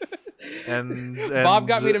 and Bob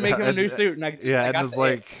got me to make him a new suit, and and was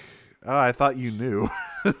like, oh, I thought you knew.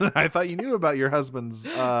 I thought you knew about your husband's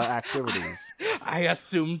activities. I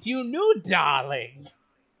assumed you knew, darling.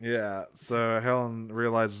 Yeah. So Helen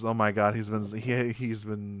realizes, oh my god, he's been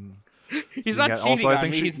He's not cheating on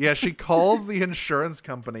me. She calls the insurance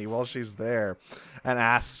company while she's there and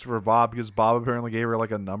asks for Bob, because Bob apparently gave her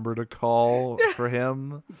like a number to call for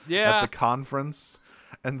him at the conference.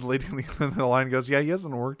 And the lady in the line goes, he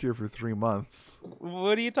hasn't worked here for 3 months.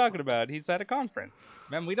 What are you talking about? He's at a conference.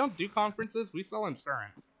 Man, we don't do conferences. We sell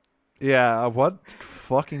insurance. Yeah, what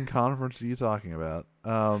fucking conference are you talking about?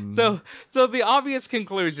 So the obvious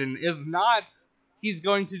conclusion is not he's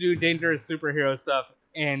going to do dangerous superhero stuff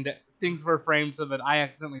and things were framed so that I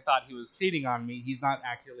accidentally thought he was cheating on me. He's not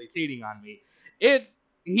actually cheating on me. It's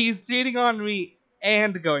he's cheating on me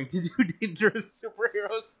and going to do dangerous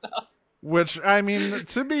superhero stuff. Which, I mean,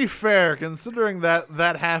 to be fair, considering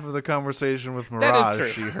that half of the conversation with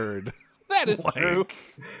Mirage she heard. That is true.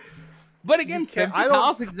 But again, I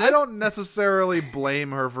don't necessarily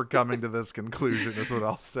blame her for coming to this conclusion, is what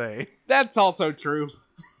I'll say. That's also true.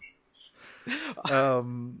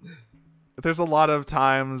 there's a lot of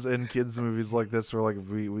times in kids movies like this where like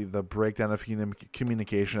we the breakdown of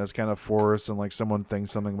communication is kind of forced, and like someone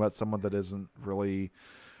thinks something about someone that isn't really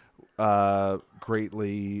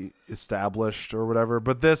greatly established or whatever.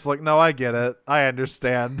 But this, like, no, I get it, I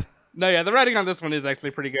understand. No, yeah, the writing on this one is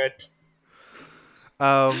actually pretty good.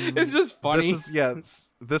 It's just funny.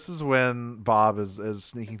 This is when Bob is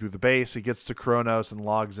sneaking through the base. He gets to Kronos and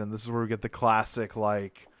logs in. This is where we get the classic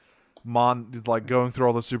like going through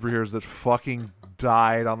all the superheroes that fucking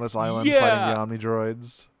died on this island fighting the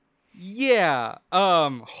Omnidroids. Yeah.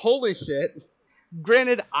 Holy shit.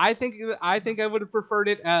 Granted, I think I would have preferred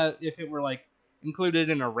it if it were like included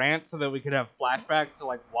in a rant so that we could have flashbacks to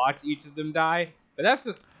like watch each of them die. But that's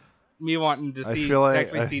just me wanting to see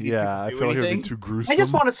actually see these people do I feel like it would be too gruesome. I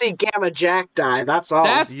just want to see Gamma Jack die. That's all.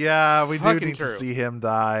 We do need to see him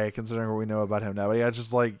die, considering what we know about him now. But yeah, it's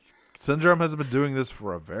just like Syndrome has been doing this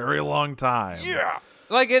for a very long time. Yeah,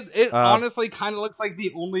 like it honestly kind of looks like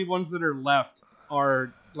the only ones that are left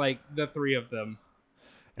are like the three of them.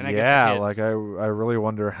 And I guess like I really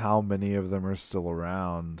wonder how many of them are still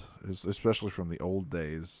around, especially from the old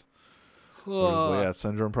days.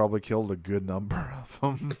 Syndrome probably killed a good number of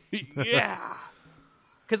them. Yeah,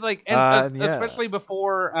 because like, especially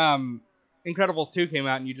before Incredibles 2 came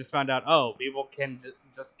out, and you just found out, people can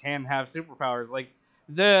have superpowers. Like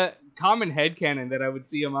the common headcanon that I would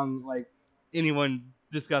see among like anyone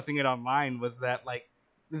discussing it online was that like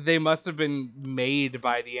they must have been made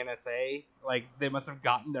by the NSA. Like they must have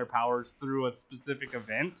gotten their powers through a specific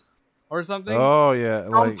event or something. Oh yeah,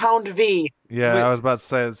 Compound V. Yeah, I was about to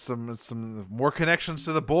say some more connections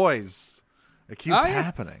to the boys. It keeps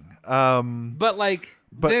happening. But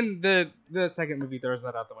then the second movie throws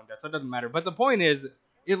that out the window, so it doesn't matter. But the point is,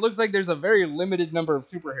 it looks like there's a very limited number of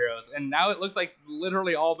superheroes, and now it looks like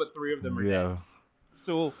literally all but 3 of them are dead.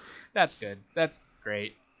 So that's good. That's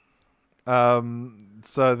great.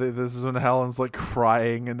 So this is when Helen's like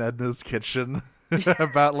crying in Edna's kitchen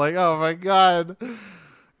about like, oh my god,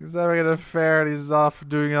 he's having an affair and he's off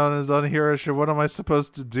doing it on his own hero shit. What am I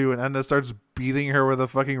supposed to do? And Edna starts beating her with a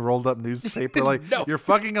fucking rolled up newspaper. Like, No. You're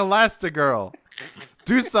fucking Elastigirl.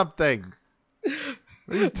 Do something. What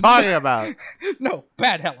are you talking about? No,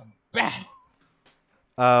 bad Helen, bad.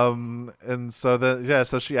 And so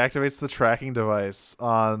so she activates the tracking device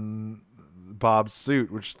on Bob's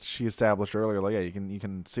suit, which she established earlier. Like, yeah, you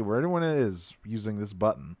can see where anyone is using this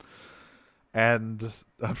button. And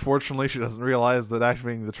unfortunately, she doesn't realize that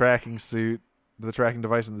activating the tracking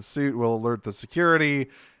device in the suit will alert the security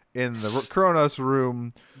in the Kronos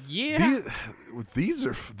room. Yeah,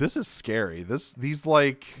 this is scary. This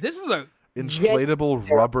is a inflatable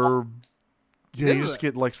rubber. Yeah, you just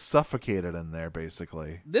get like suffocated in there,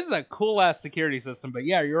 basically. This is a cool ass security system, but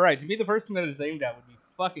yeah, you're right. To be the person that it's aimed at would be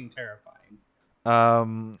fucking terrifying.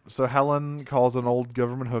 So Helen calls an old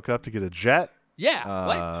government hookup to get a jet.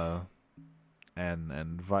 Yeah.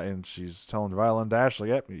 And she's telling Viola and Dash, like,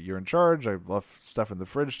 yep, you're in charge. I left stuff in the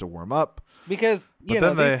fridge to warm up. Because, these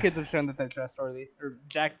kids have shown that they're trustworthy.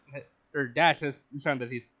 Or Dash has shown that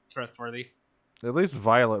he's trustworthy. At least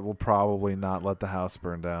Violet will probably not let the house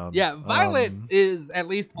burn down. Yeah, Violet is at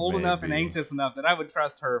least old enough and anxious enough that I would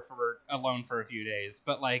trust her alone for a few days.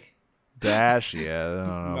 But, like... Dash, yeah, I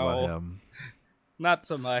don't know about him. Not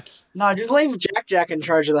so much. No, just leave Jack in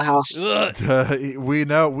charge of the house. We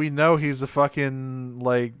know he's a fucking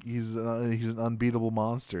like he's an unbeatable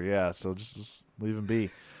monster. Yeah, so just leave him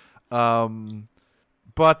be.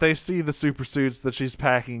 But they see the super suits that she's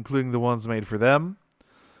packing, including the ones made for them.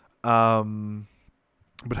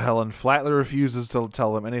 But Helen flatly refuses to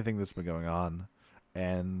tell them anything that's been going on,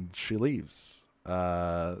 and she leaves.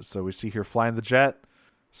 So we see her flying the jet.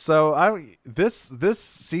 So this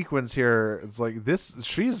sequence here, it's like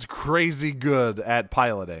she's crazy good at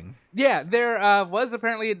piloting. Yeah, there was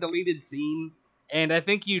apparently a deleted scene, and I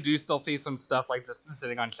think you do still see some stuff like just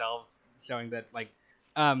sitting on shelves showing that like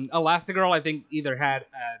Elastigirl I think either had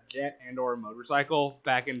a jet and or a motorcycle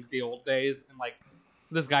back in the old days, and like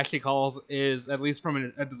this guy she calls is, at least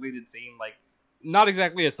from a deleted scene, like not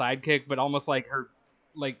exactly a sidekick, but almost like her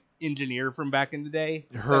like engineer from back in the day.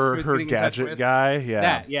 Her gadget guy,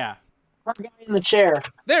 yeah. Her guy in the chair.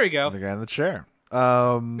 There we go. The guy in the chair.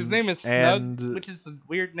 His name is Snug, which is a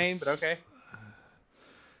weird name, but okay.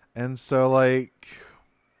 And so like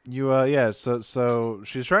so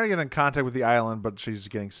she's trying to get in contact with the island, but she's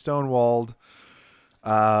getting stonewalled.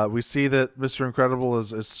 We see that Mr. Incredible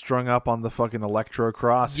is strung up on the fucking Electro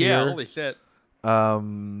Cross here. Yeah, holy shit.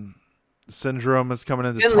 Syndrome is coming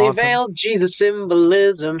into Thinly veiled Jesus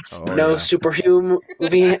symbolism. No superhuman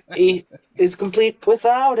movie is complete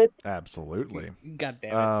without it. Absolutely. God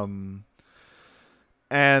damn it.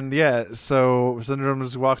 And yeah, so Syndrome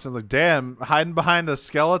just walks in like, damn, hiding behind a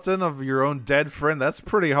skeleton of your own dead friend, that's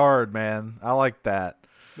pretty hard, man. I like that.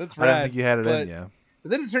 That's I right. didn't think you had it in you.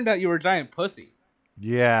 But then it turned out you were a giant pussy.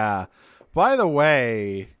 Yeah. By the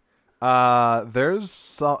way,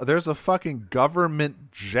 there's a fucking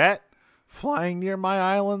government jet flying near my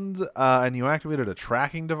island, and you activated a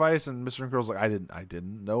tracking device, and Mr. Incredible's like, I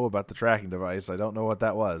didn't know about the tracking device. I don't know what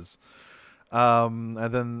that was. And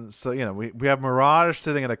then, so, you know, we have Mirage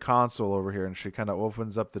sitting at a console over here, and she kind of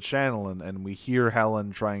opens up the channel, and we hear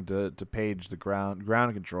Helen trying to page the ground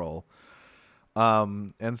control.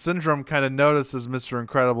 And Syndrome kind of notices Mr.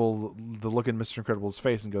 Incredible, the look in Mr. Incredible's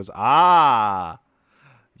face, and goes, "Ah,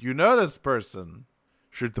 you know this person.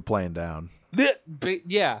 Shoot the plane down."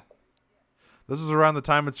 Yeah. This is around the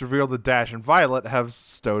time it's revealed that Dash and Violet have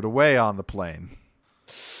stowed away on the plane.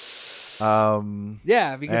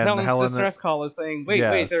 Yeah, because Helen's distress call is saying, wait,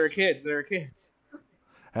 there are kids.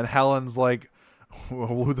 And Helen's like, well,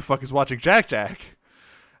 who the fuck is watching Jack Jack?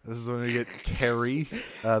 This is when we get Carrie,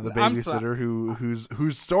 the babysitter,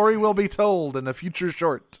 whose story will be told in a future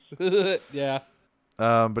short. Yeah.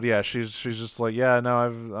 But yeah, she's just like, yeah, no,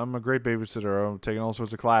 I'm a great babysitter. I'm taking all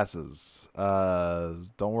sorts of classes.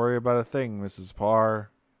 Don't worry about a thing, Mrs.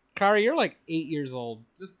 Parr. Kari, you're like 8 years old.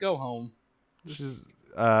 Just go home.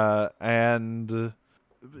 And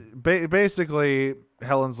basically,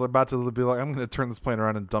 Helen's about to be like, I'm going to turn this plane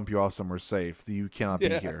around and dump you off somewhere safe. You cannot be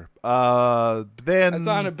here. Then I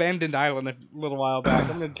saw an abandoned island a little while back.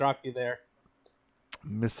 I'm going to drop you there.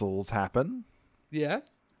 Missiles happen.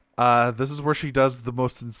 Yes. This is where she does the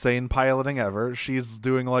most insane piloting ever. She's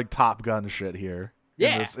doing like Top Gun shit here.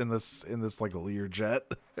 Yeah. In this like Learjet.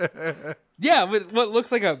 Yeah, with what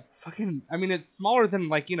looks like a fucking, I mean, it's smaller than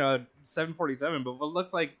like, you know, a 747, but what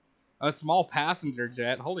looks like a small passenger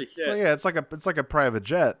jet. Holy shit. So yeah, it's like a private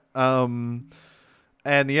jet. And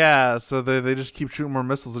yeah, so they just keep shooting more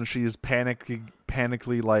missiles, and she's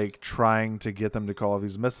panically like trying to get them to call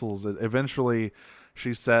these missiles. Eventually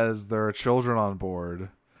she says there are children on board.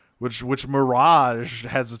 Which Mirage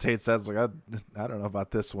hesitates at. Like, I don't know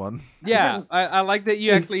about this one. Yeah, I like that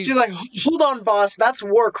you actually... She's like, hold on, boss, that's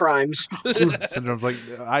war crimes. Syndrome's like,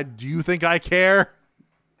 do you think I care?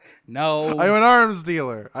 No. I'm an arms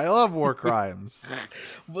dealer. I love war crimes.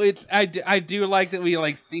 Which I do like that we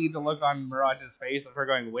like see the look on Mirage's face of her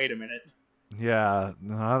going, wait a minute. Yeah,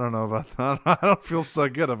 I don't know about that. I don't feel so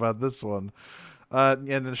good about this one. And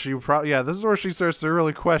then she this is where she starts to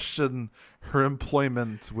really question her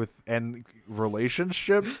employment and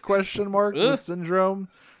relationship with Syndrome.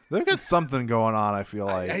 They've got something going on, I feel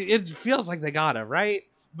like. It feels like they got it, right?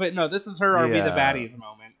 But no, this is her are we the baddies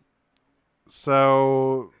moment.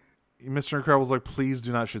 So Mr. Incredible's like, please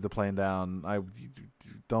do not shoot the plane down.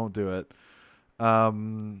 Don't do it.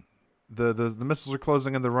 The missiles are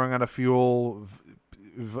closing and they're running out of fuel.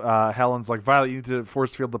 Helen's like, Violet, you need to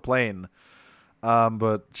force field the plane.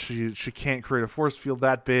 But she can't create a force field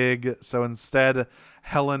that big, so instead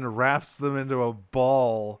Helen wraps them into a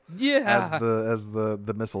ball as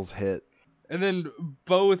the missiles hit. And then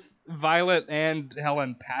both Violet and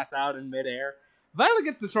Helen pass out in midair. Violet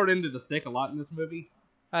gets the short end of the stick a lot in this movie,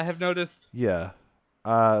 I have noticed. Yeah.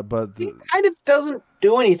 But He kind of doesn't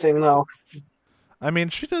do anything though. I mean,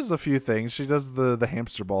 she does a few things. She does the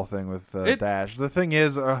hamster ball thing with Dash. The thing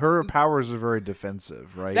is, her powers are very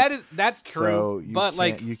defensive, right? That's true.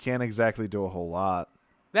 So you can't exactly do a whole lot.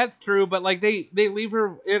 That's true, but like they leave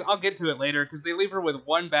her. I'll get to it later because they leave her with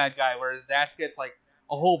one bad guy, whereas Dash gets like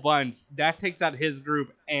a whole bunch. Dash takes out his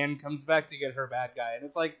group and comes back to get her bad guy, and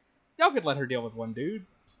it's like y'all could let her deal with one dude.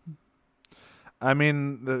 I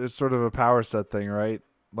mean, it's sort of a power set thing, right?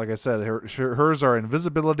 Like I said, hers are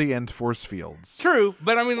invisibility and force fields. True,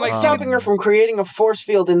 but I mean, like stopping her from creating a force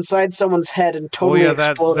field inside someone's head and totally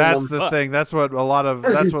exploding that's them. the thing. That's what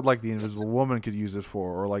that's what like the Invisible Woman could use it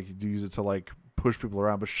for, or like use it to like push people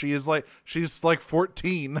around. But she's like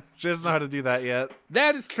 14. She doesn't know how to do that yet.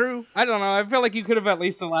 That is true. I don't know. I feel like you could have at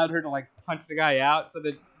least allowed her to like punch the guy out so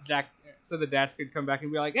that Dash could come back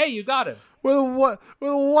and be like, "Hey, you got him." Well, what?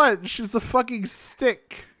 Well, what? She's a fucking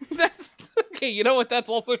stick. That's okay. You know what? That's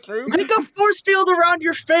also true. Make a force field around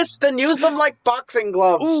your fist and use them like boxing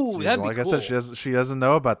gloves. Ooh, that'd be like cool. I said, she doesn't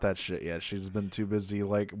know about that shit yet. She's been too busy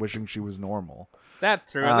like wishing she was normal.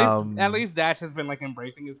 That's true. At least Dash has been like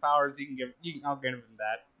embracing his powers. I'll give him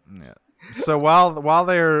that. Yeah. So while the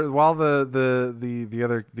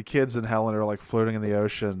kids and Helen are like floating in the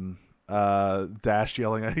ocean, Dash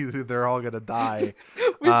yelling at you, they're all gonna die.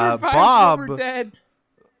 We survived, we're dead.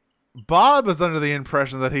 Bob is under the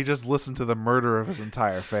impression that he just listened to the murder of his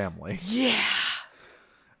entire family. Yeah.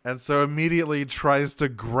 And so immediately tries to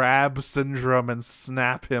grab Syndrome and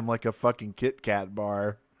snap him like a fucking Kit Kat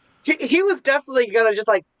bar. He was definitely gonna just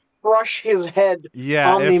like crush his head,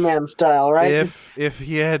 Yeah, Omni-Man style, right? if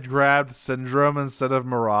he had grabbed Syndrome instead of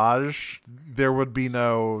Mirage, there would be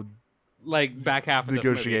no like back half of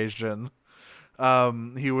negotiation.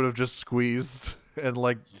 He would have just squeezed and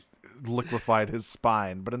like liquefied his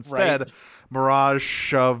spine. But instead, Right. Mirage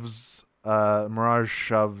shoves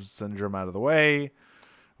Syndrome out of the way,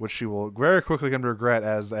 which she will very quickly come to regret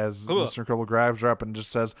as Cool. Mr. Incredible grabs her up and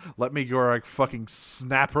just says, "Let me go," or like fucking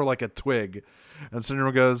snap her like a twig. And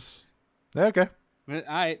Syndrome goes, "Yeah, okay, All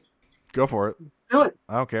right. go for it. Do it.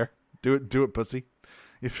 I don't care. Do it, pussy.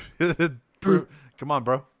 If come on,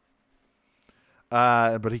 bro."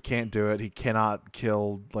 But he can't do it. He cannot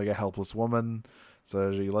kill like a helpless woman.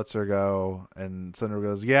 So he lets her go, and Syndrome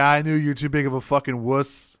goes, "Yeah, I knew you're too big of a fucking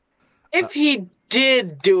wuss." If he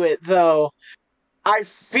did do it, though, I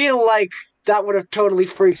feel like that would have totally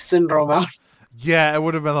freaked Syndrome out. Yeah, it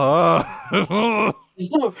would have been like,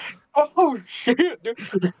 Oh shit!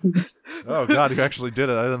 Dude. oh god, you actually did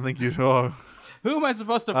it. I didn't think you'd. Oh. Who am I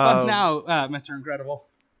supposed to fuck now, Mr. Incredible?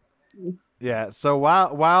 Yeah. So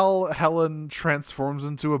while Helen transforms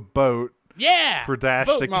into a boat Yeah. for Dash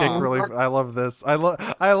Boat to mom. kick really, I love this. I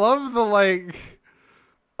love the like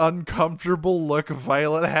uncomfortable look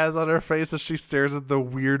Violet has on her face as she stares at the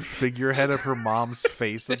weird figurehead of her mom's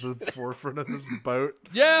face at the forefront of this boat.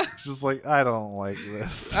 Yeah. She's just like, I don't like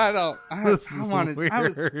this. I don't. This is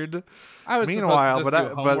weird. I was Meanwhile, supposed to just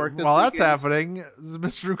do but homework this while that's weekend. happening,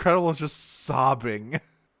 Mr. Incredible is just sobbing.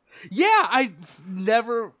 Yeah, I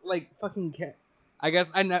never like fucking. I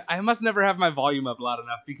guess I must never have my volume up loud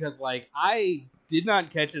enough because like I did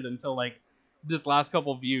not catch it until like this last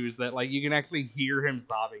couple views that like you can actually hear him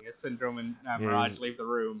sobbing as Syndrome and Mirage leave the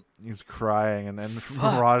room. He's crying, and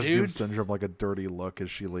Fuck, Mirage dude. gives Syndrome like a dirty look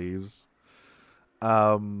as she leaves.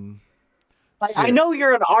 Like, I know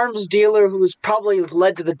you're an arms dealer who's probably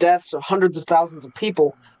led to the deaths of hundreds of thousands of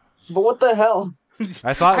people, but what the hell?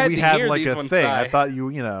 I thought I had we to had hear like these a ones thing. die. I thought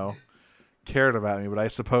you cared about me, but I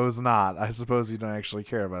suppose not. I suppose you don't actually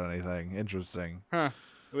care about anything. Interesting. Huh?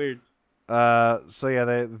 Weird. So yeah,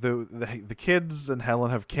 the kids and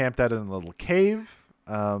Helen have camped out in a little cave,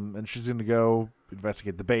 and she's gonna go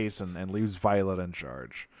investigate the base and leaves Violet in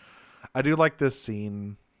charge. I do like this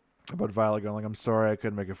scene about Violet going like, "I'm sorry, I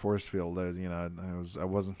couldn't make a force field. I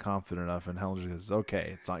wasn't confident enough." And Helen just says,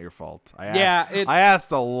 "Okay, it's not your fault. I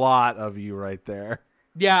asked a lot of you right there."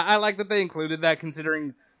 Yeah, I like that they included that,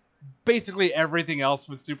 considering basically everything else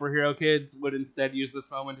with superhero kids would instead use this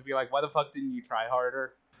moment to be like, "Why the fuck didn't you try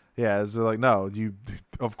harder?" Yeah, so like, no,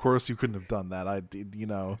 of course you couldn't have done that. I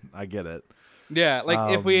get it. Yeah,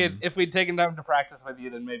 like if we'd taken time to practice with you,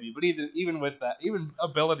 then maybe. But even with that, even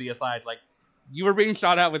ability aside, like you were being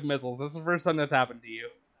shot out with missiles. This is the first time that's happened to you.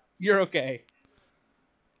 You're okay.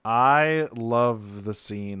 I love the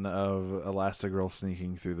scene of Elastigirl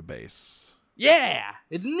sneaking through the base. Yeah,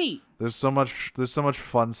 it's neat. There's so much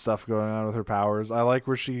fun stuff going on with her powers. I like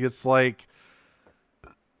where she gets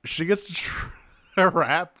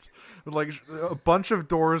trapped. Like a bunch of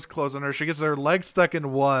doors close on her. She gets her leg stuck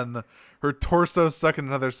in one, her torso stuck in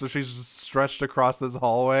another, so she's just stretched across this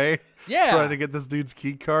hallway Yeah, trying to get this dude's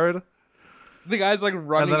key card. the guy's like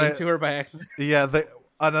running into her by accident. Yeah,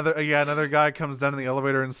 another guy comes down in the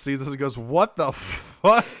elevator and sees this and goes, "What the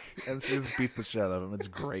fuck?" And she just beats the shit out of him. It's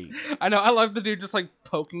great. I know. I love the dude just like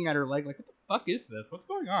poking at her leg. Like, what the fuck is this? What's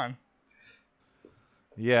going on?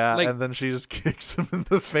 Yeah, Like- and then she just kicks him in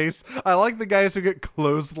the face. I like the guys who get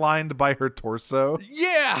clotheslined by her torso.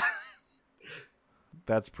 Yeah.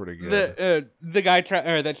 That's pretty good. The guy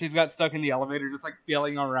that she's got stuck in the elevator, just like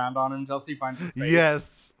feeling around on him until she finds his face.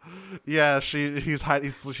 Yes, yeah. He's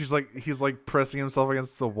like pressing himself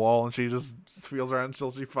against the wall, and she just feels around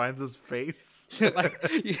until she finds his face. Like,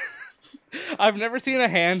 I've never seen a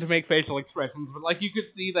hand make facial expressions, but like you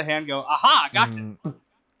could see the hand go, "Aha, gotcha."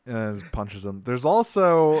 And punches him. There's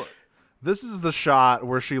also, this is the shot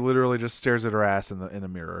where she literally just stares at her ass in a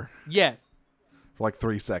mirror Yes. for like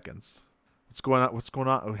 3 seconds. What's going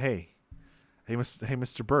on? Oh, hey,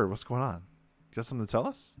 Mr. Bird, what's going on? You got something to tell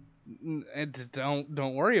us?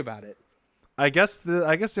 Don't worry about it. I guess the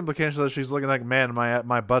implication is that she's looking like, man,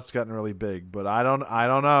 my butt's gotten really big, but I don't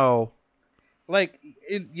know. Like,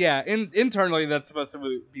 internally that's supposed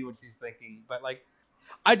to be what she's thinking, but like,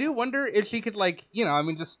 I do wonder if she could like,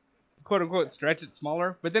 just quote unquote stretch it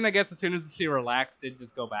smaller. But then I guess as soon as she relaxed, it'd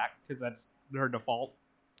just go back because that's her default.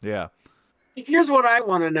 Yeah. Here's what I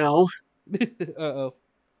want to know. Uh-oh.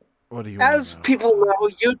 What do you want As to know? people know,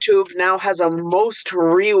 YouTube now has a most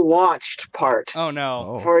rewatched part. Oh no.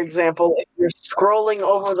 Oh. For example, if you're scrolling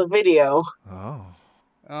over the video, Oh.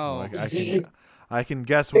 Oh. Well, I can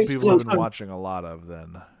guess what people have been watching a lot of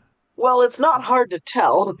then. well, it's not hard to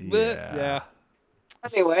tell. Yeah.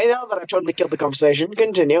 Anyway, now that I've totally killed the conversation,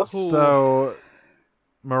 continue. So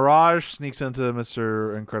Mirage sneaks into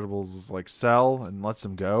Mr. Incredible's like cell and lets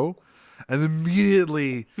him go, and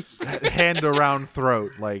immediately hand around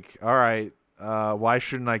throat. Like, all right, why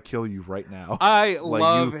shouldn't I kill you right now? I Like,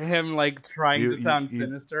 love him like trying you- to sound you-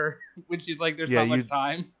 sinister when she's like, "There's Yeah, not much you-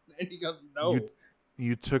 time," and he goes, "No."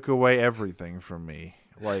 You took away everything from me.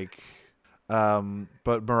 Like,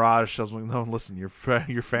 but Mirage tells me, no, listen, your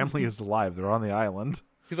family is alive. They're on the island.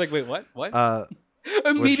 He's like, "Wait, what? What?" Uh,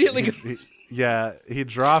 Immediately which goes, he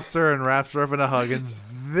drops her and wraps her up in a hug, and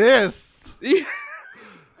this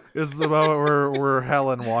is the moment where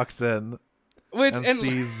Helen walks in which and and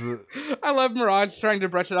sees I love Mirage trying to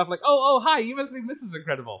brush it off, like, "Oh, hi, you must be Mrs.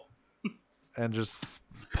 Incredible." and just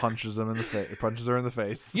punches her in the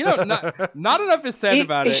face. You know, not enough is said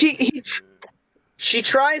about it. She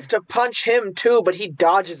tries to punch him too, but he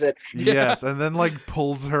dodges it. Yes, and then like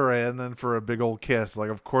pulls her in and for a big old kiss. Like,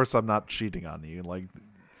 of course I'm not cheating on you. Like,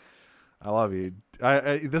 I love you.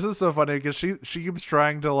 I this is so funny because she keeps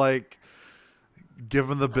trying to like give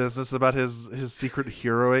him the business about his secret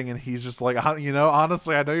heroing, and he's just like,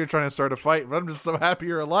 honestly, I know you're trying to start a fight, but I'm just so happy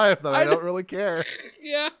you're alive that I don't really care.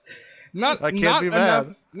 Yeah. I can't be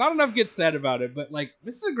mad. Not enough gets said about it, but like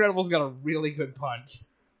Mrs. Incredible's got a really good punch.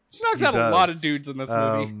 She knocks He out a lot does. of dudes in this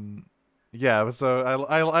movie. Yeah, so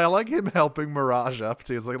I like him helping Mirage up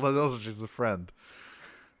too. He's like, listen, she's a friend.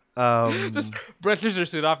 Just brushes her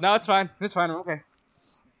suit off. No, it's fine. It's fine. I'm okay.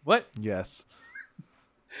 What? Yes.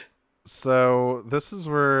 So this is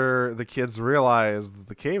where the kids realize that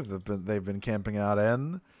the cave that they've been camping out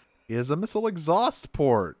in is a missile exhaust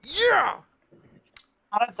port. Yeah.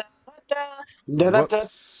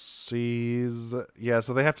 Whoopsies. Yeah,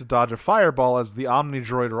 so they have to dodge a fireball as the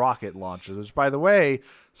Omnidroid rocket launches, which, by the way,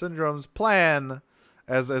 Syndrome's plan,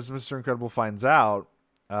 as Mr. Incredible finds out,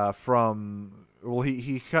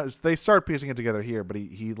 they start piecing it together here, but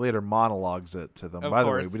he later monologues it to them. By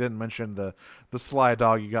the way, we didn't mention the sly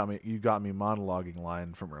dog you got me monologuing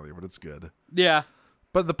line from earlier, but it's good. Yeah.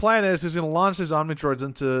 But the plan is he's going to launch his Omnidroids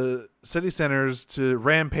into city centers to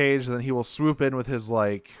rampage, and then he will swoop in with his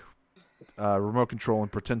remote control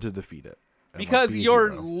and pretend to defeat it. Because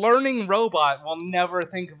your learning robot will never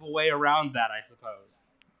think of a way around that, I suppose.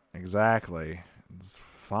 Exactly. It's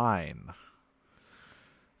fine.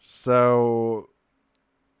 So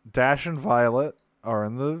Dash and Violet are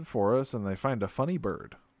in the forest, and they find a funny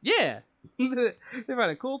bird. Yeah. They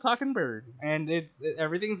find a cool talking bird, and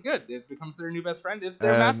everything's good. It becomes their new best friend. It's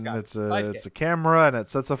their mascot. It's a camera, and it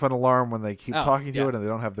sets off an alarm when they keep talking to yeah. it, and they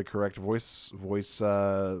don't have the correct voice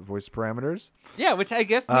parameters. Yeah, which I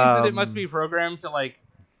guess means that it must be programmed to like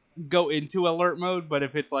go into alert mode. But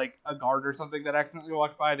if it's like a guard or something that accidentally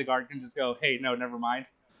walked by, the guard can just go, "Hey, no, never mind."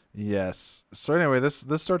 Yes. So anyway, this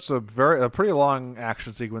starts a pretty long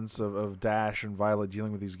action sequence of Dash and Violet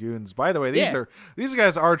dealing with these goons. By the way, these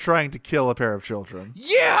guys are trying to kill a pair of children.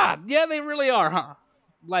 Yeah, they really are, huh?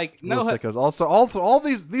 Like no, because also all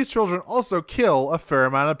these children also kill a fair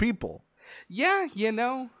amount of people. Yeah,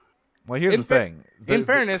 Well, here's the thing. In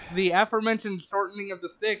fairness, the aforementioned shortening of the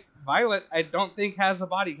stick, Violet, I don't think has a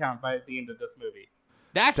body count by the end of this movie.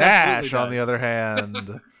 Dash on the other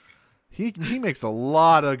hand. He makes a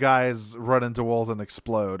lot of guys run into walls and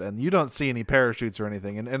explode, and you don't see any parachutes or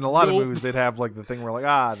anything. And in a lot of movies, they'd have like the thing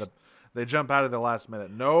where they jump out at the last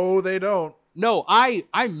minute. No, they don't. No, I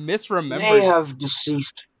misremembered. They have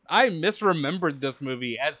deceased. I misremembered this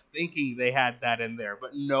movie as thinking they had that in there,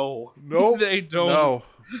 but no, they don't.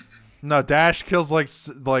 No. Dash kills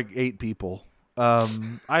like 8 people. By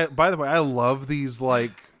the way, I love these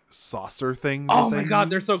like saucer things. Oh my god,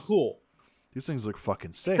 they're so cool. These things look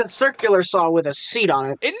fucking sick. The circular saw with a seat on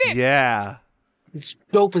it. Isn't it? Yeah. It's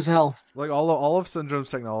dope as hell. Like all of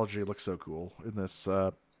Syndrome's technology looks so cool in this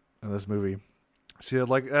movie. So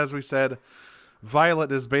like as we said,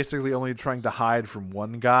 Violet is basically only trying to hide from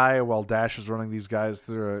one guy while Dash is running these guys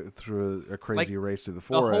through a crazy race through the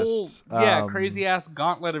forest. Crazy ass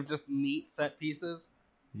gauntlet of just neat set pieces.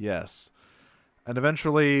 Yes. And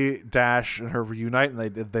eventually, Dash and her reunite, and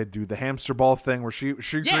they do the hamster ball thing where she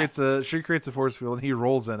creates a force field, and he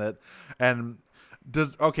rolls in it. And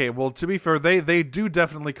to be fair, they do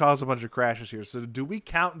definitely cause a bunch of crashes here. So do we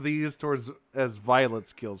count these as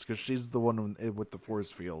Violet's kills because she's the one with the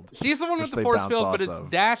force field? She's the one with the force field, but it's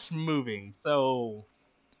Dash moving. So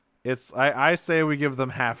I say we give them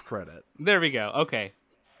half credit. There we go. Okay.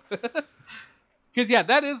 Because yeah,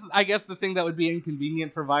 that is, I guess, the thing that would be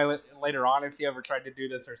inconvenient for Violet later on if she ever tried to do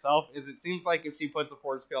this herself. Is it seems like if she puts a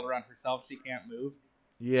force field around herself, she can't move.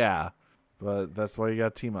 Yeah, but that's why you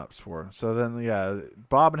got team ups for. So then, yeah,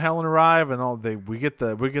 Bob and Helen arrive, and we get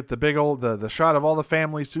the big old the shot of all the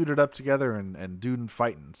family suited up together and doing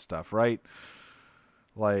fighting stuff, right?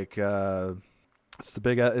 Like it's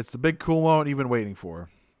the big cool moment you've been waiting for.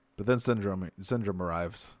 But then Syndrome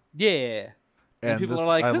arrives. Yeah. And people this, are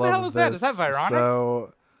like, I who the hell is that? Is that Vironic?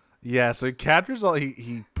 So, yeah, so he captures all.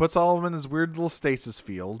 He puts all of them in his weird little stasis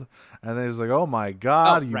field, and then he's like, "Oh my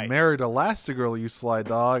god, you married Elastigirl, you sly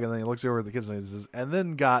dog!" And then he looks over at the kids and he says, "And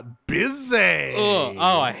then got busy." Ugh.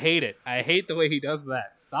 Oh, I hate it. I hate the way he does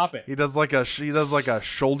that. Stop it. He does like a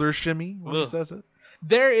shoulder shimmy when he says it.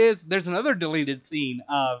 There's another deleted scene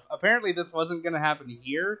of, apparently this wasn't going to happen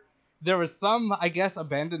here. There was some, I guess,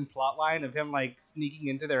 abandoned plot line of him like sneaking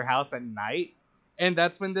into their house at night. And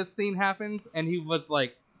that's when this scene happens, and he was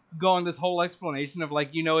like going this whole explanation of like,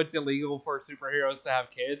 it's illegal for superheroes to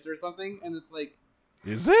have kids or something, and it's like,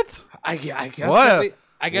 is it? I guess. What?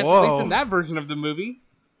 I guess at least in that version of the movie,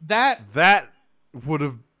 that would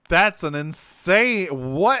have. That's an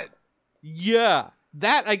insane. What? Yeah,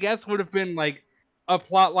 that I guess would have been like a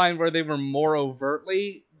plot line where they were more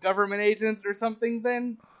overtly government agents or something.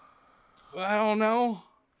 Then I don't know.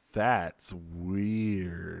 That's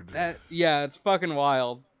weird. It's fucking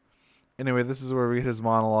wild. Anyway, this is where we get his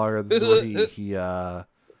monologue. This is where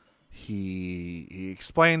he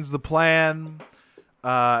explains the plan,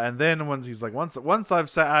 and then once he's like, once I've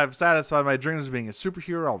satisfied my dreams of being a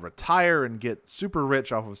superhero, I'll retire and get super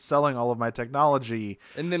rich off of selling all of my technology.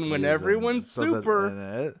 And then when everyone's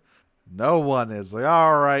super. No one is like,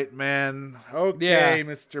 all right, man. Okay,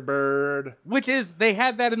 Mr. Bird. Which is, they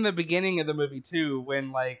had that in the beginning of the movie too,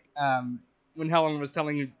 when like, when Helen was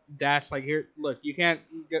telling Dash, like, here, look, you can't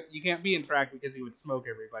be in track because he would smoke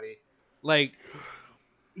everybody. Like,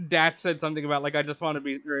 Dash said something about like, I just want to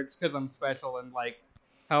be, or it's because I'm special, and like,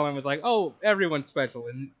 Helen was like, oh, everyone's special,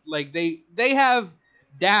 and like they have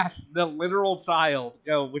Dash, the literal child,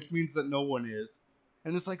 go, which means that no one is,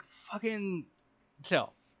 and it's like, fucking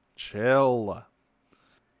chill.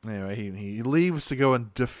 Anyway, he leaves to go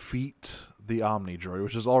and defeat the Omni Droid,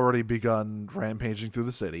 which has already begun rampaging through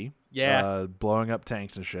the city. Yeah. Blowing up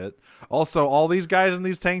tanks and shit. Also, all these guys in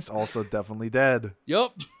these tanks also definitely dead.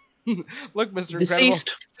 Yup. Look, Mr.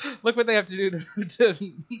 Deceased. Incredible. Look what they have to do to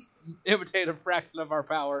imitate a fraction of our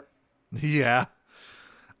power. Yeah.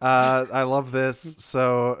 I love this.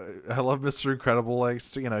 So I love Mr. Incredible. Like,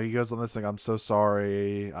 he goes on this thing. I'm so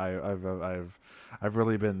sorry. I've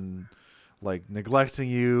really been like neglecting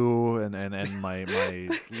you, and my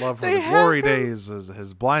love for the glory days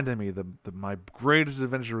has blinded me. My greatest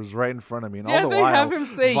adventure was right in front of me, and all the while, have him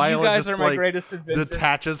say, Violet "You guys just, are my greatest adventure."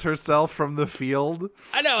 Detaches herself from the field.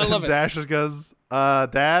 I know, I love it. Dash just goes,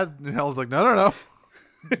 "Dad," and Helen's like, "No,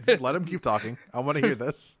 just let him keep talking. I want to hear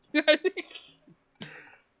this."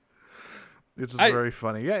 It's just very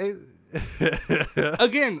funny. Yeah.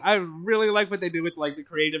 Again, I really like what they do with like the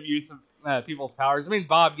creative use of people's powers. I mean,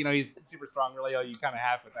 Bob, he's super strong. Really, all you kind of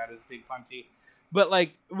have with that is big punchy. But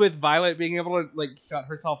like with Violet being able to like shut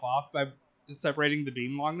herself off by separating the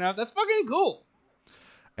beam long enough, that's fucking cool.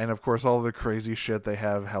 And of course, all the crazy shit they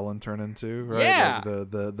have Helen turn into, right? Yeah. Like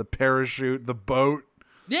the parachute, the boat.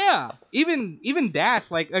 Yeah. Even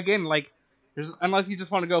Dash, like again, like. Unless you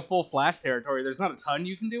just want to go full Flash territory, there's not a ton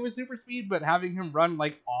you can do with super speed, but having him run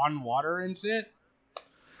like on water and shit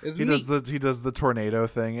is neat. He does the tornado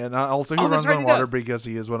thing, and also he runs on water because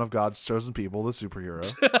he is one of God's chosen people, the superhero.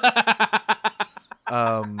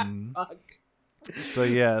 So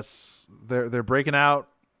yes, they're breaking out.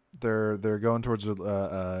 They're going towards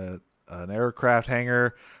an aircraft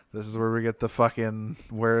hangar. This is where we get the fucking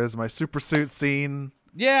 "Where is my super suit?" scene.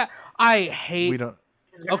 Yeah, I hate. We don't.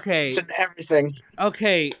 Okay. It's in everything.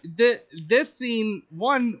 Okay. This scene,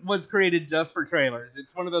 one, was created just for trailers.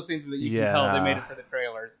 It's one of those scenes that you can tell they made it for the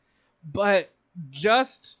trailers. But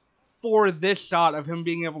just for this shot of him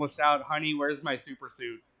being able to shout, "Honey, where's my super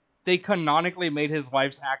suit?" they canonically made his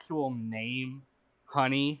wife's actual name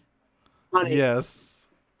Honey. Yes.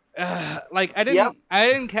 Like I don't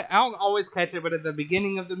always catch it, but at the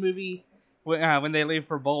beginning of the movie, when they leave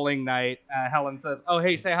for bowling night, Helen says, "Oh,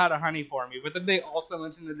 hey, say hi to Honey for me." But then they also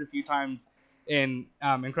mentioned it a few times in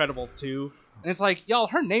Incredibles 2. And it's like, y'all,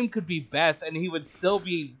 her name could be Beth, and he would still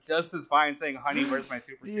be just as fine saying, "Honey, where's my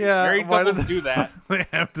super suit?" Yeah, married couples do that. They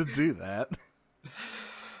have to do that.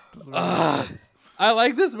 I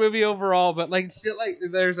like this movie overall, but like shit, like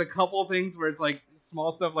there's a couple things where it's like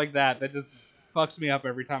small stuff like that just fucks me up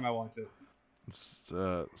every time I watch it.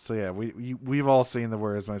 So yeah, we've all seen the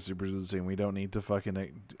 "Where Is My Super Suit" scene. We don't need to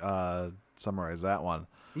fucking summarize that one.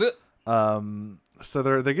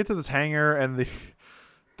 So they get to this hangar, and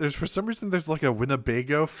there's for some reason there's like a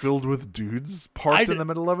Winnebago filled with dudes parked in the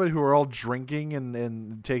middle of it who are all drinking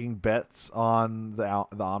and taking bets on the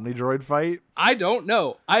Omnidroid fight. I don't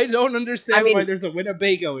know. I don't understand why there's a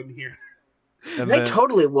Winnebago in here. And they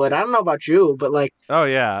totally would. I don't know about you, but like, oh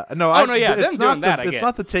yeah, no, it's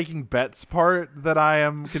not the taking bets part that I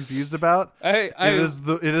am confused about. It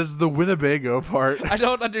is the Winnebago part. I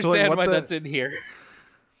don't understand why that's in here.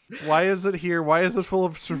 Why is it here? Why is it full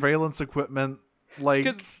of surveillance equipment? Like,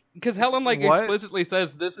 because Helen explicitly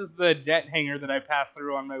says this is the jet hangar that I passed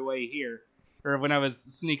through on my way here, or when I was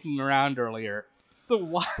sneaking around earlier. So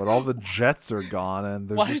why? But all the jets are gone, and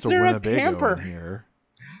there's just a Winnebago in here.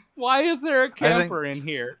 Why is there a camper in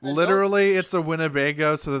here? Literally, it's a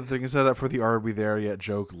Winnebago so that they can set up for the "Are We There Yet"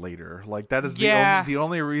 joke later. Like, that is the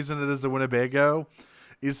only reason it is a Winnebago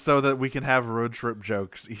is so that we can have road trip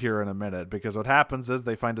jokes here in a minute. Because what happens is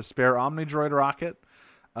they find a spare Omnidroid rocket.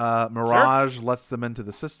 Mirage lets them into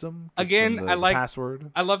the system. Again, I like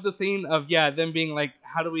password. I love the scene of them being like,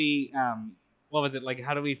 how do we what was it like?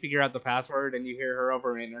 How do we figure out the password? And you hear her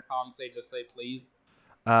over intercom say, "Just say please."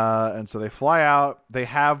 And so they fly out. They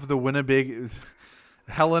have the Winnebago.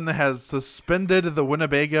 Helen has suspended the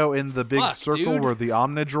Winnebago in the big circle where the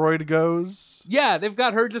Omnidroid goes. Yeah, they've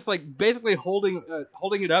got her just like basically holding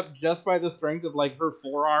it up just by the strength of like her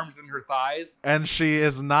forearms and her thighs. And she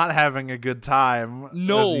is not having a good time.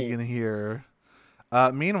 No, as you can hear.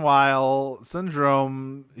 Meanwhile,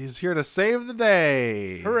 Syndrome, he's here to save the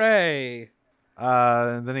day. Hooray!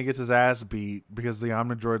 And then he gets his ass beat because the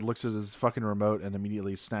Omnidroid looks at his fucking remote and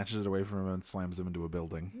immediately snatches it away from him and slams him into a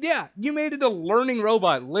building. Yeah, you made it a learning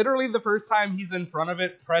robot. Literally the first time he's in front of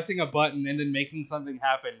it, pressing a button and then making something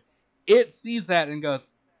happen. It sees that and goes,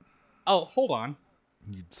 "Oh, hold on.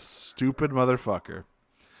 You stupid motherfucker."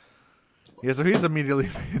 Yeah, so he's immediately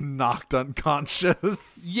knocked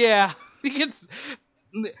unconscious. Yeah, because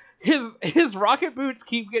his rocket boots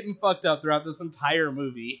keep getting fucked up throughout this entire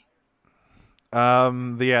movie.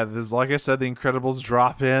 There's, like I said, the Incredibles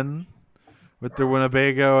drop in with their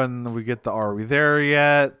Winnebago, and we get the "Are We There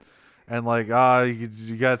Yet?" And like,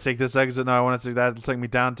 you gotta take this exit. No, I want to take that. It'll take me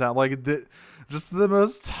downtown. Like, just the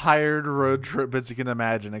most tired road trip bits you can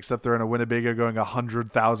imagine. Except they're in a Winnebago going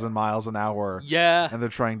 100,000 miles an hour. Yeah, and they're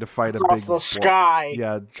trying to fight across the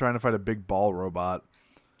sky. Trying to fight a big ball robot.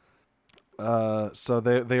 So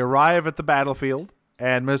they arrive at the battlefield,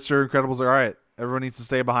 and Mr. Incredible's like, "All right, everyone needs to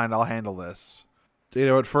stay behind. I'll handle this."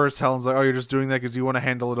 At first Helen's like, "Oh, you're just doing that because you want to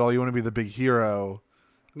handle it all. You want to be the big hero."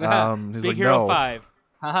 He's big like, Hero "No, 5.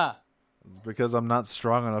 Haha. It's because I'm not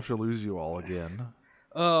strong enough to lose you all again."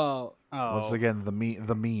 Oh. Once again, the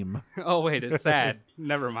meme. Oh wait, it's sad.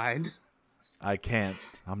 Never mind. I can't.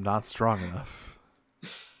 I'm not strong enough.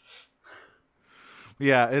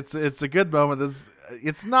 Yeah, it's a good moment.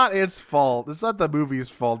 It's not its fault. It's not the movie's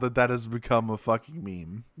fault that has become a fucking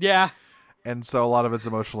meme. Yeah. And so a lot of its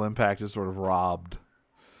emotional impact is sort of robbed.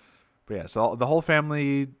 But yeah, so the whole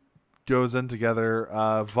family goes in together.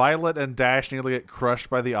 Violet and Dash nearly get crushed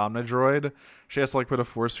by the Omnidroid. She has to like put a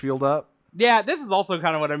force field up. Yeah, this is also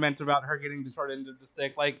kind of what I meant about her getting the short end of the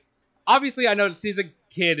stick. Like, obviously I know she's a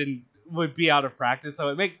kid and would be out of practice, so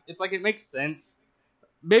it makes sense.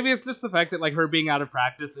 Maybe it's just the fact that like her being out of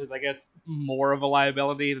practice is, I guess, more of a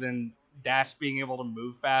liability than Dash being able to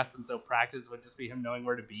move fast, and so practice would just be him knowing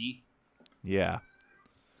where to be. Yeah.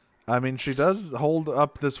 I mean, she does hold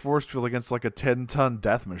up this force field against like a 10-ton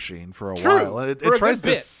death machine for a while. And it tries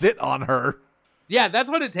to sit on her. Yeah, that's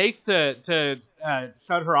what it takes to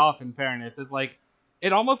shut her off, in fairness. It's like,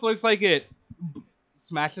 it almost looks like it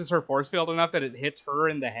smashes her force field enough that it hits her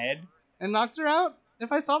in the head and knocks her out,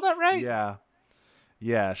 if I saw that right.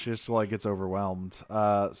 Yeah, she just like gets overwhelmed.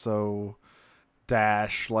 So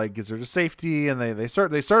Dash like gets her to safety, and they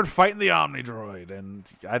start fighting the Omnidroid.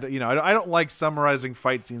 And I don't like summarizing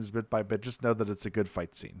fight scenes bit by bit. Just know that it's a good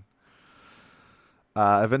fight scene.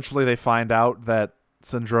 Eventually, they find out that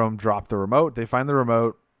Syndrome dropped the remote. They find the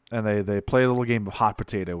remote, and they play a little game of hot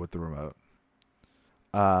potato with the remote.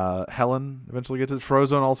 Helen eventually gets it.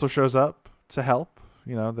 Frozone also shows up to help.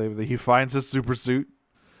 He finds his super suit.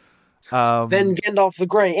 Then Gandalf the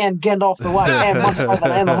Grey and Gandalf the White and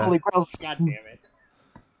and the Holy Grail. God damn it.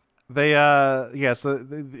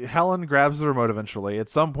 Helen grabs the remote eventually. At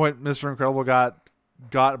some point, Mr. Incredible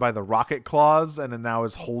got by the rocket claws and now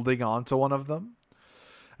is holding on to one of them.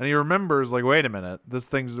 And he remembers, like, wait a minute, this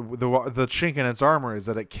thing's the chink in its armor is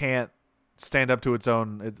that it can't stand up to its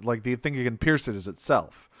own. The thing that can pierce it is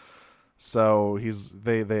itself. So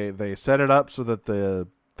they set it up so that the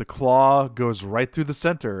claw goes right through the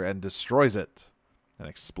center and destroys it and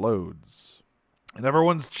explodes. And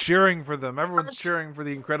everyone's cheering for them. Everyone's cheering for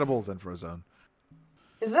the Incredibles and Frozone.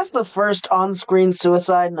 Is this the first on-screen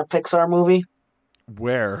suicide in a Pixar movie?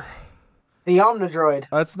 Where? The Omnidroid.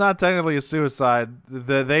 It's not technically a suicide.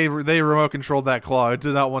 They remote controlled that claw. It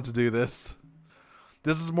did not want to do this.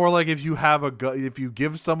 This is more like if you have a gun, if you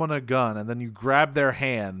give someone a gun and then you grab their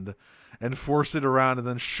hand and force it around and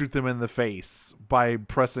then shoot them in the face by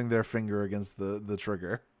pressing their finger against the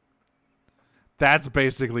trigger. That's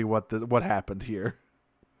basically what happened here.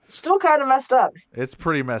 Still kind of messed up. It's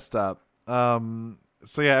pretty messed up.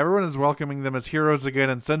 So yeah, everyone is welcoming them as heroes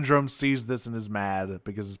again, and Syndrome sees this and is mad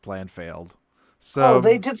because his plan failed. So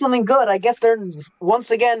they did something good. I guess they're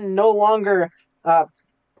once again no longer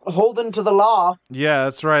holden to the law. Yeah,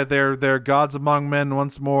 that's right. They're gods among men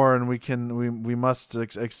once more, and we must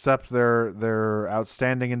accept their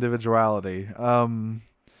outstanding individuality.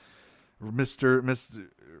 Mr.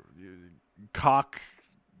 Cock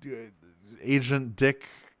Agent Dick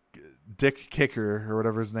Kicker or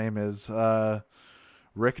whatever his name is.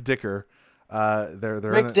 Rick Dicker.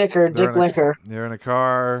 Dick Licker. They're in a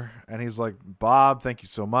car, and he's like, Bob, thank you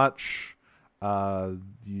so much.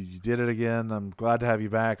 You did it again. I'm glad to have you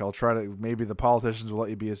back. I'll try to. Maybe the politicians will let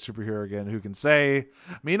you be a superhero again. Who can say?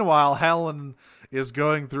 Meanwhile, Helen is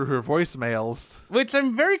going through her voicemails, which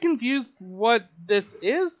I'm very confused what this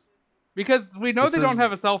is, because we know they don't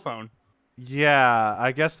have a cell phone. Yeah,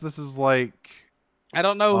 I guess this is like I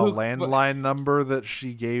don't know a landline number that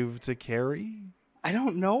she gave to Carrie. I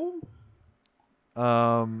don't know.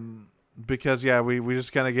 Because yeah, we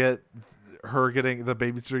just kind of get her getting the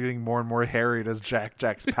babysitter getting more and more harried as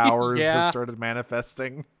Jack's powers have started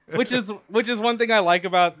manifesting. which is one thing I like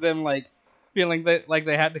about them, like feeling that like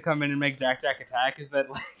they had to come in and make Jack attack, is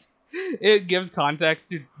that like it gives context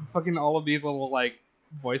to fucking all of these little like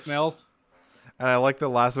voicemails. And I like the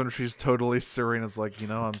last one. She's totally serene. It's like,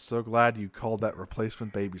 I'm so glad you called that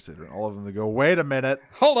replacement babysitter. And all of them, they go, wait a minute.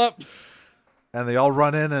 Hold up. And they all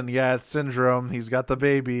run in, and yeah, it's Syndrome. He's got the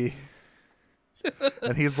baby.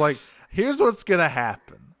 And he's like, here's what's going to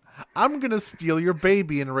happen. I'm going to steal your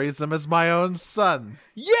baby and raise him as my own son.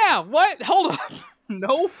 Yeah, what? Hold up.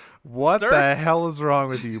 No. What sir? The hell is wrong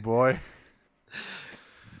with you, boy?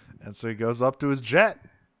 And so he goes up to his jet.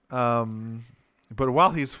 But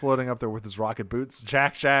while he's floating up there with his rocket boots,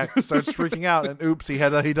 Jack starts freaking out, and oops, he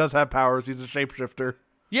does have powers. He's a shapeshifter.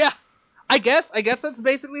 Yeah, I guess that's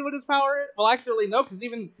basically what his power is. Well, actually, no, because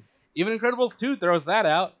even Incredibles 2 throws that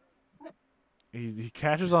out. He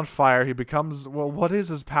catches on fire. He becomes what is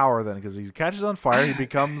his power then? Because he catches on fire, he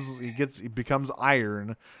becomes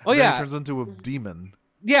iron. Oh and yeah, then he turns into a demon.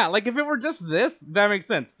 Yeah, like if it were just this, that makes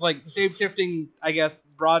sense. Like shape-shifting, I guess,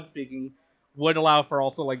 broad speaking, would allow for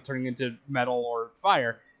also like turning into metal or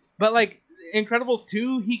fire. But like Incredibles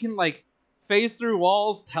 2, he can like phase through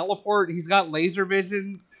walls, teleport. He's got laser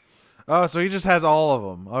vision. Oh, so he just has all of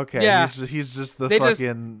them. Okay, yeah. He's just the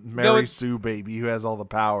fucking Mary Sue baby who has all the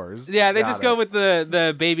powers. Yeah, they go with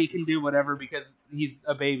the baby can do whatever because he's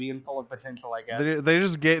a baby and full of potential, I guess. They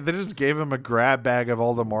just gave him a grab bag of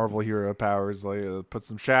all the Marvel hero powers. Like put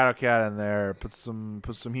some Shadowcat in there, put some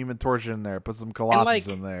Human Torch in there, put some Colossus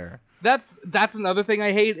in there. That's another thing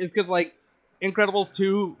I hate is because like Incredibles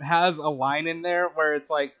 2 has a line in there where it's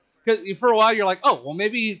like, because for a while you're like, oh well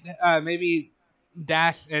maybe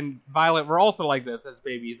Dash and Violet were also like this as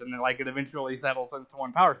babies, and then like it eventually settles into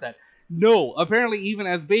one power set. No, apparently even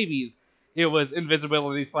as babies, it was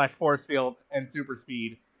invisibility / force field and super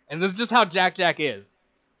speed, and this is just how Jack is.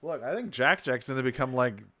 Look, I think Jack's going to become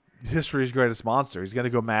like history's greatest monster. He's going to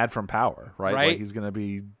go mad from power, right? Like he's going to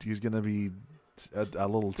be a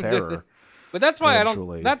little terror. But that's why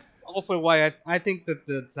eventually. That's also why I think that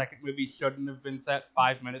the second movie shouldn't have been set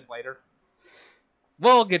 5 minutes later.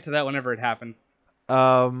 We'll get to that whenever it happens.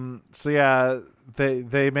 So yeah,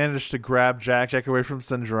 they managed to grab Jack away from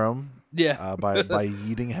Syndrome. Yeah. By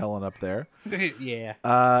yeeting Helen up there. Yeah.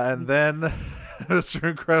 And then Mr.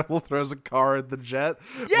 Incredible throws a car at the jet.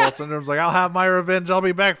 Yeah. While Syndrome's like, I'll have my revenge. I'll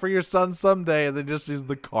be back for your son someday. And then just sees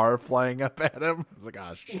the car flying up at him. He's like,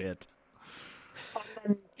 oh shit.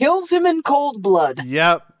 Kills him in cold blood.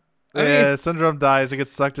 Yep. Syndrome dies. He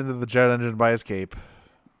gets sucked into the jet engine by his cape.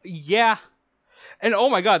 Yeah. And oh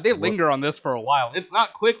my god, they linger on this for a while. It's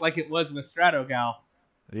not quick like it was with Stratogal.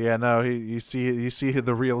 Yeah, no, you see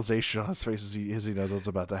the realization on his face as he knows what's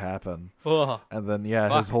about to happen. Ugh. And then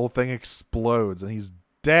his whole thing explodes and he's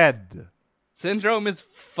dead. Syndrome is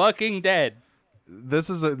fucking dead.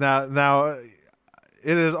 This is now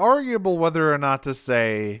it is arguable whether or not to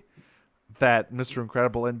say that Mr.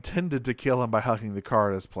 Incredible intended to kill him by hucking the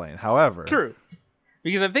car at his plane. However, True.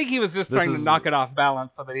 Because I think he was just trying to knock it off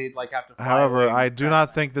balance so that he'd like have to fly however, away I do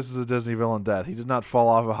not think this is a Disney villain death. He did not fall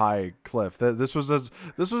off a high cliff. This was as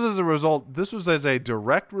a result. This was as a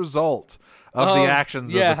direct result of the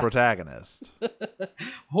actions of the protagonist.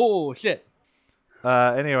 Oh shit.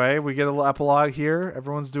 Anyway, we get a little epilogue here.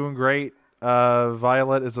 Everyone's doing great.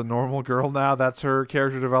 Violet is a normal girl now. That's her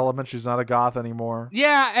character development. She's not a goth anymore.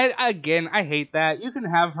 Yeah, and again, I hate that. You can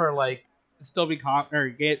have her like still be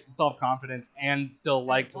get self-confidence and still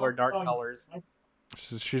like to wear dark colors.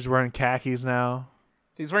 She's wearing khakis now.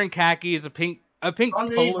 She's wearing khakis, a pink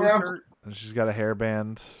polo shirt. And she's got a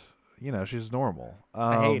hairband. You know, she's normal.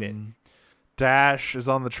 I hate it. Dash is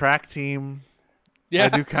on the track team. Yeah. I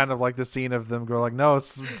do kind of like the scene of them go like, no,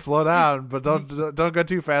 slow down, but don't go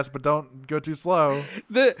too fast, but don't go too slow.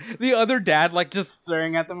 The other dad like just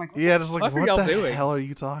staring at them like, just like, what the doing? hell are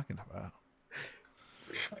you talking about?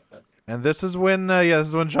 And this is when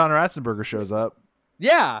John Ratzenberger shows up.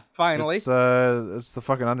 Yeah, finally. It's the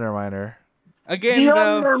fucking Underminer. Again,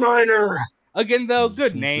 Underminer. Again, though,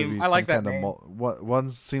 good name. I like that name. One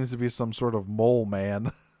seems to be some sort of mole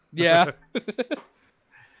man. Yeah.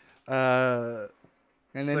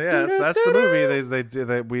 And then, that's the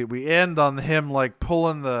movie. We end on him like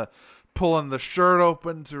pulling the shirt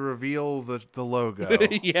open to reveal the logo.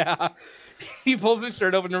 Yeah, he pulls his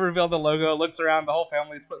shirt open to reveal the logo. Looks around, the whole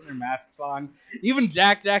family's putting their masks on. Even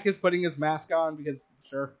Jack is putting his mask on because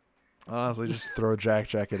sure. Honestly, just throw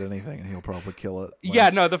Jack at anything and he'll probably kill it. Yeah,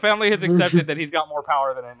 no, the family has accepted that he's got more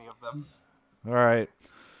power than any of them. All right,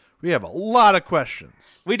 we have a lot of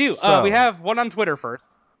questions. We do. So, we have one on Twitter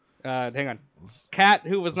first. Hang on. Kat,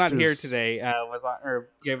 who was not here today,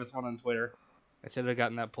 gave us one on Twitter. I should have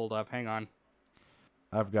gotten that pulled up. Hang on.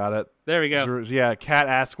 I've got it. There we go. Yeah, Kat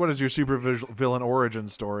asks, what is your super villain origin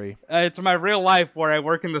story? It's my real life where I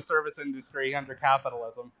work in the service industry under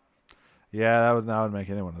capitalism. Yeah, that would make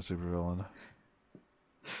anyone a super villain.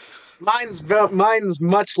 Mine's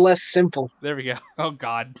much less simple. There we go. Oh,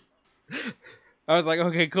 God. I was like,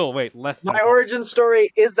 okay, cool. Wait, less simple. My origin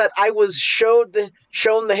story is that I was shown the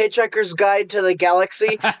Hitchhiker's Guide to the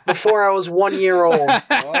Galaxy before I was 1 year old.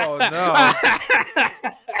 Oh, no.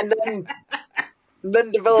 And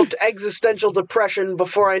then developed existential depression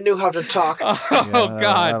before I knew how to talk. God.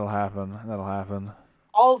 That'll happen.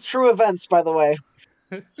 All true events, by the way.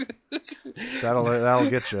 That'll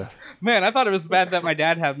get you. Man, I thought it was bad that my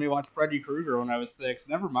dad had me watch Freddy Krueger when I was 6.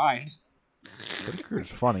 Never mind. Freddy Krueger's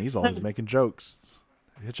funny. He's always making jokes.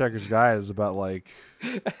 Hitchhiker's Guide is about like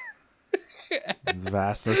the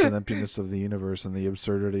vastness and emptiness of the universe and the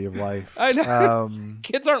absurdity of life. I know.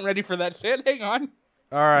 Kids aren't ready for that shit. Hang on.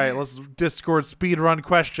 All right, let's Discord speedrun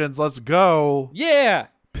questions. Let's go. Yeah.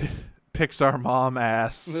 Pixar mom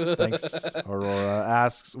asks, thanks, Aurora,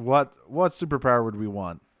 asks, what superpower would we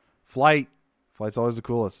want? Flight. Flight's always the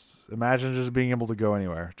coolest. Imagine just being able to go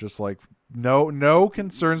anywhere. Just like no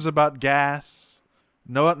concerns about gas.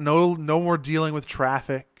 No more dealing with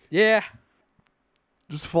traffic. Yeah.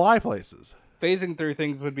 Just fly places. Phasing through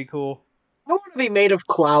things would be cool. I want to be made of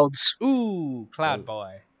clouds. Ooh, Cloud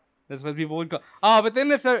Boy. That's what people would call. Oh, but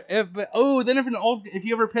then if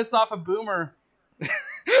you ever pissed off a boomer,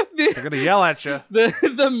 they're gonna yell at you.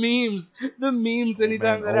 The memes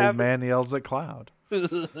anytime that happens. Old man yells at Cloud.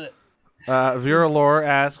 Vera Lore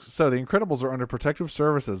asks, so the Incredibles are under protective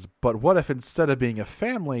services, but what if instead of being a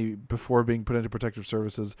family before being put into protective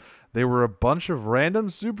services, they were a bunch of random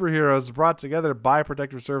superheroes brought together by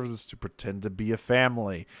protective services to pretend to be a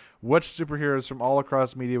family? Which superheroes from all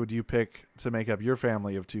across media would you pick to make up your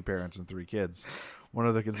family of 2 parents and 3 kids? One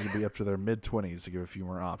of the kids would be up to their mid-20s to give a few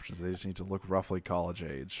more options. They just need to look roughly college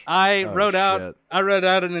age. I wrote out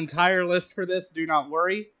an entire list for this. Do not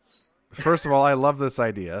worry. First of all, I love this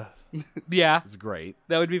idea. Yeah. It's great.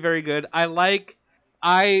 That would be very good.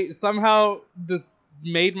 I somehow just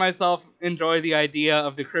made myself enjoy the idea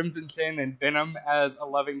of the Crimson Chin and Venom as a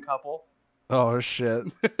loving couple. Oh, shit.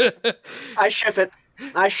 I ship it.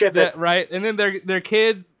 Right? And then their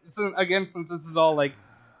kids, again, since this is all like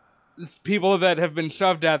people that have been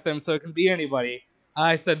shoved at them, so it can be anybody.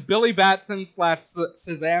 I said Billy Batson /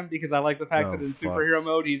 Shazam because I like the fact that in superhero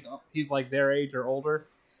mode he's like their age or older.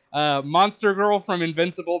 Monster Girl from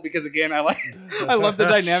Invincible because again I love the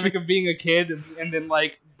dynamic of being a kid and then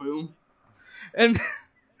like boom, and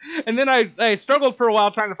then I struggled for a while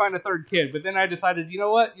trying to find a third kid, but then I decided you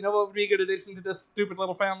know what would be a good addition to this stupid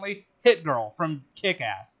little family? Hit Girl from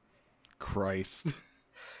Kick-Ass. Christ.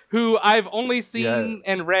 Who I've only seen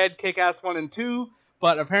and read Kick-Ass 1 and 2,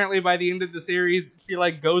 but apparently by the end of the series she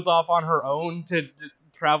like goes off on her own to just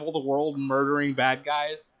travel the world murdering bad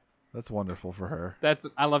guys. That's wonderful for her.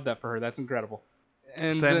 I love that for her. That's incredible.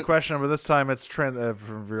 And Same question, but this time it's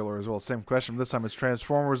from Viewer as well. Same question, but this time it's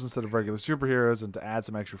Transformers instead of regular superheroes, and to add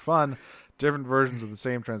some extra fun, different versions of the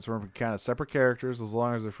same Transformer can count as separate characters as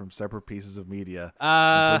long as they're from separate pieces of media. In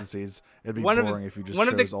parentheses, it'd be boring if you just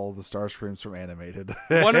chose all the Starscreams from animated.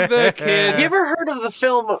 One of the kids. Have you ever heard of the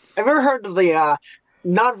film? Have you ever heard of the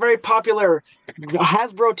not very popular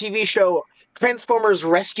Hasbro TV show Transformers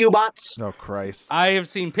Rescue Bots? Oh Christ! I have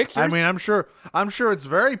seen pictures. I mean, I'm sure it's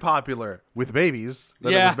very popular with babies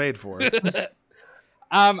that it was made for.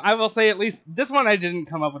 I will say at least this one I didn't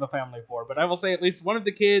come up with a family for, but I will say at least one of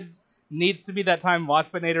the kids needs to be that time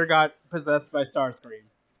Waspinator got possessed by Starscream.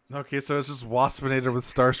 Okay, so it's just Waspinator with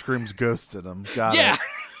Starscream's ghost in him. Got it. Yeah,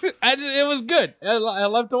 it was good. I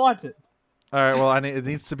love to watch it. All right, well, it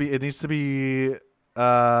needs to be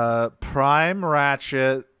Prime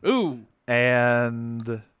Ratchet. Ooh.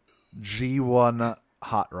 And G1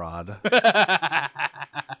 Hot Rod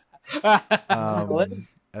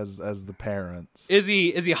as the parents. Is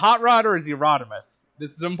he Hot Rod or is he Rodimus?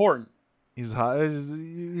 This is important. He's hot.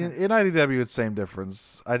 In IDW, it's same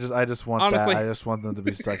difference. I just want Honestly, that. I just want them to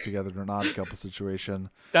be stuck together in an odd couple situation.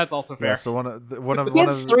 That's also fair. Yeah, so one of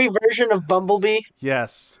Kids 3 version of Bumblebee.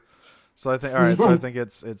 Yes. So I think I think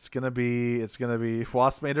it's gonna be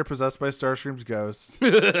Waspinator possessed by Starscream's ghost.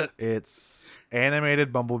 It's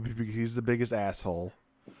animated Bumblebee because he's the biggest asshole,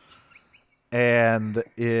 and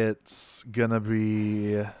it's gonna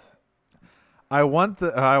be. I want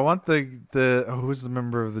the who's the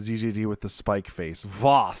member of the GGD with the spike face,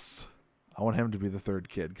 Voss. I want him to be the third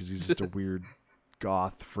kid because he's just a weird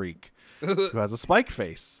goth freak who has a spike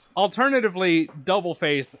face. Alternatively, Double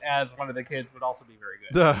Face as one of the kids would also be very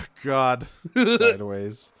good. Oh God,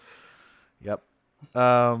 Sideways. Yep.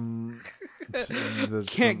 Can't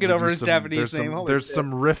get over his Japanese name. There's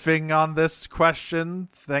some riffing on this question.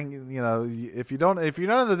 If you don't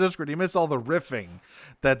know the Discord, you miss all the riffing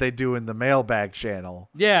that they do in the mailbag channel.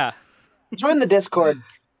 Yeah. Join the Discord.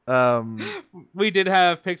 We did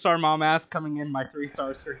have Pixar Mom Ass coming in my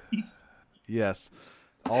 3-star screens. Yes.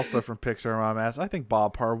 Also from Pixar Mom Ass, I think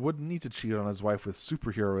Bob Parr wouldn't need to cheat on his wife with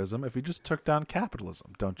superheroism if he just took down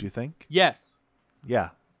capitalism, don't you think? Yes. Yeah,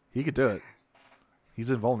 he could do it.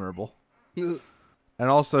 He's invulnerable. And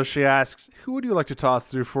also she asks, who would you like to toss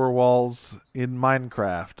through 4 walls in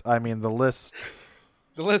Minecraft? I mean, the list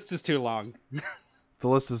is too long. The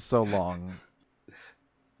list is so long.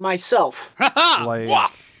 Myself.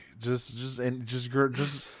 Like,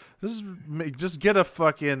 just get a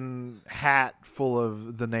fucking hat full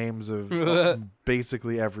of the names of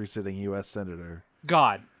basically every sitting U.S. senator.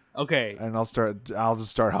 God. Okay. And I'll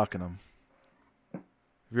just start hucking them.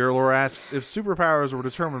 Vera Laura asks, if superpowers were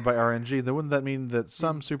determined by RNG, then wouldn't that mean that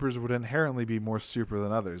some supers would inherently be more super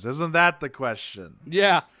than others? Isn't that the question?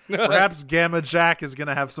 Yeah. Perhaps Gamma Jack is going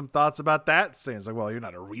to have some thoughts about that, saying, it's like, well, you're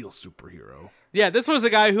not a real superhero. Yeah, this was a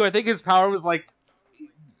guy who I think his power was like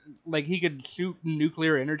he could shoot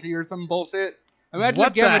nuclear energy or some bullshit. Imagine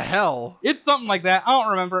what the hell? It's something like that. I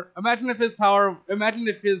don't remember. Imagine if his power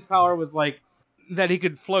was like that he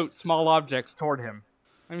could float small objects toward him.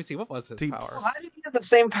 Let me see. What was his power? Why did he have the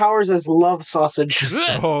same powers as Love Sausage?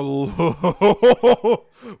 Oh,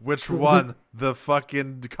 which one? The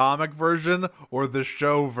fucking comic version or the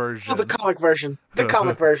show version? Oh, the comic version. The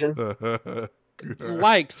comic version.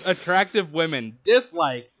 Likes attractive women.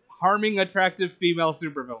 Dislikes harming attractive female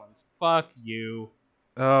supervillains. Fuck you.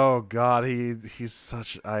 Oh God, he's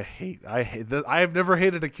such. I hate this. I have never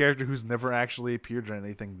hated a character who's never actually appeared in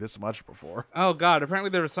anything this much before. Oh God, apparently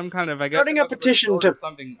there was some kind of starting a petition to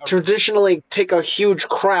traditionally take a huge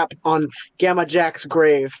crap on Gamma Jack's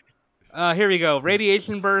grave. Here we go.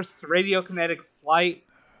 Radiation bursts, radiokinetic flight,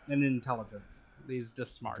 and intelligence. He's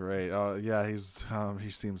just smart. Great. Yeah, he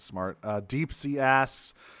seems smart. Deep Sea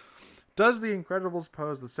asks, does The Incredibles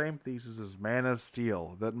pose the same thesis as Man of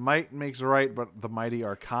Steel, that might makes right, but the mighty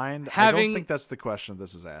are kind? I don't think that's the question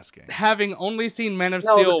this is asking. Having only seen Man of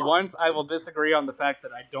Steel once, I will disagree on the fact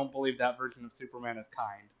that I don't believe that version of Superman is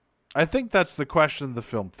kind. I think that's the question the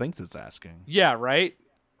film thinks it's asking. Yeah, right?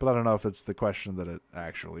 But I don't know if it's the question that it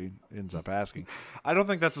actually ends up asking. I don't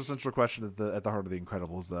think that's the central question at the heart of The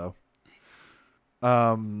Incredibles, though.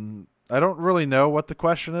 I don't really know what the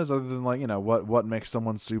question is, other than what makes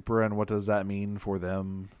someone super and what does that mean for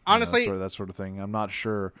them. Honestly, that sort of thing. I'm not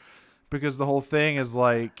sure, because the whole thing is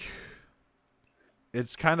like,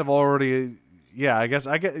 it's kind of already. Yeah, I guess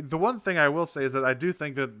I get the one thing I will say is that I do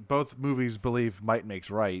think that both movies believe might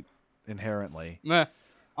makes right inherently.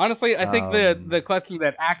 Honestly, I think the question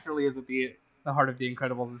that actually is at the heart of The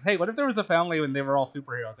Incredibles is, hey, what if there was a family when they were all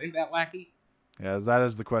superheroes? Ain't that wacky? Yeah, that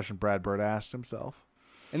is the question Brad Bird asked himself.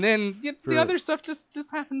 And then the other stuff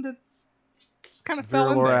just happened to just kind of fell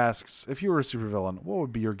in Viralore there. asks, if you were a supervillain, what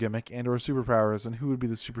would be your gimmick and or superpowers, and who would be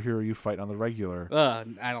the superhero you fight on the regular?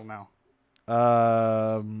 I don't know.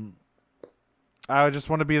 I would just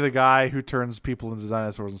want to be the guy who turns people into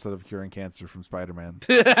dinosaurs instead of curing cancer from Spider-Man.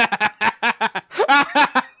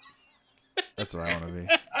 That's what I want to be.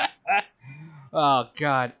 Oh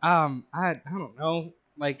God. I don't know.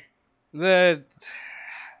 Like they'd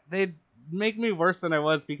make me worse than I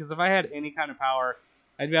was, because if I had any kind of power,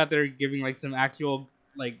 I'd be out there giving like some actual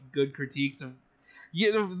like good critiques of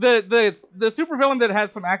the supervillain that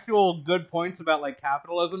has some actual good points about like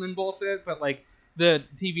capitalism and bullshit, but like the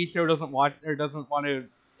TV show doesn't watch or doesn't want to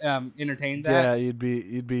entertain that. Yeah, you'd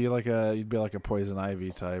be like a Poison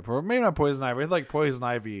Ivy type, or maybe not Poison Ivy. Like Poison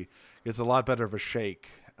Ivy, it's a lot better of a shake.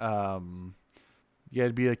 Yeah,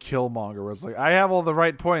 it'd be a Killmonger where it's like, I have all the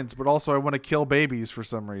right points, but also I want to kill babies for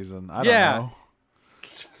some reason. I don't know.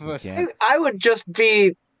 I would just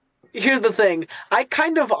be. Here's the thing. I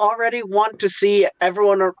kind of already want to see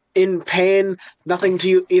everyone in pain. Nothing to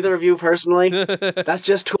you, either of you personally. That's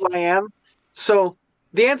just who I am. So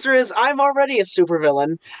the answer is I'm already a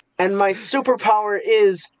supervillain, and my superpower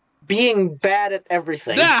is being bad at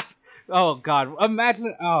everything. Oh God!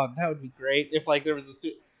 Imagine. Oh, that would be great if like there was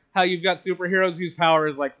how you've got superheroes whose power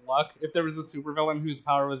is like luck. If there was a supervillain whose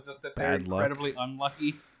power was just that they're incredibly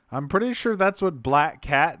unlucky. I'm pretty sure that's what Black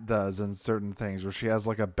Cat does in certain things, where she has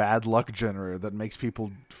like a bad luck generator that makes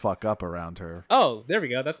people fuck up around her. Oh, there we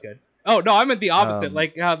go. That's good. Oh no, I meant the opposite.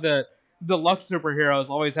 Like how the luck superheroes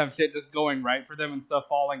always have shit just going right for them and stuff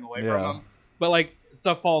falling away from them. But like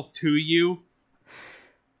stuff falls to you.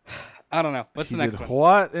 I don't know. What's the next one?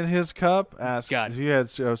 What in his cup? Asks God. If you had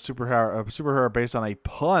a superhero based on a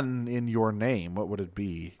pun in your name, what would it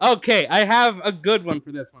be? Okay, I have a good one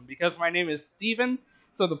for this one because my name is Steven.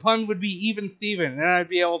 So the pun would be Even Steven, and I'd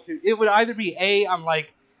be able to. It would either be I'm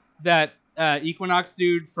like that Equinox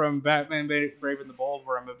dude from Batman Brave and the Bold,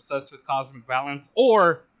 where I'm obsessed with cosmic balance,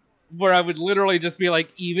 or where I would literally just be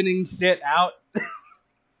like evening shit out.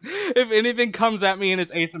 If anything comes at me and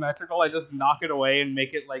it's asymmetrical, I just knock it away and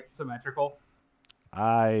make it like symmetrical.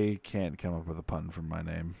 I can't come up with a pun for my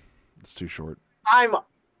name. It's too short. I'm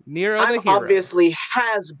Nero the hero. Obviously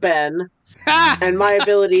has been. And my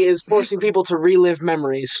ability is forcing people to relive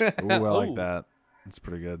memories. Ooh, I like that. That's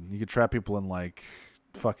pretty good. You could trap people in like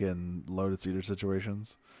fucking Lotus Eater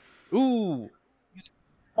situations. Ooh.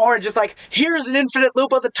 Or just like, here's an infinite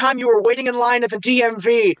loop of the time you were waiting in line at the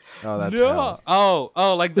DMV. Oh, that's hell.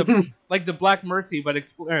 Oh, like the like the Black Mercy, but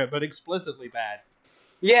explicitly bad.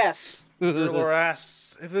 Yes. Laura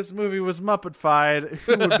asks, if this movie was Muppet-fied,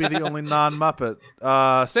 who would be the only non-Muppet?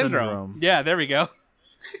 Syndrome. Yeah, there we go.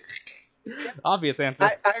 Obvious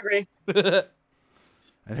answer. I agree.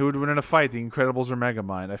 And who would win in a fight, the Incredibles or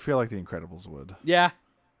Megamind? I feel like the Incredibles would. Yeah.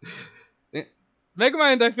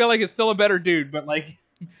 Megamind, I feel like is still a better dude, but like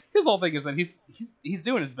his whole thing is that he's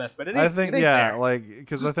doing his best, but it ain't fair. Like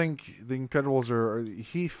because I think the Incredibles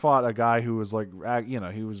he fought a guy who was like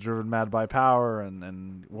he was driven mad by power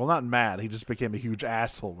and well, not mad, he just became a huge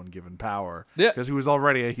asshole when given power because he was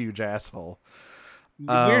already a huge asshole.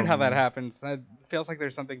 Weird how that happens. It feels like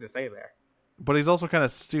there's something to say there. But he's also kind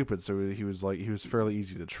of stupid, so he was fairly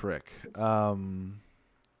easy to trick.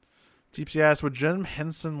 Deepsy asks, would Jim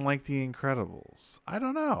Henson like The Incredibles? I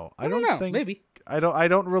don't know. I don't think maybe. I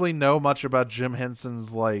don't really know much about Jim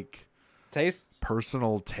Henson's like tastes,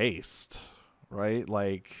 personal taste, right?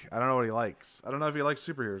 Like I don't know what he likes. I don't know if he likes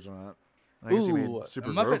superheroes or not. I guess he made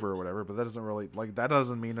Super Grover or whatever, but that doesn't really that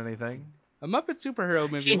doesn't mean anything. A Muppet superhero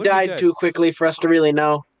movie. He died too quickly for us to really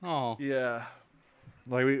know. Oh. Yeah.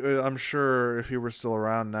 Like I'm sure if he were still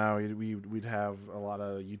around now, we'd have a lot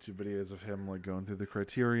of YouTube videos of him like going through the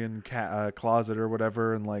Criterion closet or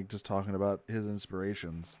whatever, and like just talking about his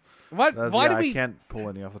inspirations. Why I can't pull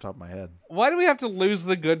any off the top of my head. Why do we have to lose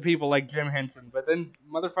the good people like Jim Henson, but then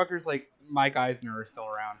motherfuckers like Mike Eisner are still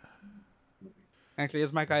around? Actually,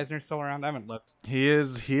 is Mike Eisner still around? I haven't looked. He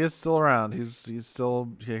is still around. He's still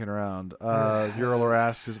kicking around. Viralore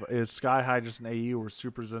asks, is Sky High just an AU or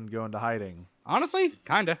Super Zen going to hiding? Honestly,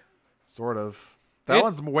 kinda. Sort of. That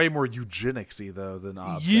one's way more eugenicsy though than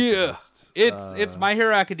objectivist. Yeah, it's My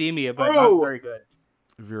Hero Academia, but not very good.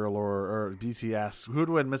 Viralore or BT asks, who'd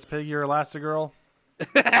win, Miss Piggy or Elastigirl?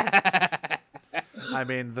 I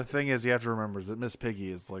mean, the thing is, you have to remember is that Miss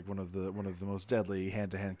Piggy is like one of the most deadly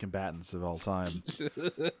hand-to-hand combatants of all time.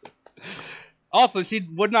 Also, she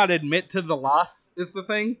would not admit to the loss. Is the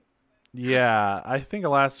thing? Yeah, I think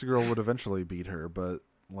Elastigirl would eventually beat her, but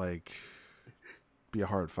like, be a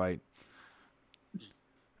hard fight.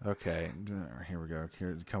 Okay, here we go.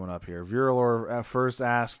 Here, coming up here. Virulor at first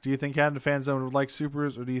asks, do you think Captain Fanzone would like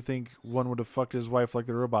supers, or do you think one would have fucked his wife like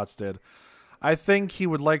the robots did? I think he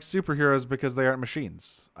would like superheroes because they aren't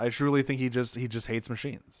machines. I truly think he just hates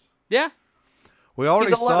machines. Yeah. We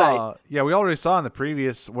already He's a Luddite. saw. Yeah, we already saw in the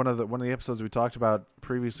previous one of the episodes we talked about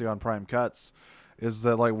previously on Prime Cuts, is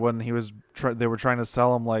that like when he was they were trying to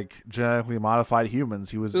sell him like genetically modified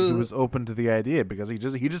humans, he was open to the idea because he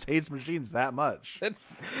just hates machines that much. That's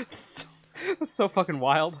so fucking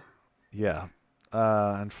wild. Yeah,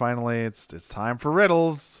 and finally it's time for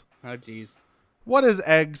riddles. Oh jeez. What is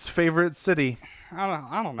Egg's favorite city? I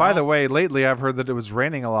don't know. By the way, lately I've heard that it was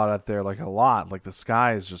raining a lot out there, like a lot, like the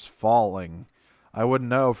sky is just falling. I wouldn't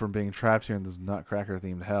know from being trapped here in this Nutcracker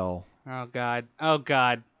themed hell. Oh god. Oh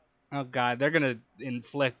god. Oh god. They're gonna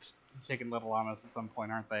inflict Chicken Little on us at some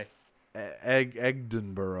point, aren't they?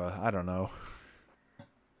 Egdenborough. I don't know.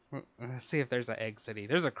 Let's see if there's an Egg City.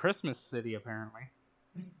 There's a Christmas City apparently.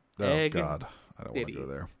 Oh Egg God, I don't want City. to go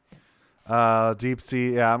there. Deep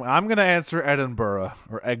Sea. Yeah, I'm gonna answer Edinburgh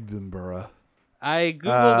or Egdenborough. I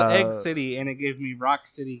googled Egg City and it gave me Rock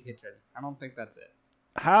City Kitchen. I don't think that's it.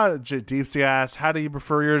 How Deep Sea asks, how do you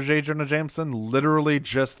prefer your J. Jonah Jameson? Literally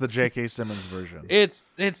just the J.K. Simmons version. It's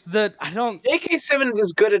the I don't. J.K. Simmons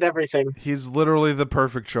is good at everything. He's literally the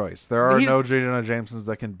perfect choice. There are no J. Jonah Jamesons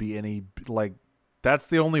that can be any like. That's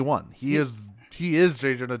the only one. He is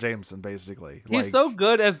J. Jonah Jameson basically. He's so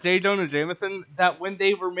good as J. Jonah Jameson that when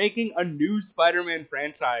they were making a new Spider-Man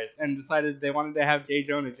franchise and decided they wanted to have J.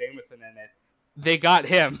 Jonah Jameson in it, they got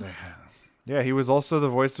him. Yeah, he was also the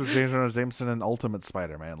voice of J. Jonah Jameson in Ultimate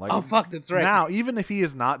Spider-Man. Like, oh fuck, that's right. Now, even if he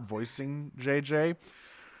is not voicing JJ,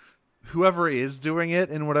 whoever is doing it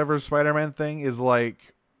in whatever Spider-Man thing is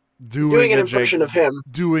like doing an impression of him,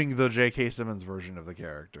 doing the J.K. Simmons version of the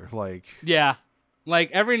character. Like, yeah, like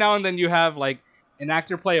every now and then you have like an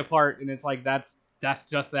actor play a part, and it's like that's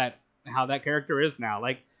just how that character is now.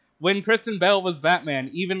 Like when Kristen Bell was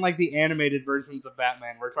Batman, even like the animated versions of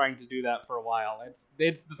Batman were trying to do that for a while. It's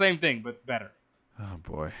the same thing but better. Oh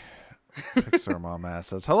boy. Pixar Mom Ass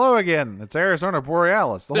says, hello again. It's Arizona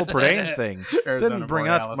Borealis. The whole Prydain thing didn't bring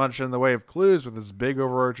up much in the way of clues with this big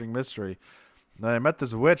overarching mystery. Then I met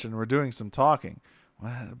this witch and we're doing some talking.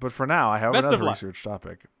 But for now, I have another research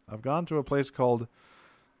topic. I've gone to a place called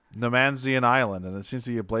Nomanzian Island, and it seems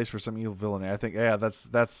to be a place for some evil villainy. I think, yeah,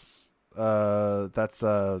 that's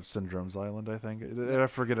Syndrome's Island, I think. I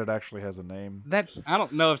forget it actually has a name. I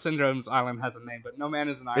don't know if Syndrome's Island has a name, but No Man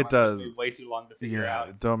is an Island. It does. Way too long to figure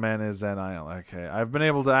out. No Man is an Island. Okay. I've been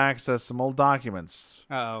able to access some old documents.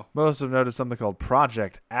 Uh-oh. Most have noticed something called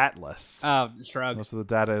Project Atlas. Oh, shrug. Most of the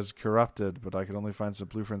data is corrupted, but I could only find some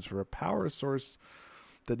blueprints for a power source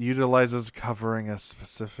that utilizes covering a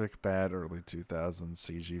specific bad early 2000s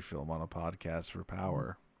CG film on a podcast for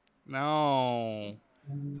power. No.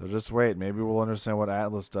 So just wait. Maybe we'll understand what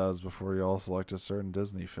Atlas does before you all select a certain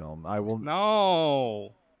Disney film. I will.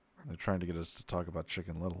 No. They're trying to get us to talk about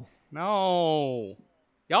Chicken Little. No.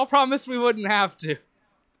 Y'all promised we wouldn't have to.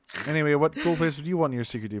 Anyway, what cool place would you want in your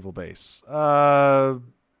Secret Evil base?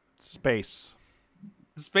 Space.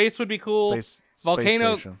 Space would be cool.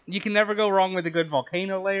 Volcano. Space you can never go wrong with a good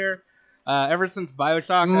volcano layer. Ever since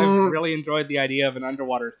BioShock, I've really enjoyed the idea of an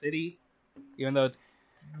underwater city, even though it's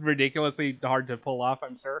ridiculously hard to pull off,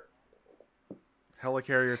 I'm sure.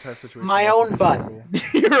 Helicarrier type situation. My own butt. Cool.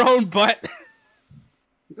 Your own butt.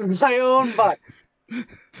 My own butt.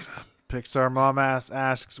 Pixar Mom Ass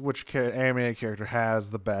asks which animated character has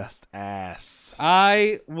the best ass.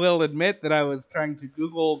 I will admit that I was trying to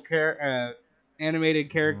Google animated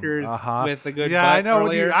characters with a good butt I know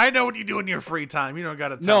earlier. I know what you do in your free time. You don't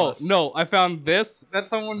gotta tell us. No, I found this that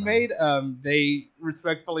someone made. They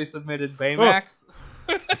respectfully submitted Baymax.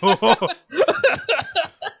 Valid.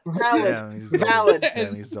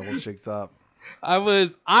 Damn, he's double cheeked up. I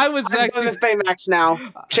was I'm actually going with Baymax now.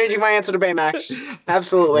 Changing my answer to Baymax.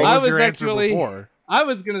 Absolutely. What I was was your answer actually- before? I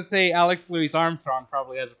was gonna say Alex Louis Armstrong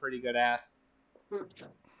probably has a pretty good ass. What?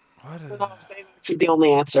 Baymax is the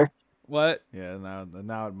only answer. What? Yeah,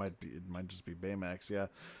 now it might just be Baymax. Yeah,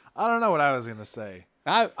 I don't know what I was gonna say.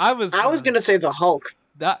 I was gonna say the Hulk.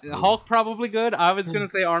 Hulk probably good. I was gonna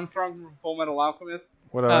say Armstrong from Full Metal Alchemist.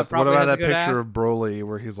 What about probably has a that good picture ass. of Broly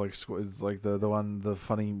where he's like it's like the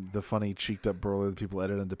funny cheeked up Broly that people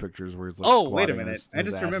edit into pictures where he's like Oh, wait a squatting and minute. his I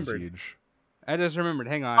just ass is remembered. huge. I just remembered.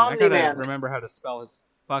 Hang on, I gotta Omni-Man. remember how to spell his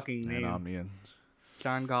fucking And name. Omnian.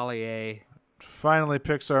 John Gallier. Finally,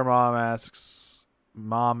 Pixar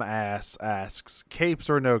Mom asks, capes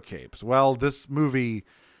or no capes? Well, this movie.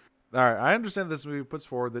 All right, I understand this movie puts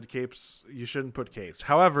forward that capes, you shouldn't put capes.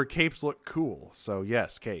 However, capes look cool, so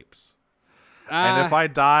yes, capes. And if I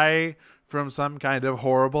die from some kind of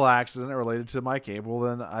horrible accident related to my cape, well,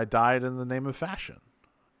 then I died in the name of fashion.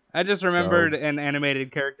 I just remembered an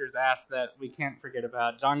animated character's ass that we can't forget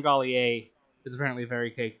about. John Gallier is apparently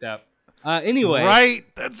very caked up. Anyway. Right,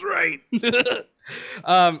 that's right.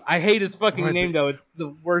 I hate his fucking name, though. It's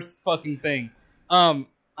the worst fucking thing.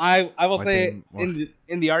 I will say,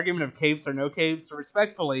 in the argument of capes or no capes,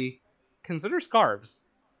 respectfully, consider scarves.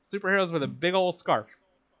 Superheroes with a big old scarf.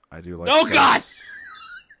 I do like scarves.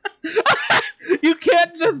 God! You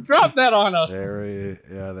can't just drop that on us. There he is.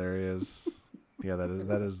 Yeah,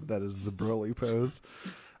 that is the Broly pose.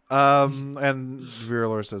 And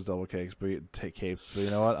Virulor says double cakes, but take cape. But you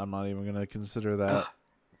know what? I'm not even gonna consider that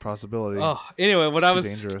possibility. Oh, anyway, what I was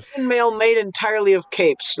dangerous. Mail made entirely of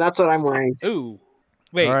capes. That's what I'm wearing. Ooh,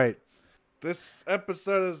 wait. All right. This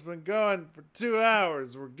episode has been going for 2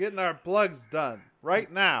 hours. We're getting our plugs done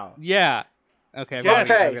right now. Yeah. Okay. Yes.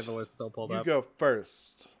 I'll get the list still pulled up. You go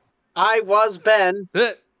first. I was Ben.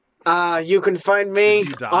 You can find me Did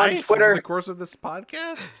you die on Twitter. over the course of this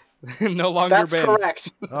podcast? No longer That's Ben.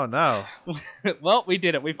 correct. Oh no. Well, we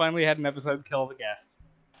did it. We finally had an episode kill the guest.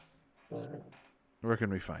 Where can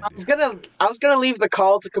we find you? I was gonna leave the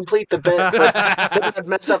call to complete the bit, but then I'd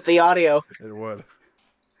mess up the audio. It would.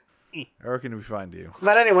 Where can we find you?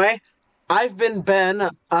 But anyway, I've been Ben.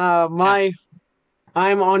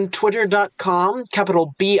 I'm on Twitter.com,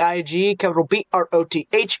 capital BIG, capital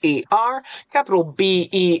BROTHER, capital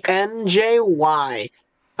BENJY.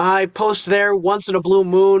 I post there once in a blue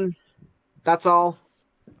moon. That's all.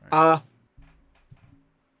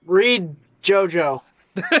 Read JoJo.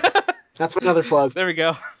 That's my other plug. There we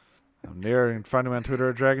go. I'm Nir. You can find me on Twitter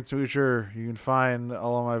at DragonSwitcher. You can find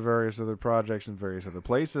all of my various other projects in various other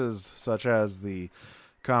places, such as the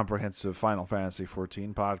comprehensive Final Fantasy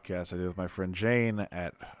XIV podcast I did with my friend Jane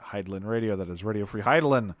at Heidelin Radio. That is Radio Free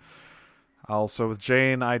Heidelin. Also with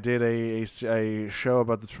Jane, I did a show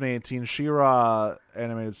about the 2018 She-Ra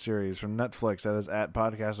animated series from Netflix. That is at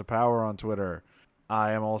Podcast of Power on Twitter.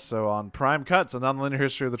 I am also on Prime Cuts, a non-linear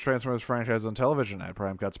history of the Transformers franchise on television at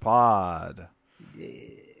Prime Cuts Pod. Yeah.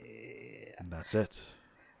 And that's it.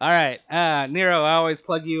 All right. Nero, I always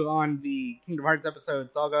plug you on the Kingdom Hearts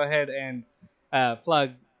episode, so I'll go ahead and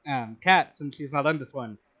plug Kat, since she's not on this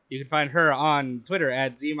one. You can find her on Twitter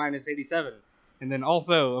at Z-87. And then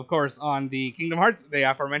also, of course, on the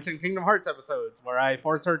aforementioned Kingdom Hearts episodes, where I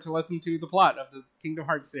force her to listen to the plot of the Kingdom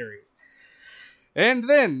Hearts series. And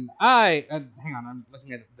then hang on, I'm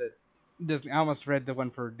looking at the Disney. I almost read the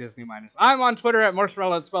one for Disney minus. I'm on Twitter at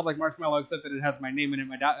Marshmallow. It's spelled like marshmallow, except that it has my name in it.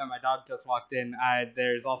 My dog just walked in.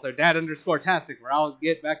 There's also Dad_Tastic, where I'll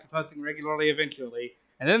get back to posting regularly eventually.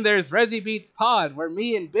 And then there's Resi Beats Pod, where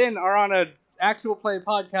me and Ben are on an actual play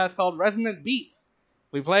podcast called Resonant Beats.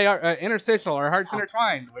 We play our interstitial, our hearts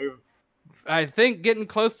intertwined. We're, I think, getting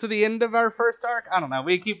close to the end of our first arc. I don't know.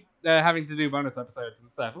 We keep having to do bonus episodes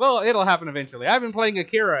and stuff. Well, it'll happen eventually. I've been playing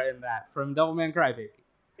Akira in that from Devilman Crybaby.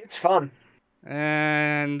 It's fun.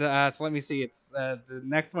 And so let me see. It's the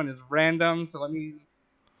next one is random. So let me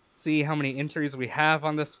see how many entries we have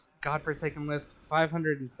on this godforsaken list.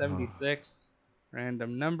 576.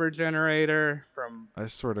 Random number generator from. I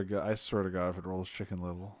swear to God, if it rolls Chicken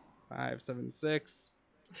Little. 576.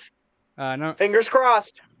 No. Fingers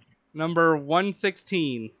crossed. Number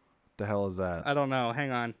 116. The hell is that? I don't know.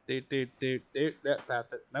 Hang on. That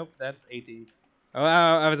passed it. Nope, that's 18. Oh,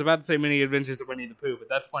 I was about to say Many Adventures of Winnie the Pooh, but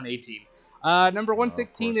that's 118. Number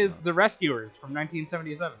 116 is The Rescuers from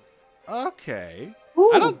 1977. Okay.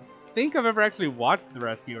 Ooh. I don't think I've ever actually watched The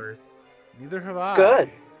Rescuers. Neither have I.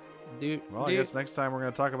 Good. I guess next time we're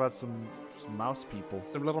going to talk about some mouse people.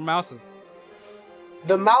 Some little mouses.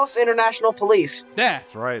 The Mouse International Police. Yeah.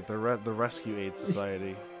 That's right. The Rescue Aid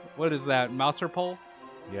Society. What is that? Mouserpole?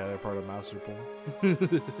 Yeah, they're part of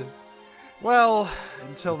Mouserpole. Well,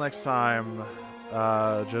 until next time,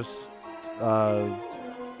 just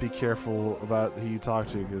be careful about who you talk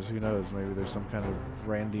to, because who knows, maybe there's some kind of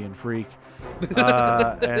Randian freak.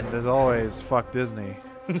 And as always, fuck Disney.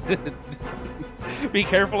 Be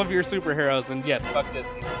careful of your superheroes, and yes, fuck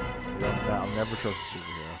Disney. I'll never trust a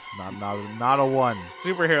superhero. Not a one.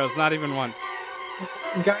 Superheroes, not even once.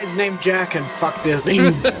 Guy's named Jack and fuck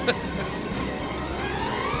Disney.